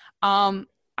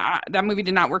 That movie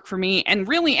did not work for me. And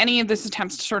really, any of this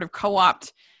attempts to sort of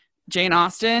co-opt Jane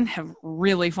Austen have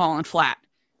really fallen flat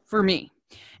for me.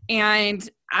 And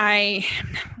so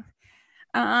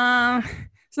that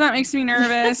makes me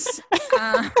nervous,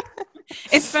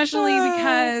 especially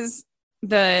because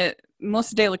the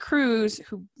Melissa De La Cruz,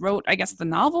 who wrote, I guess, the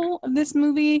novel of this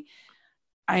movie,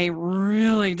 I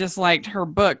really disliked her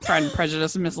book, Pride and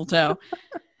Prejudice and Mistletoe.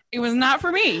 It was not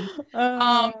for me.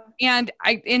 And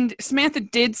Samantha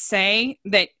did say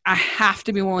that I have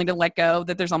to be willing to let go,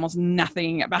 that there's almost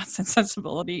nothing about Sense and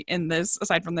Sensibility in this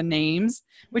aside from the names,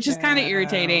 which is kind of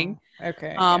irritating.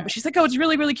 Okay. But she's like, oh, it's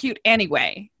really, really cute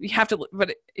anyway. You have to,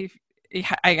 but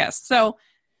I guess. So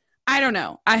I don't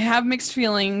know. I have mixed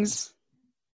feelings.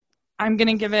 I'm going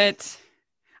to give it,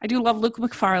 I do love Luke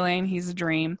McFarlane. He's a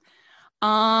dream.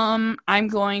 I'm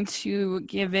going to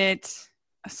give it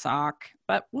a sock,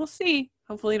 but we'll see.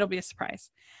 Hopefully it'll be a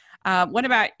surprise. What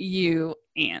about you,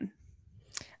 Anne?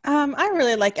 I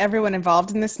really like everyone involved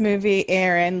in this movie,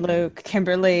 Aaron, Luke,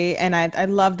 Kimberly, and I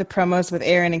love the promos with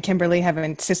Aaron and Kimberly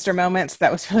having sister moments.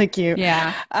 That was really cute.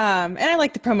 Yeah. And I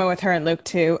like the promo with her and Luke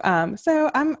too. So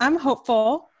I'm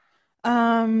hopeful.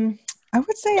 I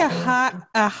would say a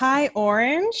high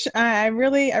orange. I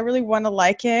really want to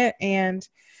like it, and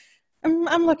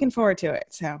I'm looking forward to it.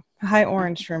 So a high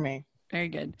orange for me. Very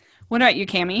good. What about you,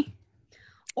 Cammie?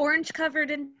 Orange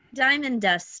covered in diamond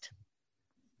dust.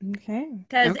 Okay.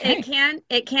 Because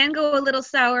it can go a little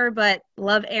sour, but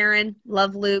love Aaron,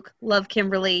 love Luke, love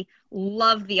Kimberly,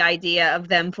 love the idea of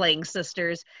them playing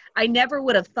sisters. I never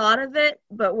would have thought of it,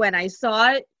 but when I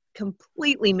saw it,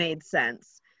 completely made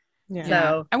sense. Yeah.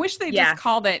 So I wish they just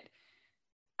called it.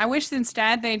 I wish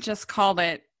instead they just called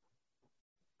it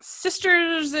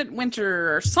Sisters at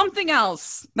Winter or something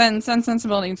else than Sense,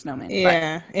 Sensibility, and Snowman.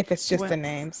 Yeah, if it's just the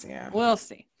names, yeah. We'll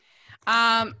see.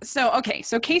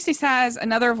 So Casey says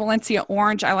another Valencia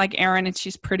orange. I like Erin and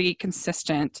she's pretty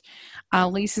consistent.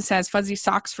 Lisa says fuzzy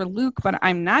socks for Luke, but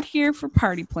I'm not here for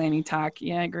party planning talk.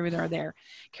 Yeah, I agree with her there.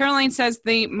 Caroline says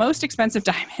the most expensive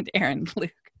diamond, Erin,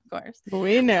 Luke, of course.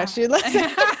 We know she loves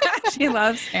she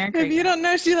loves Erin. If you don't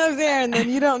know she loves Erin, then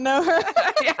you don't know her.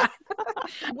 Yeah.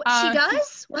 She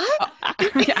does? What?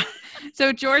 Yeah.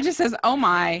 So Georgia says, oh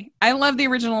my, I love the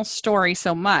original story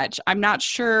so much. I'm not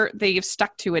sure they've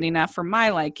stuck to it enough for my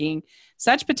liking.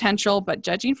 Such potential, but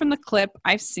judging from the clip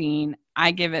I've seen,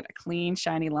 I give it a clean,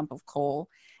 shiny lump of coal.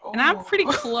 And I'm pretty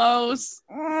close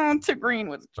to agreeing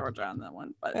with Georgia on that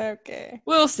one. But okay.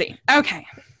 We'll see. Okay.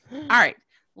 All right.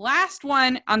 Last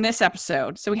one on this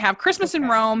episode. So we have Christmas in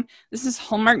Rome. This is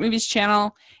Hallmark Movies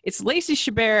channel. It's Lacey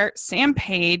Chabert, Sam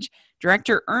Page,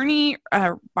 director Ernie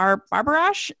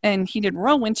Barbarash, and he did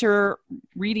Royal Winter,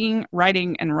 Reading,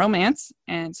 Writing, and Romance,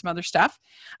 and some other stuff.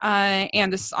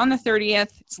 And this is on the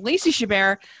 30th. It's Lacey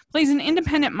Chabert plays an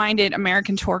independent-minded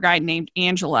American tour guide named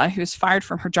Angela, who is fired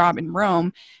from her job in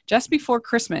Rome. Just before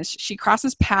Christmas, she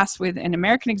crosses paths with an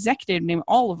American executive named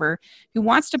Oliver, who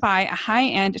wants to buy a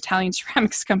high-end Italian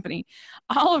ceramics company.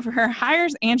 Oliver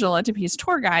hires Angela to be his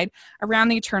tour guide around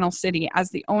the Eternal City, as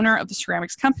the owner of the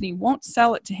ceramics company won't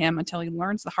sell it to him until he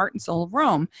learns the heart and soul of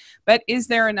Rome. But is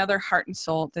there another heart and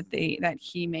soul that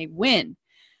he may win?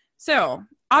 So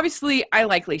obviously, I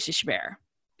like Lacey Chabert.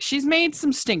 She's made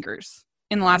some stinkers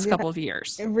in the last couple of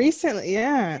years. Recently,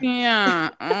 yeah.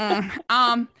 Yeah.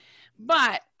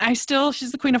 But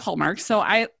she's the queen of Hallmark, so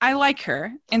I like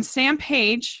her. And Sam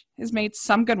Page has made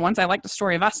some good ones. I liked The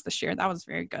Story of Us this year. That was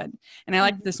very good. And I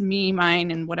liked this Me, Mine,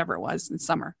 and whatever it was in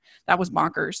summer. That was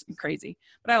bonkers and crazy.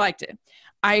 But I liked it.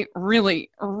 I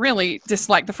really, really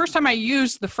disliked. The first time I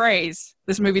used the phrase,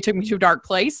 this movie took me to a dark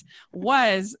place,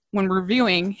 was when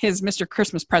reviewing his Mr.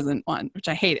 Christmas Present one, which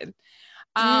I hated.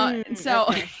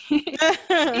 So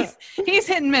he's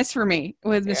hit and miss for me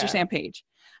with Mr. Sam Page.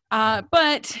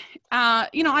 But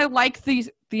I like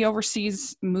the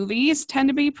overseas movies tend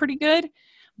to be pretty good.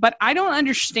 But I don't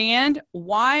understand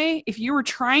why, if you were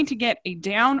trying to get a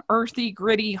down-earthy,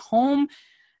 gritty home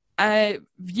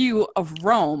view of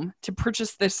Rome to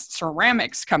purchase this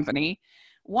ceramics company,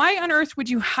 why on earth would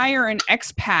you hire an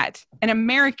expat, an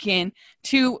American,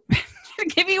 to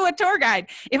give you a tour guide?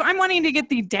 If I'm wanting to get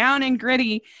the down and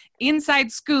gritty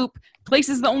inside scoop,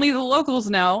 places that only the locals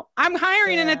know, I'm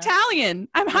hiring an Italian.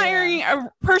 I'm hiring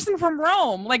a person from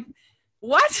Rome. Like,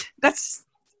 what? That's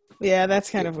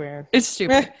kind of weird. It's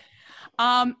stupid.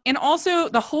 And also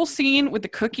the whole scene with the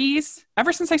cookies,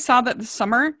 ever since I saw that this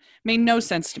summer, made no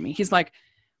sense to me. He's like,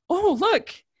 oh,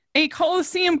 look, a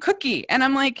Colosseum cookie. And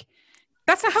I'm like,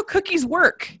 that's not how cookies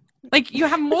work. Like, you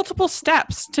have multiple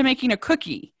steps to making a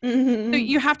cookie. So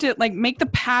you have to make the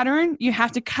pattern. You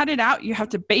have to cut it out. You have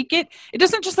to bake it. It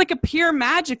doesn't just appear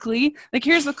magically. Like,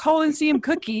 here's the Colosseum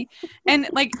cookie. And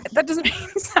that doesn't make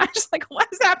sense. I'm just like, what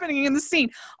is happening in the scene?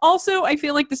 Also, I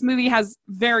feel like this movie has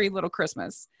very little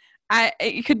Christmas.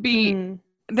 It could be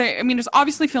there. I mean, it's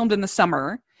obviously filmed in the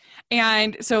summer.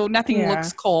 And so nothing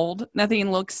looks cold.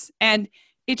 Nothing looks, and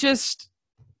it just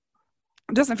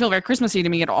doesn't feel very Christmassy to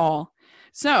me at all.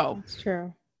 So that's true.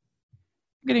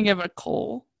 I'm gonna give it a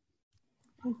coal.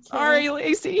 Okay. Sorry,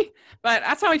 Lacey, but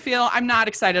that's how I feel. I'm not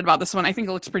excited about this one. I think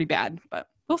it looks pretty bad, but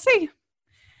we'll see.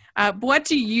 What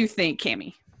do you think,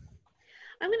 Cammie?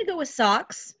 I'm gonna go with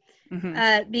socks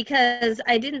because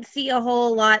I didn't see a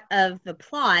whole lot of the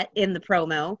plot in the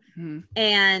promo,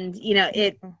 and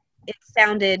it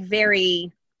sounded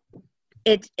very.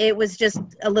 It was just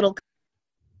a little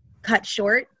cut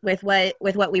short with what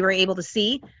we were able to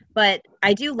see. But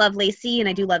I do love Lacey and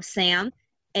I do love Sam.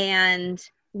 And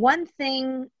one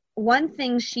thing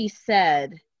that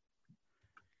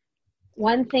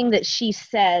she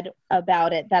said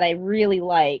about it that I really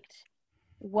liked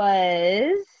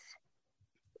was,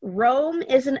 Rome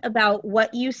isn't about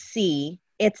what you see,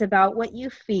 it's about what you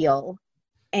feel.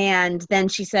 And then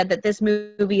she said that this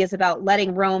movie is about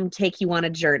letting Rome take you on a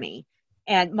journey.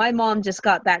 And my mom just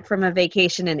got back from a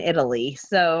vacation in Italy.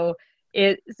 So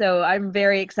I'm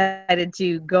very excited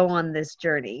to go on this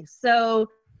journey. So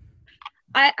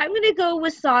I'm going to go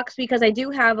with socks because I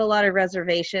do have a lot of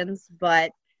reservations,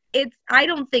 but I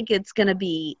don't think it's going to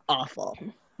be awful.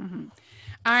 Mm-hmm.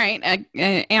 All right.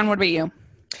 Anne, what about you?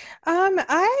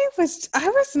 I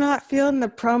was not feeling the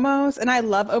promos, and I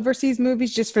love overseas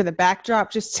movies just for the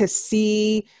backdrop, just to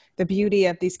see the beauty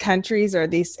of these countries or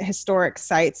these historic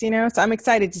sites, so I'm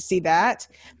excited to see that.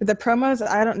 But the promos,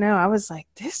 I don't know. I was like,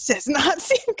 this does not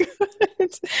seem good.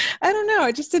 I don't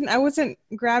know. I wasn't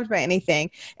grabbed by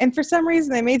anything. And for some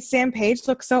reason they made Sam Page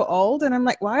look so old. And I'm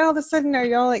like, why all of a sudden are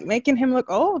y'all making him look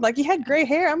old? Like, he had gray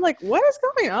hair. I'm like, what is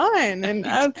going on? And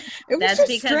it was That's just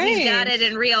because strange. He's got it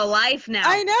in real life now.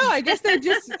 I know. I guess they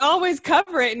just always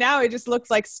cover it. Now it just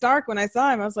looks like Stark. When I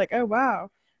saw him, I was like, oh, wow.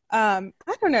 I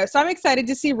don't know. So I'm excited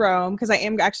to see Rome because I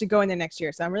am actually going there next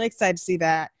year. So I'm really excited to see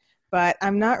that. But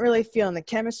I'm not really feeling the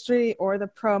chemistry or the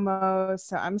promos.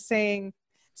 So I'm saying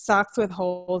socks with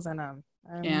holes in them.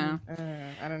 I don't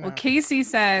know. Well, Casey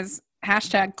says,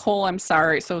 #Cole, I'm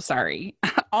sorry. So sorry.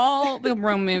 All the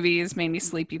Rome movies made me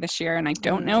sleepy this year, and I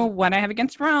don't know what I have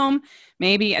against Rome.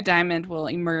 Maybe a diamond will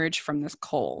emerge from this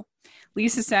coal.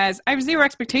 Lisa says, I have zero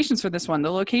expectations for this one.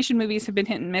 The location movies have been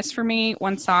hit and miss for me.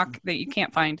 One sock that you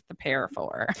can't find the pair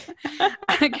for.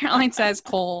 Caroline says,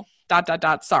 Cole, ...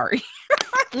 sorry.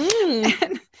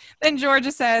 And then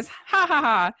Georgia says, ha ha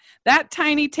ha, that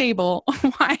tiny table.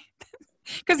 Why?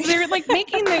 Because they're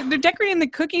they're decorating the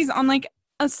cookies on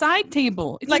a side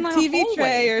table. It's like TV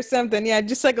tray or something. Yeah,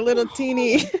 just like a little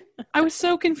teeny. I was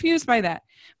so confused by that.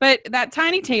 But that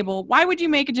tiny table, why would you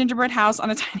make a gingerbread house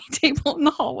on a tiny table in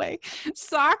the hallway?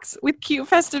 Socks with cute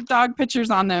festive dog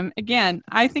pictures on them. Again,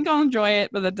 I think I'll enjoy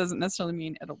it, but that doesn't necessarily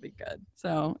mean it'll be good.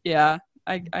 So, yeah,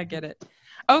 I get it.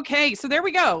 Okay, so there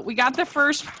we go. We got the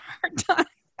first part done.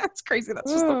 That's crazy.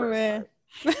 That's just the first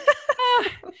part.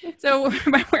 So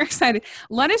we're excited.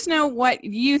 Let us know what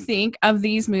you think of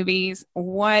these movies,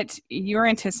 what you're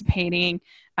anticipating,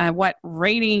 what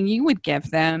rating you would give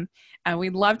them.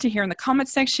 We'd love to hear in the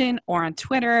comments section or on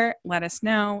Twitter. Let us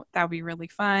know. That would be really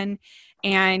fun.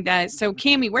 And so,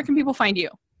 Cammie, where can people find you?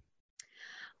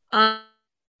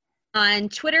 On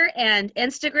Twitter and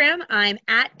Instagram, I'm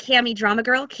at Cammie Drama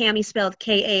Girl. Cammie spelled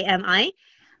Kami.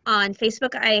 On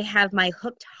Facebook, I have my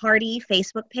Hooked Hardy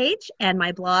Facebook page, and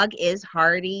my blog is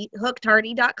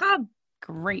hookedhardy.com.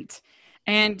 Great.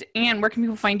 And Anne, where can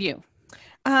people find you?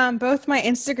 Both my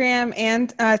Instagram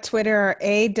and Twitter are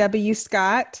AW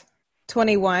Scott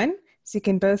 21. So you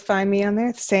can both find me on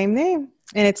there, same name.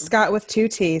 And it's Scott with 2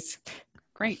 T's.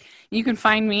 Great. You can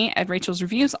find me at Rachel's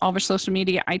Reviews, all of our social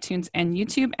media, iTunes and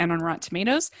YouTube, and on Rotten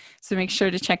Tomatoes. So make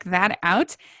sure to check that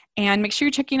out. And make sure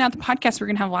you're checking out the podcast. We're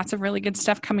going to have lots of really good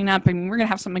stuff coming up. I mean, we're going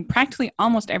to have something practically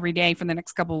almost every day for the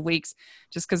next couple of weeks,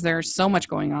 just because there's so much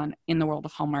going on in the world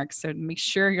of Hallmark. So make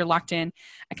sure you're locked in.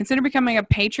 I consider becoming a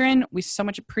patron. We so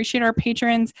much appreciate our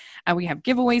patrons. We have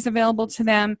giveaways available to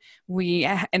them.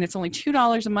 And it's only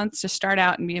 $2 a month to start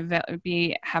out and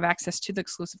have access to the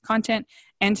exclusive content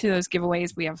and to those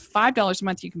giveaways. We have $5 a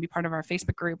month. You can be part of our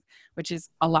Facebook group, which is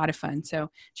a lot of fun. So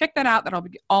check that out. That'll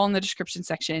be all in the description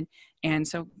section. And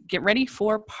so get ready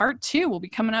for part 2. We'll be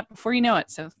coming up before you know it.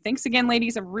 So thanks again,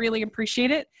 ladies. I really appreciate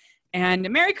it. And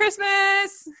Merry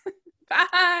Christmas.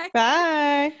 Bye.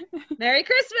 Bye. Merry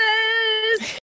Christmas.